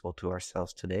peaceful to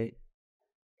ourselves today,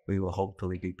 we will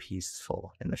hopefully be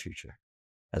peaceful in the future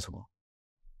as well.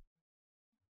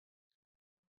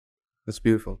 That's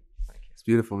beautiful. Thank you. It's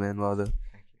beautiful, man. Well, Thank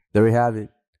you. there we have it.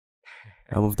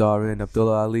 I'm with Darren,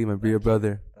 Abdullah Ali, my dear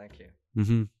brother. Thank you.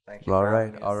 Mm-hmm. Thank you. All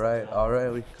right.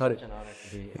 We can cut it. Such an honor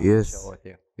to be on Yes. the show with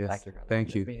you. Yes. Thank you, brother.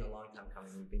 Thank you. It's been a long time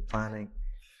coming. We've been planning.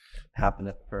 It happened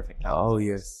at the perfect time. Oh,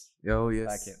 yes. Oh, yes.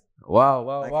 Thank you.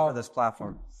 Wow. Thank you for this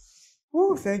platform.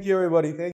 Woo, thank you, everybody. Thank